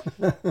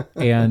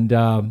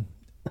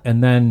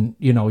then,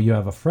 you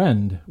have a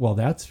friend. Well,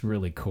 that's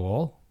really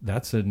cool.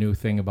 That's a new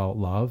thing about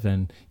love.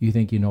 And you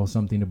think you know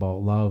something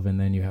about love, and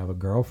then you have a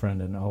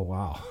girlfriend, and oh,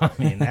 wow. I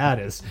mean, that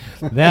is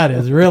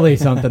really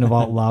something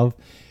about love.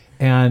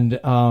 And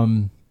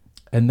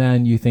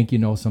then you think you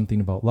know something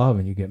about love,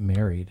 and you get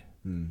married,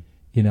 and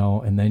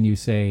then you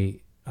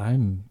say,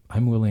 I'm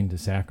willing to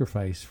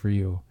sacrifice for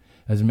you.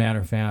 As a matter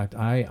of fact,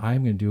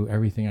 I'm going to do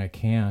everything I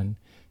can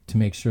to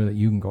make sure that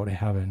you can go to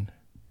heaven,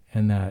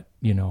 and that,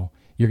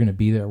 you're going to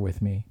be there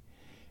with me.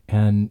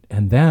 And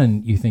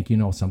then you think you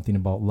know something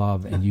about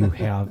love, and you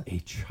have a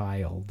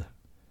child.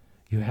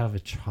 You have a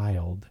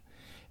child.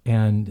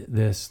 And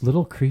this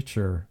little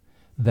creature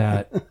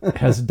that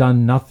has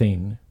done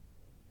nothing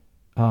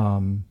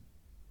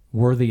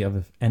worthy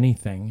of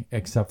anything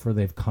except for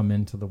they've come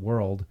into the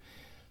world.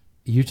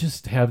 You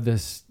just have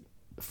this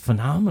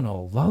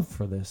phenomenal love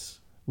for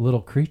this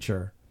little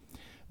creature.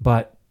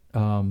 But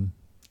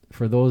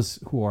for those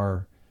who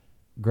are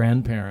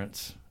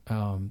grandparents,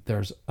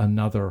 there's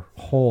another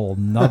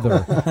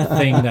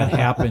thing that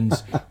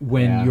happens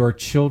when your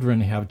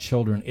children have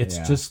children. It's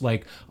just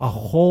like a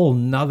whole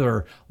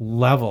nother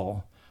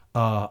level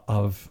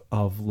of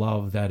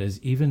love that is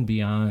even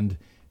beyond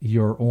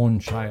your own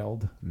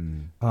child.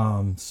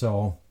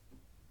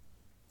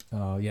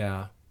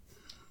 Yeah.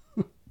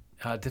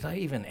 Did I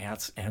even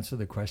answer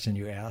the question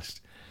you asked?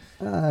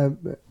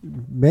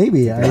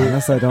 Maybe.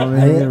 Honest, I don't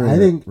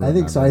really I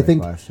think so. I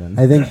think question.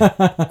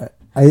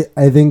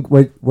 I think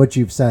what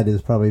you've said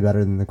is probably better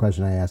than the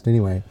question I asked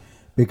anyway,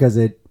 because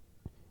it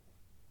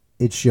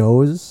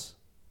shows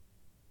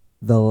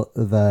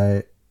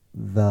the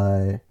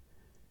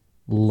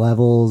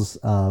levels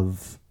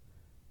of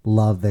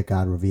love that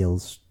God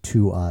reveals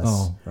to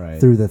us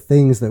through the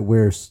things that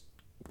we're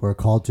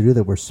called to do,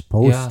 that we're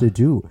supposed to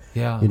do.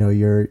 Yeah. You know,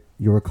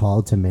 you're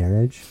called to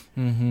marriage.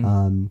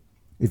 Mm-hmm.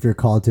 If you're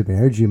called to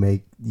marriage, you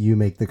make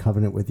the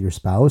covenant with your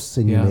spouse,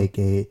 and you make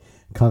a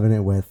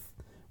covenant with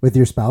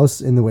your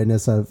spouse in the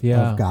witness of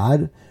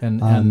God.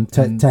 And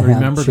to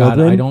remember, have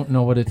children. God,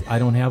 I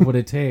don't have what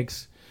it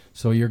takes,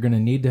 so you're going to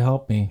need to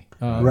help me.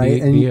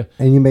 Right. And you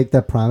make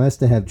that promise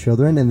to have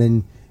children, and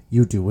then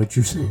you do what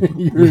you say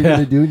you're going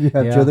to do. You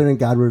have children, and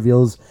God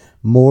reveals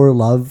more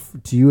love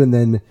to you, and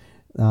then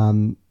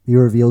he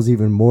reveals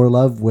even more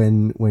love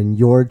when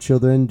your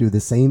children do the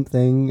same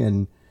thing.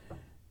 And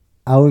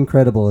how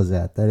incredible is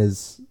that?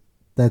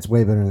 That's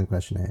way better than the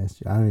question I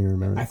asked you. I don't even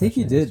remember. I think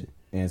you did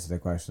answer the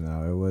question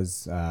though. It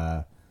was,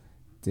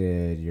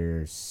 did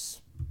your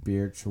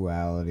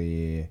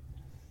spirituality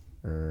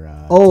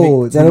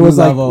or that it was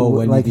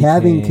like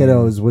having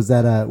kiddos. Was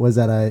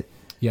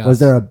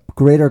there a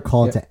greater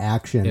call to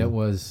action? It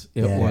was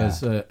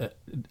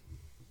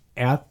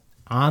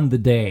on the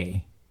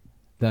day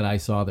that I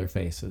saw their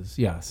faces.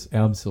 Yes,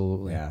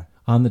 absolutely. Yeah,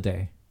 on the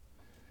day.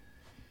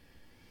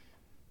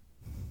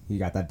 You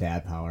got that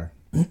dad power.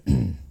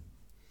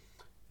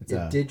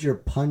 Did your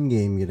pun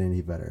game get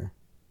any better?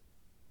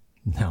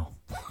 No.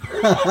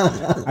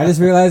 I just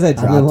realized I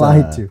dropped.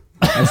 Lied to.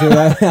 I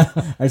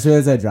just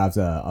realized I dropped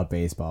a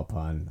baseball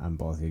pun on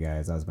both of you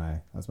guys. That was my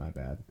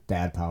bad.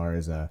 Dad power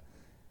is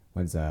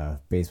when a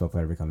baseball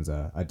player becomes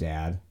a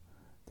dad,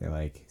 they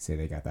like say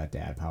they got that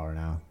dad power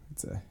now.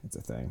 It's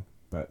a thing.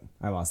 But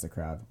I lost the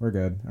crowd. We're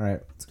good. All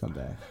right, let's come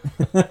back.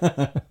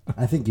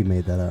 I think you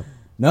made that up.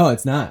 No,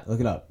 it's not.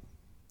 Look it up.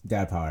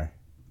 Dad power.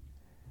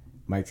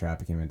 Mike Trout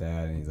became a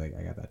dad, and he's like,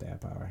 I got that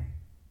dad power.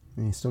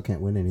 And you still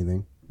can't win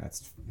anything.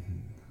 That's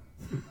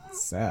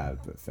sad,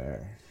 but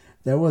fair.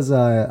 There was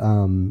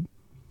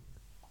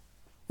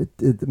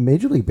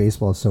Major League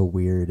Baseball is so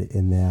weird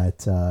in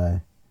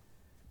that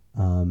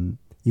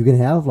you can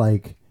have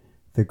like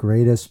the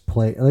greatest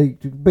play.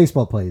 Like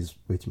baseball plays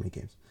way too many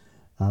games,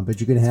 but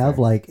you can have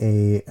like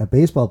a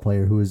baseball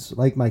player who is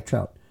like Mike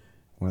Trout,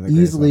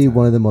 easily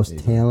one of the most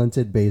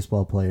talented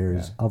baseball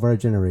players of our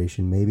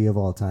generation, maybe of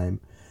all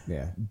time.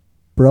 Yeah,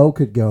 bro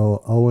could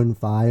go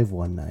 0-5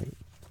 one night.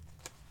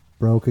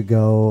 Bro could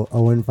go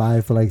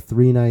 0-5 for like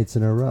 3 nights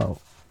in a row.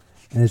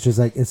 And it's just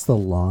like, it's the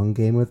long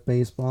game with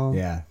baseball.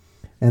 Yeah.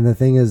 And the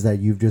thing is that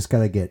you've just got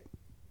to get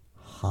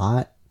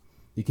hot.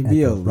 You can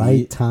be at the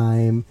right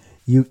time.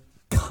 You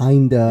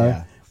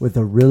with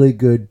a really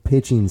good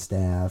pitching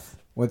staff.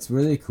 What's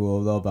really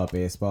cool though about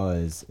baseball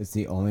is it's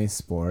the only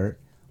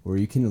sport where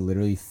you can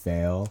literally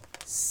fail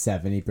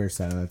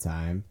 70% of the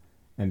time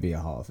and be a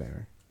Hall of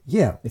Famer.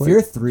 Yeah. If you're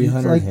a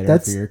 300 hitter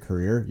for your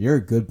career, you're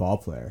a good ball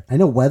player. I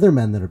know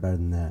weathermen that are better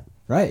than that.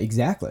 Right,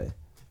 exactly.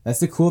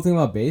 That's the cool thing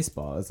about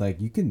baseball. It's like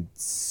you can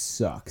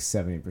suck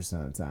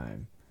 70% of the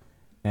time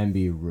and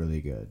be really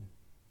good.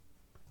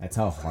 That's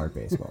how hard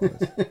baseball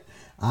is.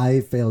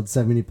 I failed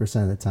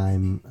 70% of the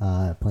time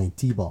playing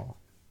T-ball.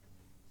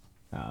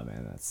 Oh,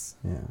 man, that's...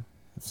 Yeah.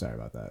 I'm sorry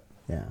about that.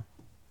 Yeah.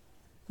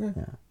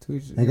 Yeah.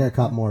 I got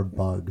caught more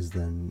bugs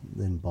than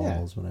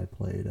balls when I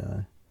played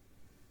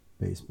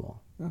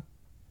baseball. Yeah.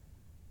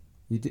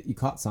 You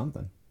caught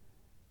something.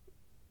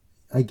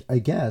 I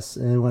guess.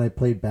 And when I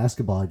played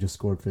basketball, I just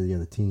scored for the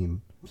other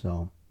team.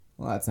 So,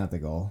 well, that's not the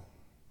goal.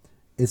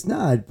 It's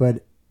not,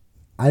 but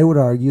I would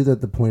argue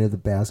that the point of the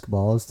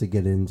basketball is to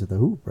get into the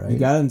hoop, right? You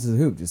got into the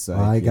hoop, just like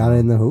I got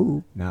in the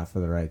hoop. Not for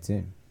the right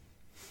team.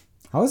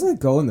 How does that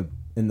go in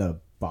the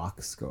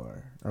box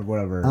score or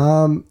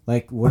whatever?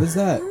 Like, what is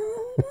that?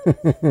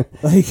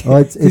 Like,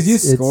 because you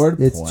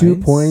scored it's points. 2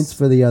 points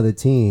for the other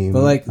team.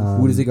 But like,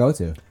 who does it go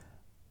to?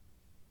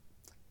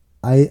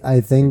 I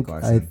think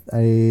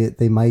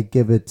they might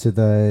give it to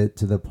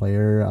the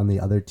player on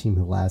the other team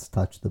who last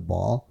touched the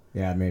ball.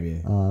 Yeah,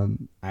 maybe. I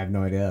have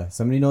no idea.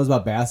 Somebody knows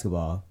about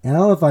basketball. I don't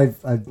know if I've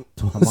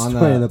told Come on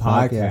the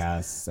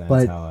podcast and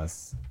but tell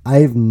us.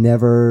 I've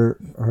never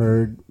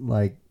heard,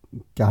 like,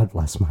 God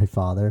bless my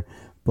father,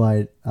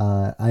 but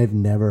I've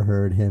never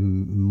heard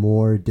him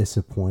more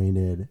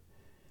disappointed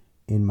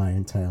in my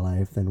entire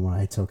life than when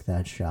I took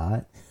that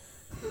shot.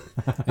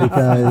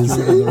 Because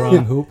you were in the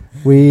wrong hoop.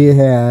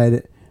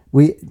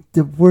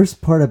 The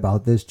worst part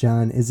about this,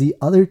 John, is the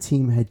other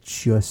team had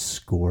just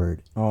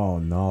scored. Oh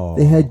no!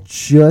 They had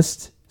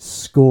just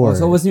scored. Oh,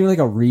 so it wasn't even like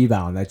a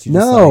rebound that you.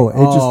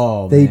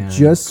 They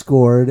just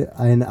scored,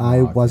 and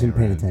I wasn't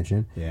paying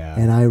attention. Yeah,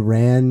 and I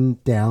ran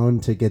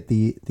down to get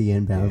the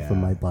inbound from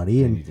my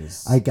buddy, and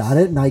I got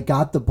it, and I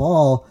got the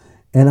ball,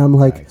 and I'm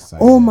like,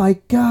 oh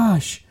my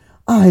gosh,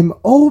 I'm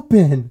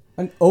open.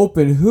 An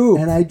open hoop,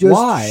 and I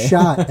just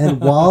shot, and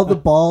while the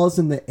ball's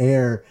in the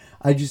air,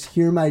 I just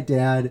hear my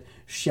dad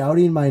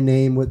shouting my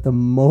name with the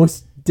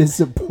most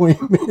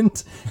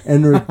disappointment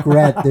and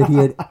regret that he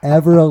had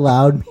ever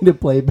allowed me to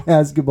play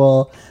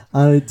basketball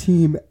on a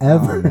team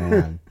ever. Oh,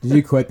 man. Did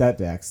you quit that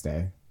next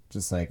day?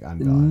 Just like, I'm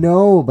done.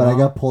 No, but I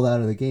got pulled out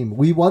of the game.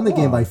 We won the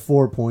game by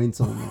 4 points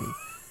only.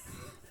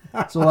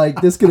 So, like,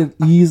 this could have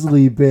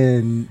easily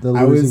been the losing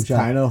I was shot.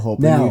 kind of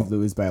hoping Now- you'd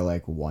lose by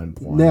like 1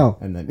 point. Now-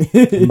 and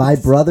then My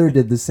brother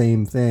did the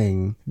same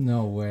thing.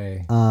 No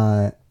way.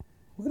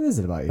 what is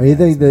it about you? I guys,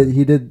 think man? that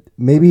he did.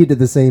 Maybe he did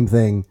the same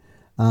thing,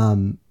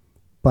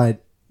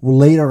 but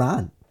later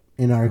on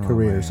in our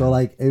career. man. So,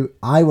 like,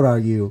 I would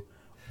argue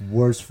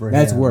worse for him.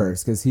 That's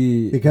worse because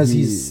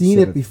He's seen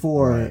it should've-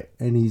 before, Right.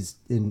 and he's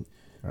in.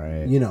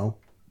 Right. You know,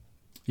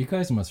 You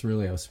guys must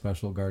really have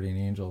special guardian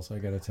angels. I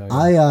got to tell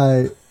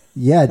you.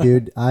 yeah,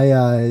 dude.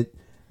 I'm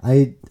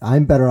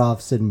better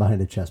off sitting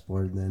behind a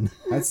chessboard than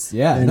That's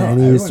any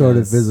any sort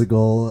of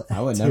physical.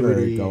 I would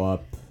activity. never go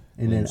up.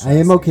 And then chess I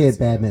am okay at against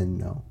you. badminton.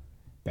 No,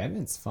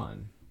 Badminton's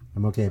fun.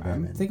 I'm okay at I'm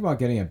badminton. thinking about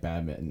getting a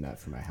badminton net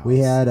for my house. We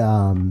had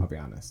I'll be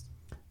honest.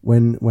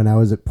 when I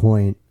was at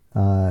Point,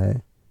 go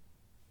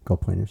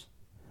Pointers.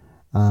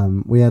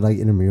 We had like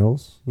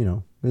intramurals. You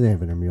know, they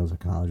have intramurals at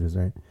colleges,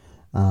 right?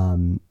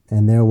 And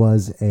there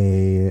was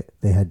they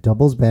had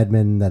doubles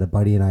badminton that a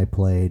buddy and I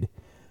played,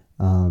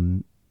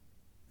 and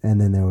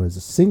then there was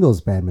a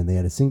singles badminton. They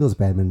had a singles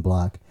badminton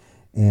block,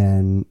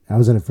 and I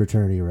was in a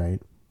fraternity,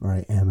 right? Or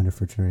I am in a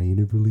fraternity. You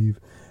never leave.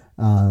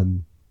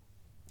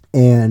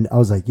 And I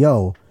was like,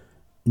 yo,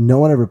 no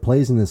one ever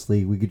plays in this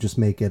league. We could just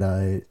make it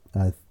a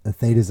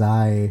Theta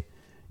Xi,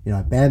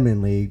 a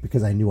badminton league,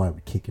 because I knew I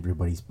would kick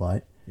everybody's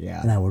butt.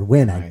 Yeah. And I would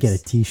win. Nice. I'd get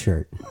a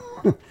T-shirt.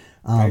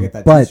 Gotta get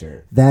that but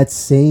t-shirt. that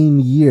same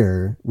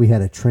year, we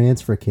had a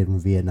transfer kid from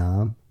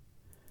Vietnam.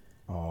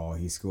 Oh,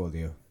 he schooled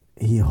you.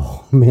 He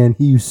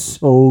was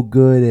so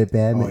good at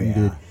badminton,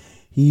 Oh,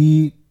 yeah.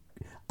 dude.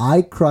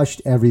 I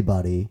crushed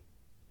everybody,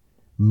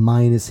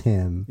 minus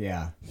him.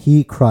 Yeah.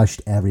 He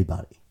crushed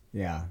everybody.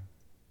 Yeah.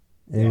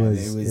 It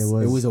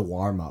was a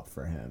warm up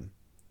for him,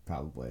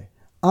 probably.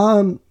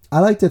 I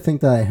like to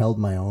think that I held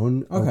my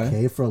own Okay.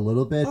 okay for a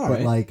little bit, All but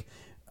right. like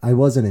I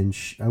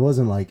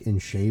wasn't like in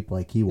shape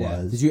like he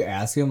Yeah. was. Did you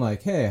ask him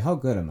like, "Hey, how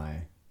good am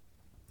I?"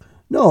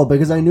 No,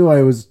 because I knew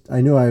I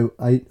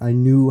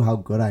knew how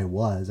good I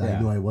was. I Yeah.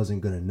 knew I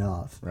wasn't good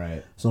enough.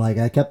 Right. So like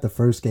I kept the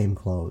first game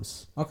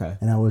close. Okay.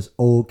 And I was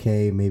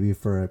okay maybe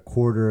for a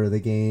quarter of the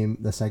game,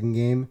 the second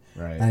game.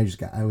 Right. And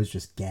I was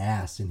just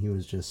gassed, and he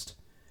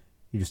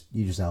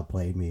just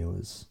outplayed me. It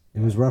was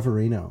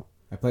Rufferino.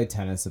 I played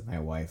tennis with my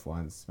wife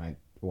once. My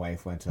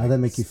wife went to. How'd that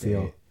make you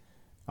feel?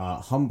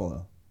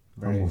 Humble.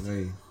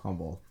 Very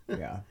humble.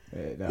 Yeah.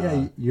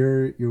 Yeah,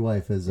 your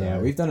wife is. Yeah,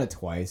 we've done it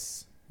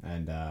twice,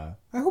 and I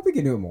hope we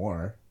can do it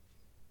more.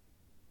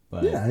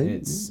 But Yeah,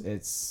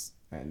 it's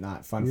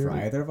not fun for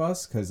either of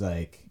us because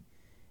like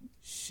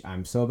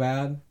I'm so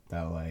bad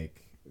that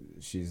like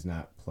she's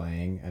not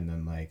playing, and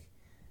then like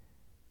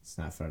it's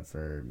not fun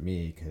for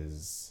me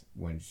because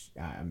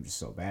I'm just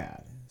so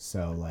bad.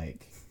 So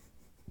like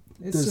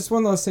it's just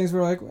one of those things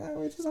where like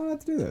we just don't have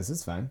to do this.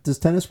 It's fine. Does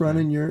tennis run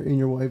in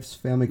your wife's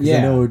family? Because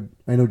Yeah.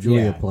 I know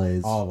Julia Yeah,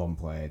 plays. All of them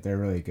play. They're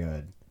really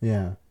good.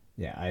 Yeah.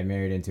 Yeah, I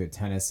married into a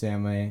tennis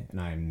family, and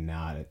I'm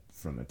not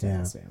from a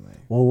tennis family.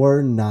 Well,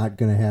 we're not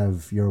gonna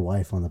have your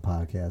wife on the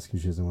podcast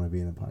because she doesn't want to be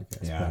in the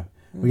podcast. Yeah.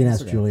 But we can That's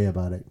ask okay. Julia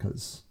about it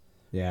because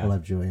Yeah. we'll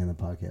have Julia on the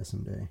podcast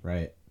someday.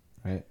 Right.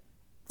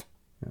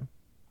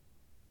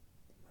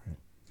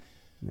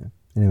 Yeah.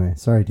 Anyway,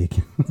 sorry,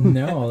 Deacon.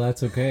 No,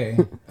 that's okay.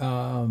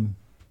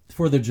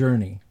 For the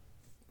journey,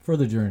 for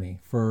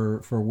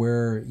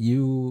where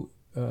you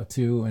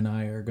two and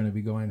I are going to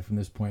be going from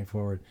this point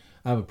forward,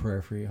 I have a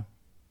prayer for you.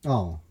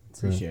 Oh,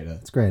 Appreciate it.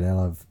 It's great. I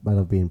love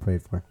being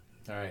prayed for.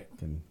 All right.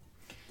 Can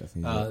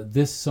definitely do it.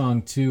 This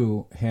song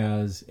too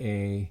has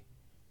a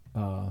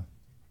bit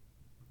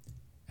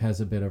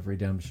of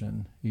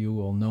redemption. You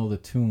will know the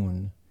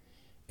tune,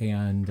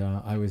 and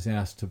I was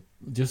asked to,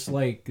 just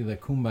like the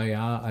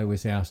Kumbaya, I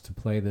was asked to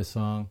play this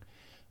song,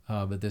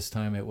 but this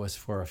time it was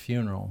for a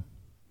funeral,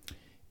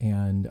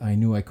 and I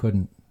knew I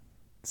couldn't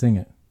sing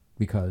it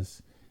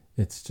because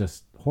it's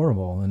just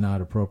horrible and not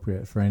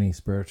appropriate for any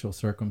spiritual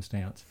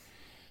circumstance.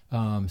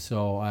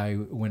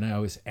 So when I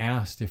was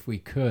asked if we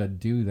could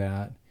do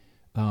that,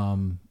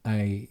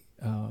 I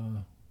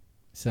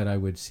said I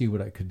would see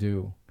what I could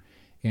do,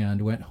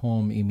 and went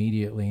home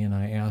immediately, and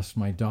I asked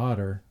my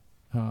daughter,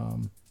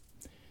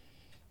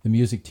 the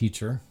music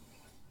teacher,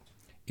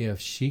 if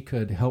she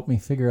could help me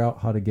figure out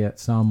how to get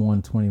Psalm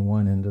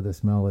 121 into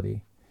this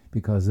melody,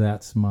 because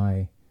that's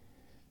my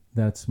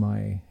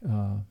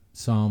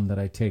psalm that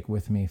I take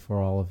with me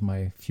for all of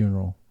my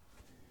funeral,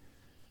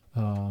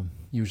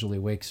 usually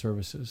wake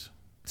services.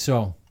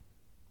 So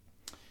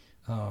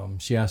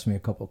she asked me a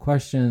couple of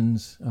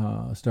questions,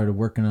 started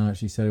working on it.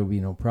 She said it would be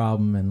no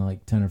problem, and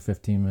like 10 or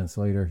 15 minutes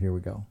later, here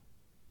we go.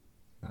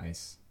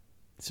 Nice.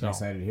 So I'm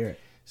excited to hear it.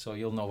 So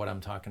you'll know what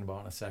I'm talking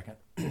about in a second.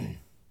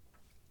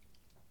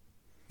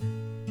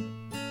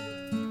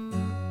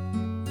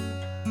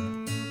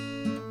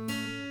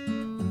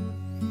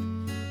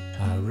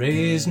 I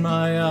raised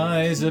my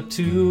eyes up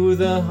to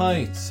the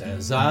heights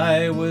as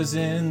I was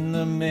in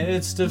the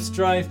midst of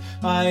strife.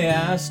 I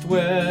asked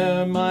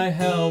where my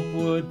help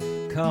would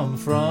come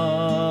from.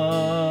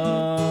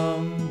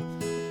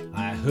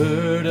 I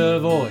heard a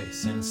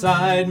voice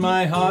inside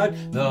my heart,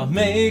 the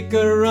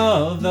maker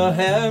of the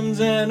heavens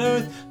and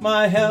earth.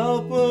 My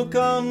help will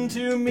come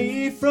to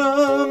me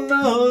from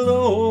the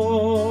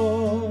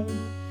Lord.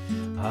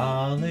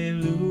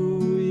 Hallelujah,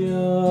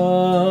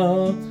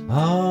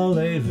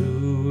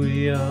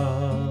 hallelujah,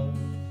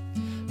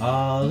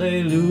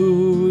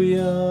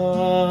 hallelujah,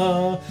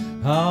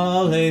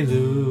 hallelujah.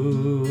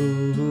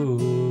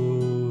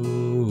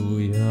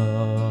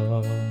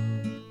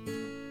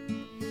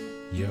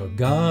 Your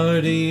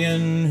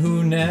guardian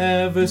who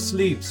never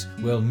sleeps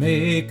will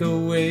make a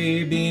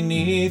way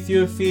beneath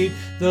your feet.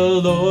 The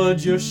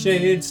Lord your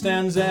shade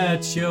stands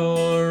at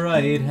your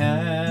right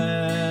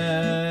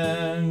hand.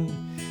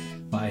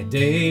 By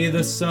day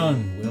the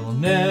sun will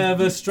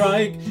never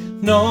strike,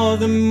 nor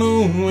the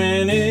moon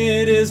when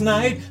it is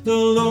night. The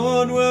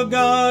Lord will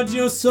guard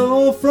your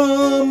soul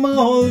from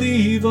all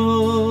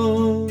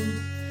evil.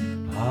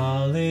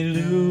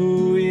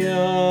 Hallelujah,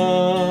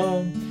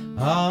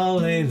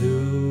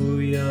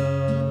 hallelujah,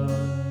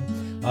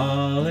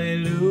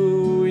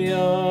 hallelujah,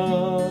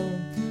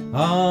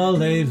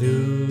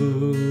 hallelujah.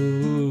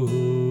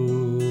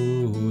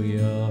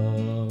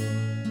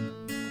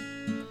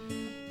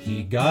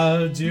 He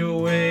guards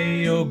your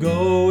way, you're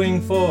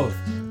going forth,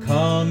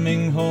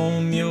 coming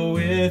home, you're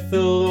with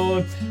the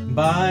Lord,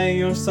 by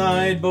your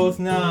side both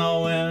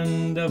now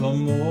and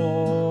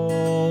evermore.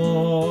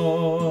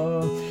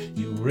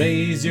 You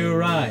raise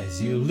your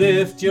eyes, you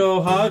lift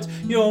your heart,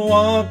 you're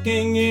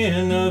walking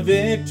in a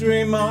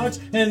victory march,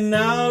 and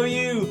now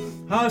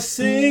you are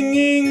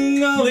singing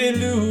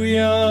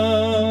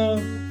hallelujah,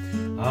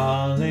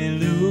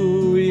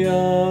 hallelujah,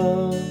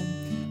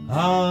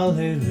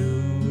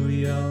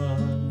 hallelujah,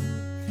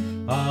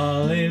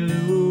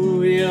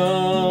 hallelujah,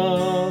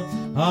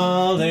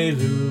 hallelujah,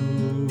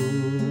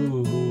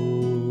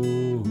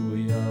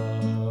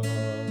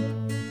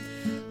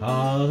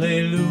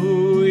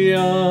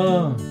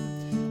 hallelujah,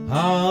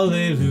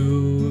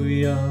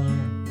 hallelujah,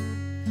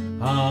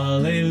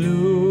 hallelujah,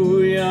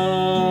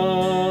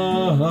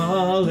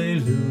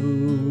 hallelujah.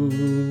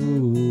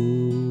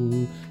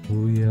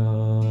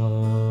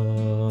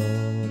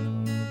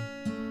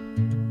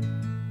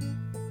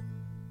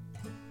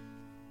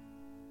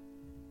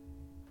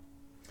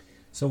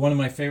 So one of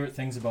my favorite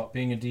things about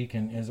being a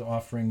deacon is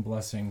offering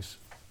blessings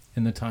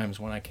in the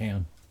times when I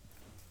can.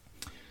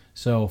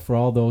 So for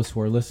all those who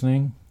are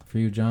listening, for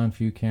you, John,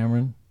 for you,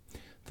 Cameron,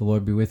 the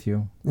Lord be with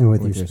you. And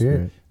with your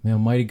spirit. May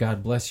Almighty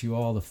God bless you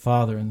all, the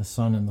Father and the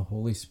Son and the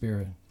Holy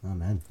Spirit.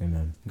 Amen.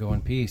 Amen. Go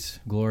in peace,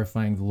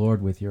 glorifying the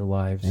Lord with your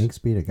lives. Thanks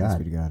be to God.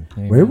 Thanks be to God.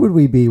 Amen. Where would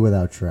we be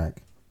without Shrek?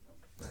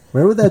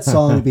 Where would that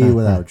song be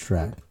without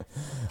Shrek?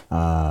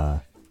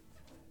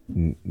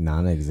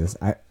 Non-exist.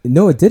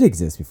 No, it did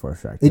exist before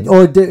Shrek. It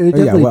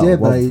definitely did,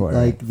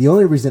 but the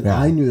only reason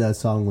I knew that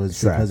song was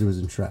Shrek. because it was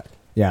in Shrek.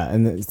 Yeah,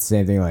 and it's the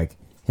same thing. Like,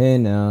 hey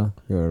now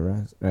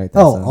you're right.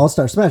 All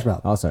Star Smash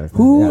Mouth. All Star.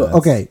 Who? Yeah,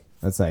 okay,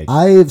 that's like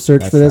I've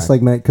searched for this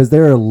Shrek. because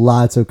there are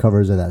lots of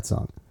covers of that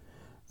song,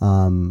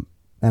 and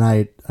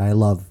I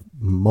love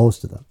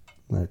most of them.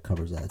 That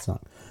covers of that song.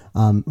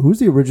 Who's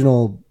the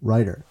original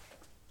writer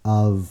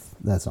of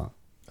that song?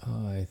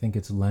 I think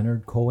it's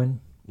Leonard Cohen.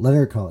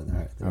 Leonard Cohen. All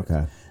right.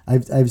 Okay.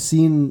 I've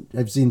seen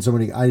so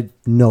many. I have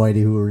no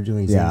idea who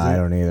originally sings it. Yeah, I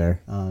don't either.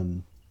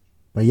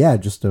 But yeah,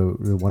 just a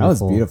wonderful. That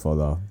was beautiful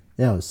though.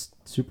 Yeah, it was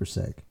super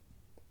sick.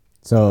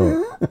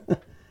 So,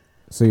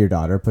 so your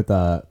daughter put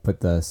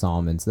the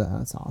psalm into that.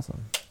 That's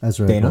awesome. That's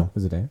really Dana, cool.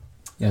 was it Dana?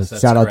 Yes,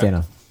 that's Shout out correct. Dana.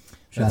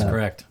 That's Shout out.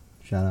 correct.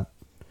 Shout out.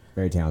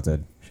 Very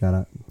talented. Shout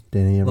out.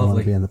 Dana, you ever want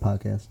Lovely. to be on the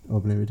podcast?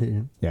 Open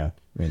invitation. Yeah.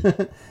 I mean,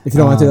 if you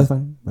don't want to, that's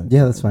fine. But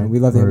Yeah, that's fine. We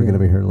love We're you. going to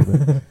be here a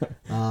little bit.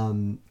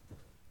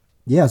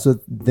 Yeah, so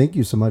thank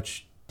you so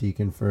much,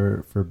 Deacon,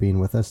 for being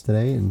with us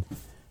today and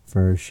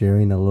for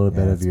sharing a little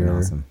bit it's of been your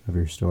awesome.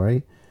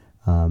 story.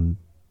 I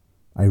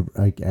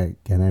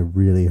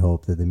really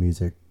hope that the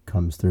music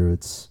comes through.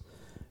 It's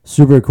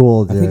super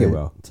cool. I think it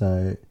will.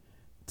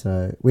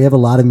 We have a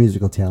lot of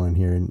musical talent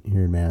here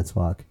in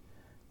Manitowoc.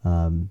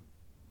 And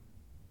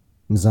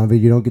some of it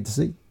you don't get to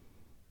see,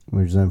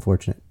 which is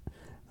unfortunate.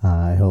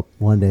 I hope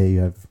one day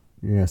you're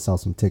gonna sell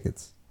some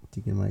tickets,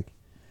 Deacon Mike.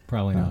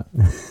 Probably not.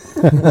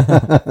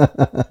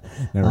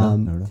 Never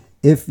know.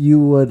 If you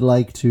would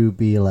like to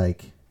be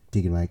like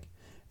Deacon Mike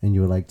and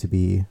you would like to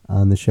be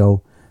on the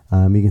show,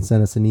 you can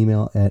send us an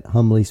email at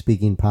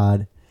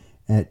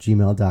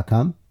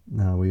humblyspeakingpod@gmail.com.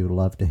 We would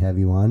love to have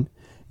you on.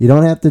 You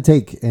don't have to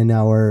take an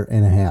hour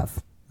and a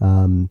half.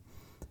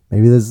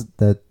 Maybe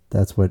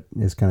that's what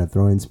is kind of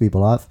throwing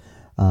people off.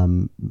 A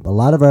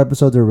lot of our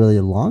episodes are really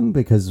long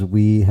because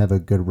we have a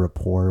good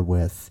rapport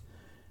with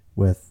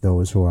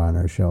those who are on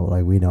our show.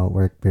 Like, we know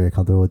we're very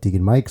comfortable with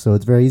Deacon Mike, so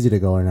it's very easy to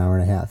go an hour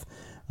and a half.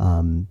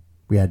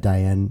 We had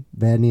Diane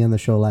Vadney on the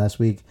show last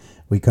week.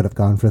 We could have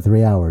gone for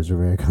 3 hours. We're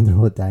very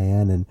comfortable with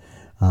Diane,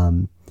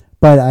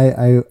 But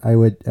I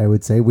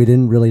would say we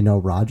didn't really know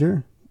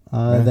Roger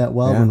that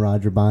well when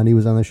Roger Bondi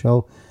was on the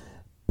show,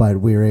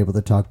 but we were able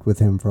to talk with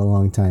him for a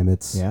long time.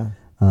 It's we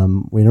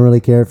don't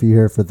really care if you're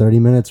here for 30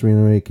 minutes. We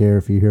don't really care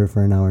if you're here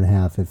for an hour and a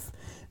half. If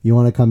you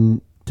want to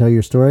come tell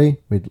your story,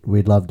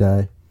 we'd love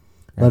to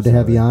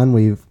have you on.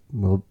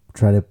 We'll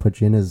try to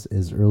put you in as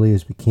early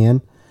as we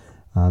can.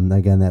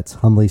 Again, that's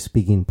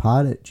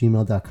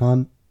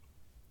humblyspeakingpod@gmail.com.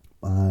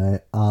 A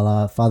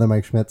la Father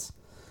Mike Schmitz,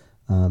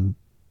 in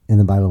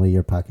the Bible a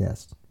Year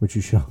podcast, which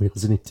you should all be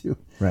listening to.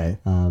 Right.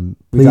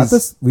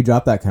 Please, we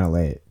dropped that kind of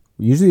late.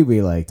 Usually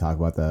we like talk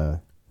about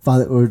the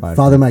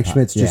Father Mike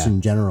Schmitz just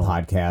in general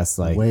podcasts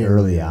like way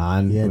early earlier.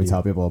 on. Yeah, we dude.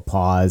 tell people to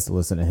pause,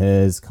 listen to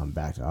his, come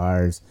back to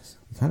ours.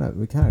 We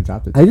kind of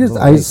dropped it.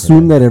 I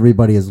assume that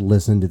everybody has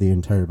listened to the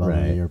entire Bible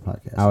a Year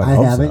podcast. I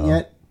haven't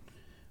yet.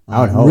 I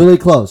would I'm hope. really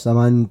close. I'm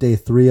on day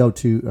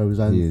 302. I was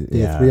on day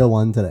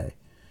 301 today.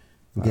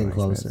 I'm getting Mike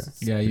closer.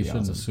 Schmitz. Yeah, you Pretty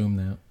shouldn't awesome. assume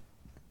that.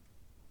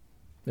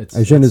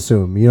 I shouldn't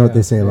assume. You know what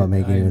they say about I-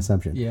 making an I-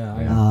 assumption. Yeah,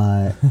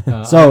 I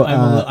am. So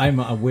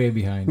I'm way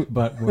behind,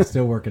 but we're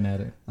still working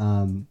at it.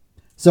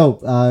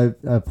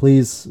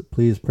 Please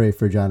pray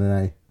for John and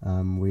I.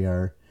 We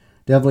are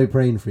definitely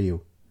praying for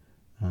you.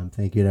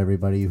 Thank you to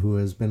everybody who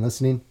has been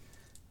listening.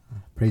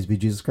 Praise be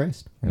Jesus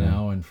Christ.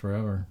 Now and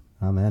forever.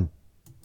 Amen.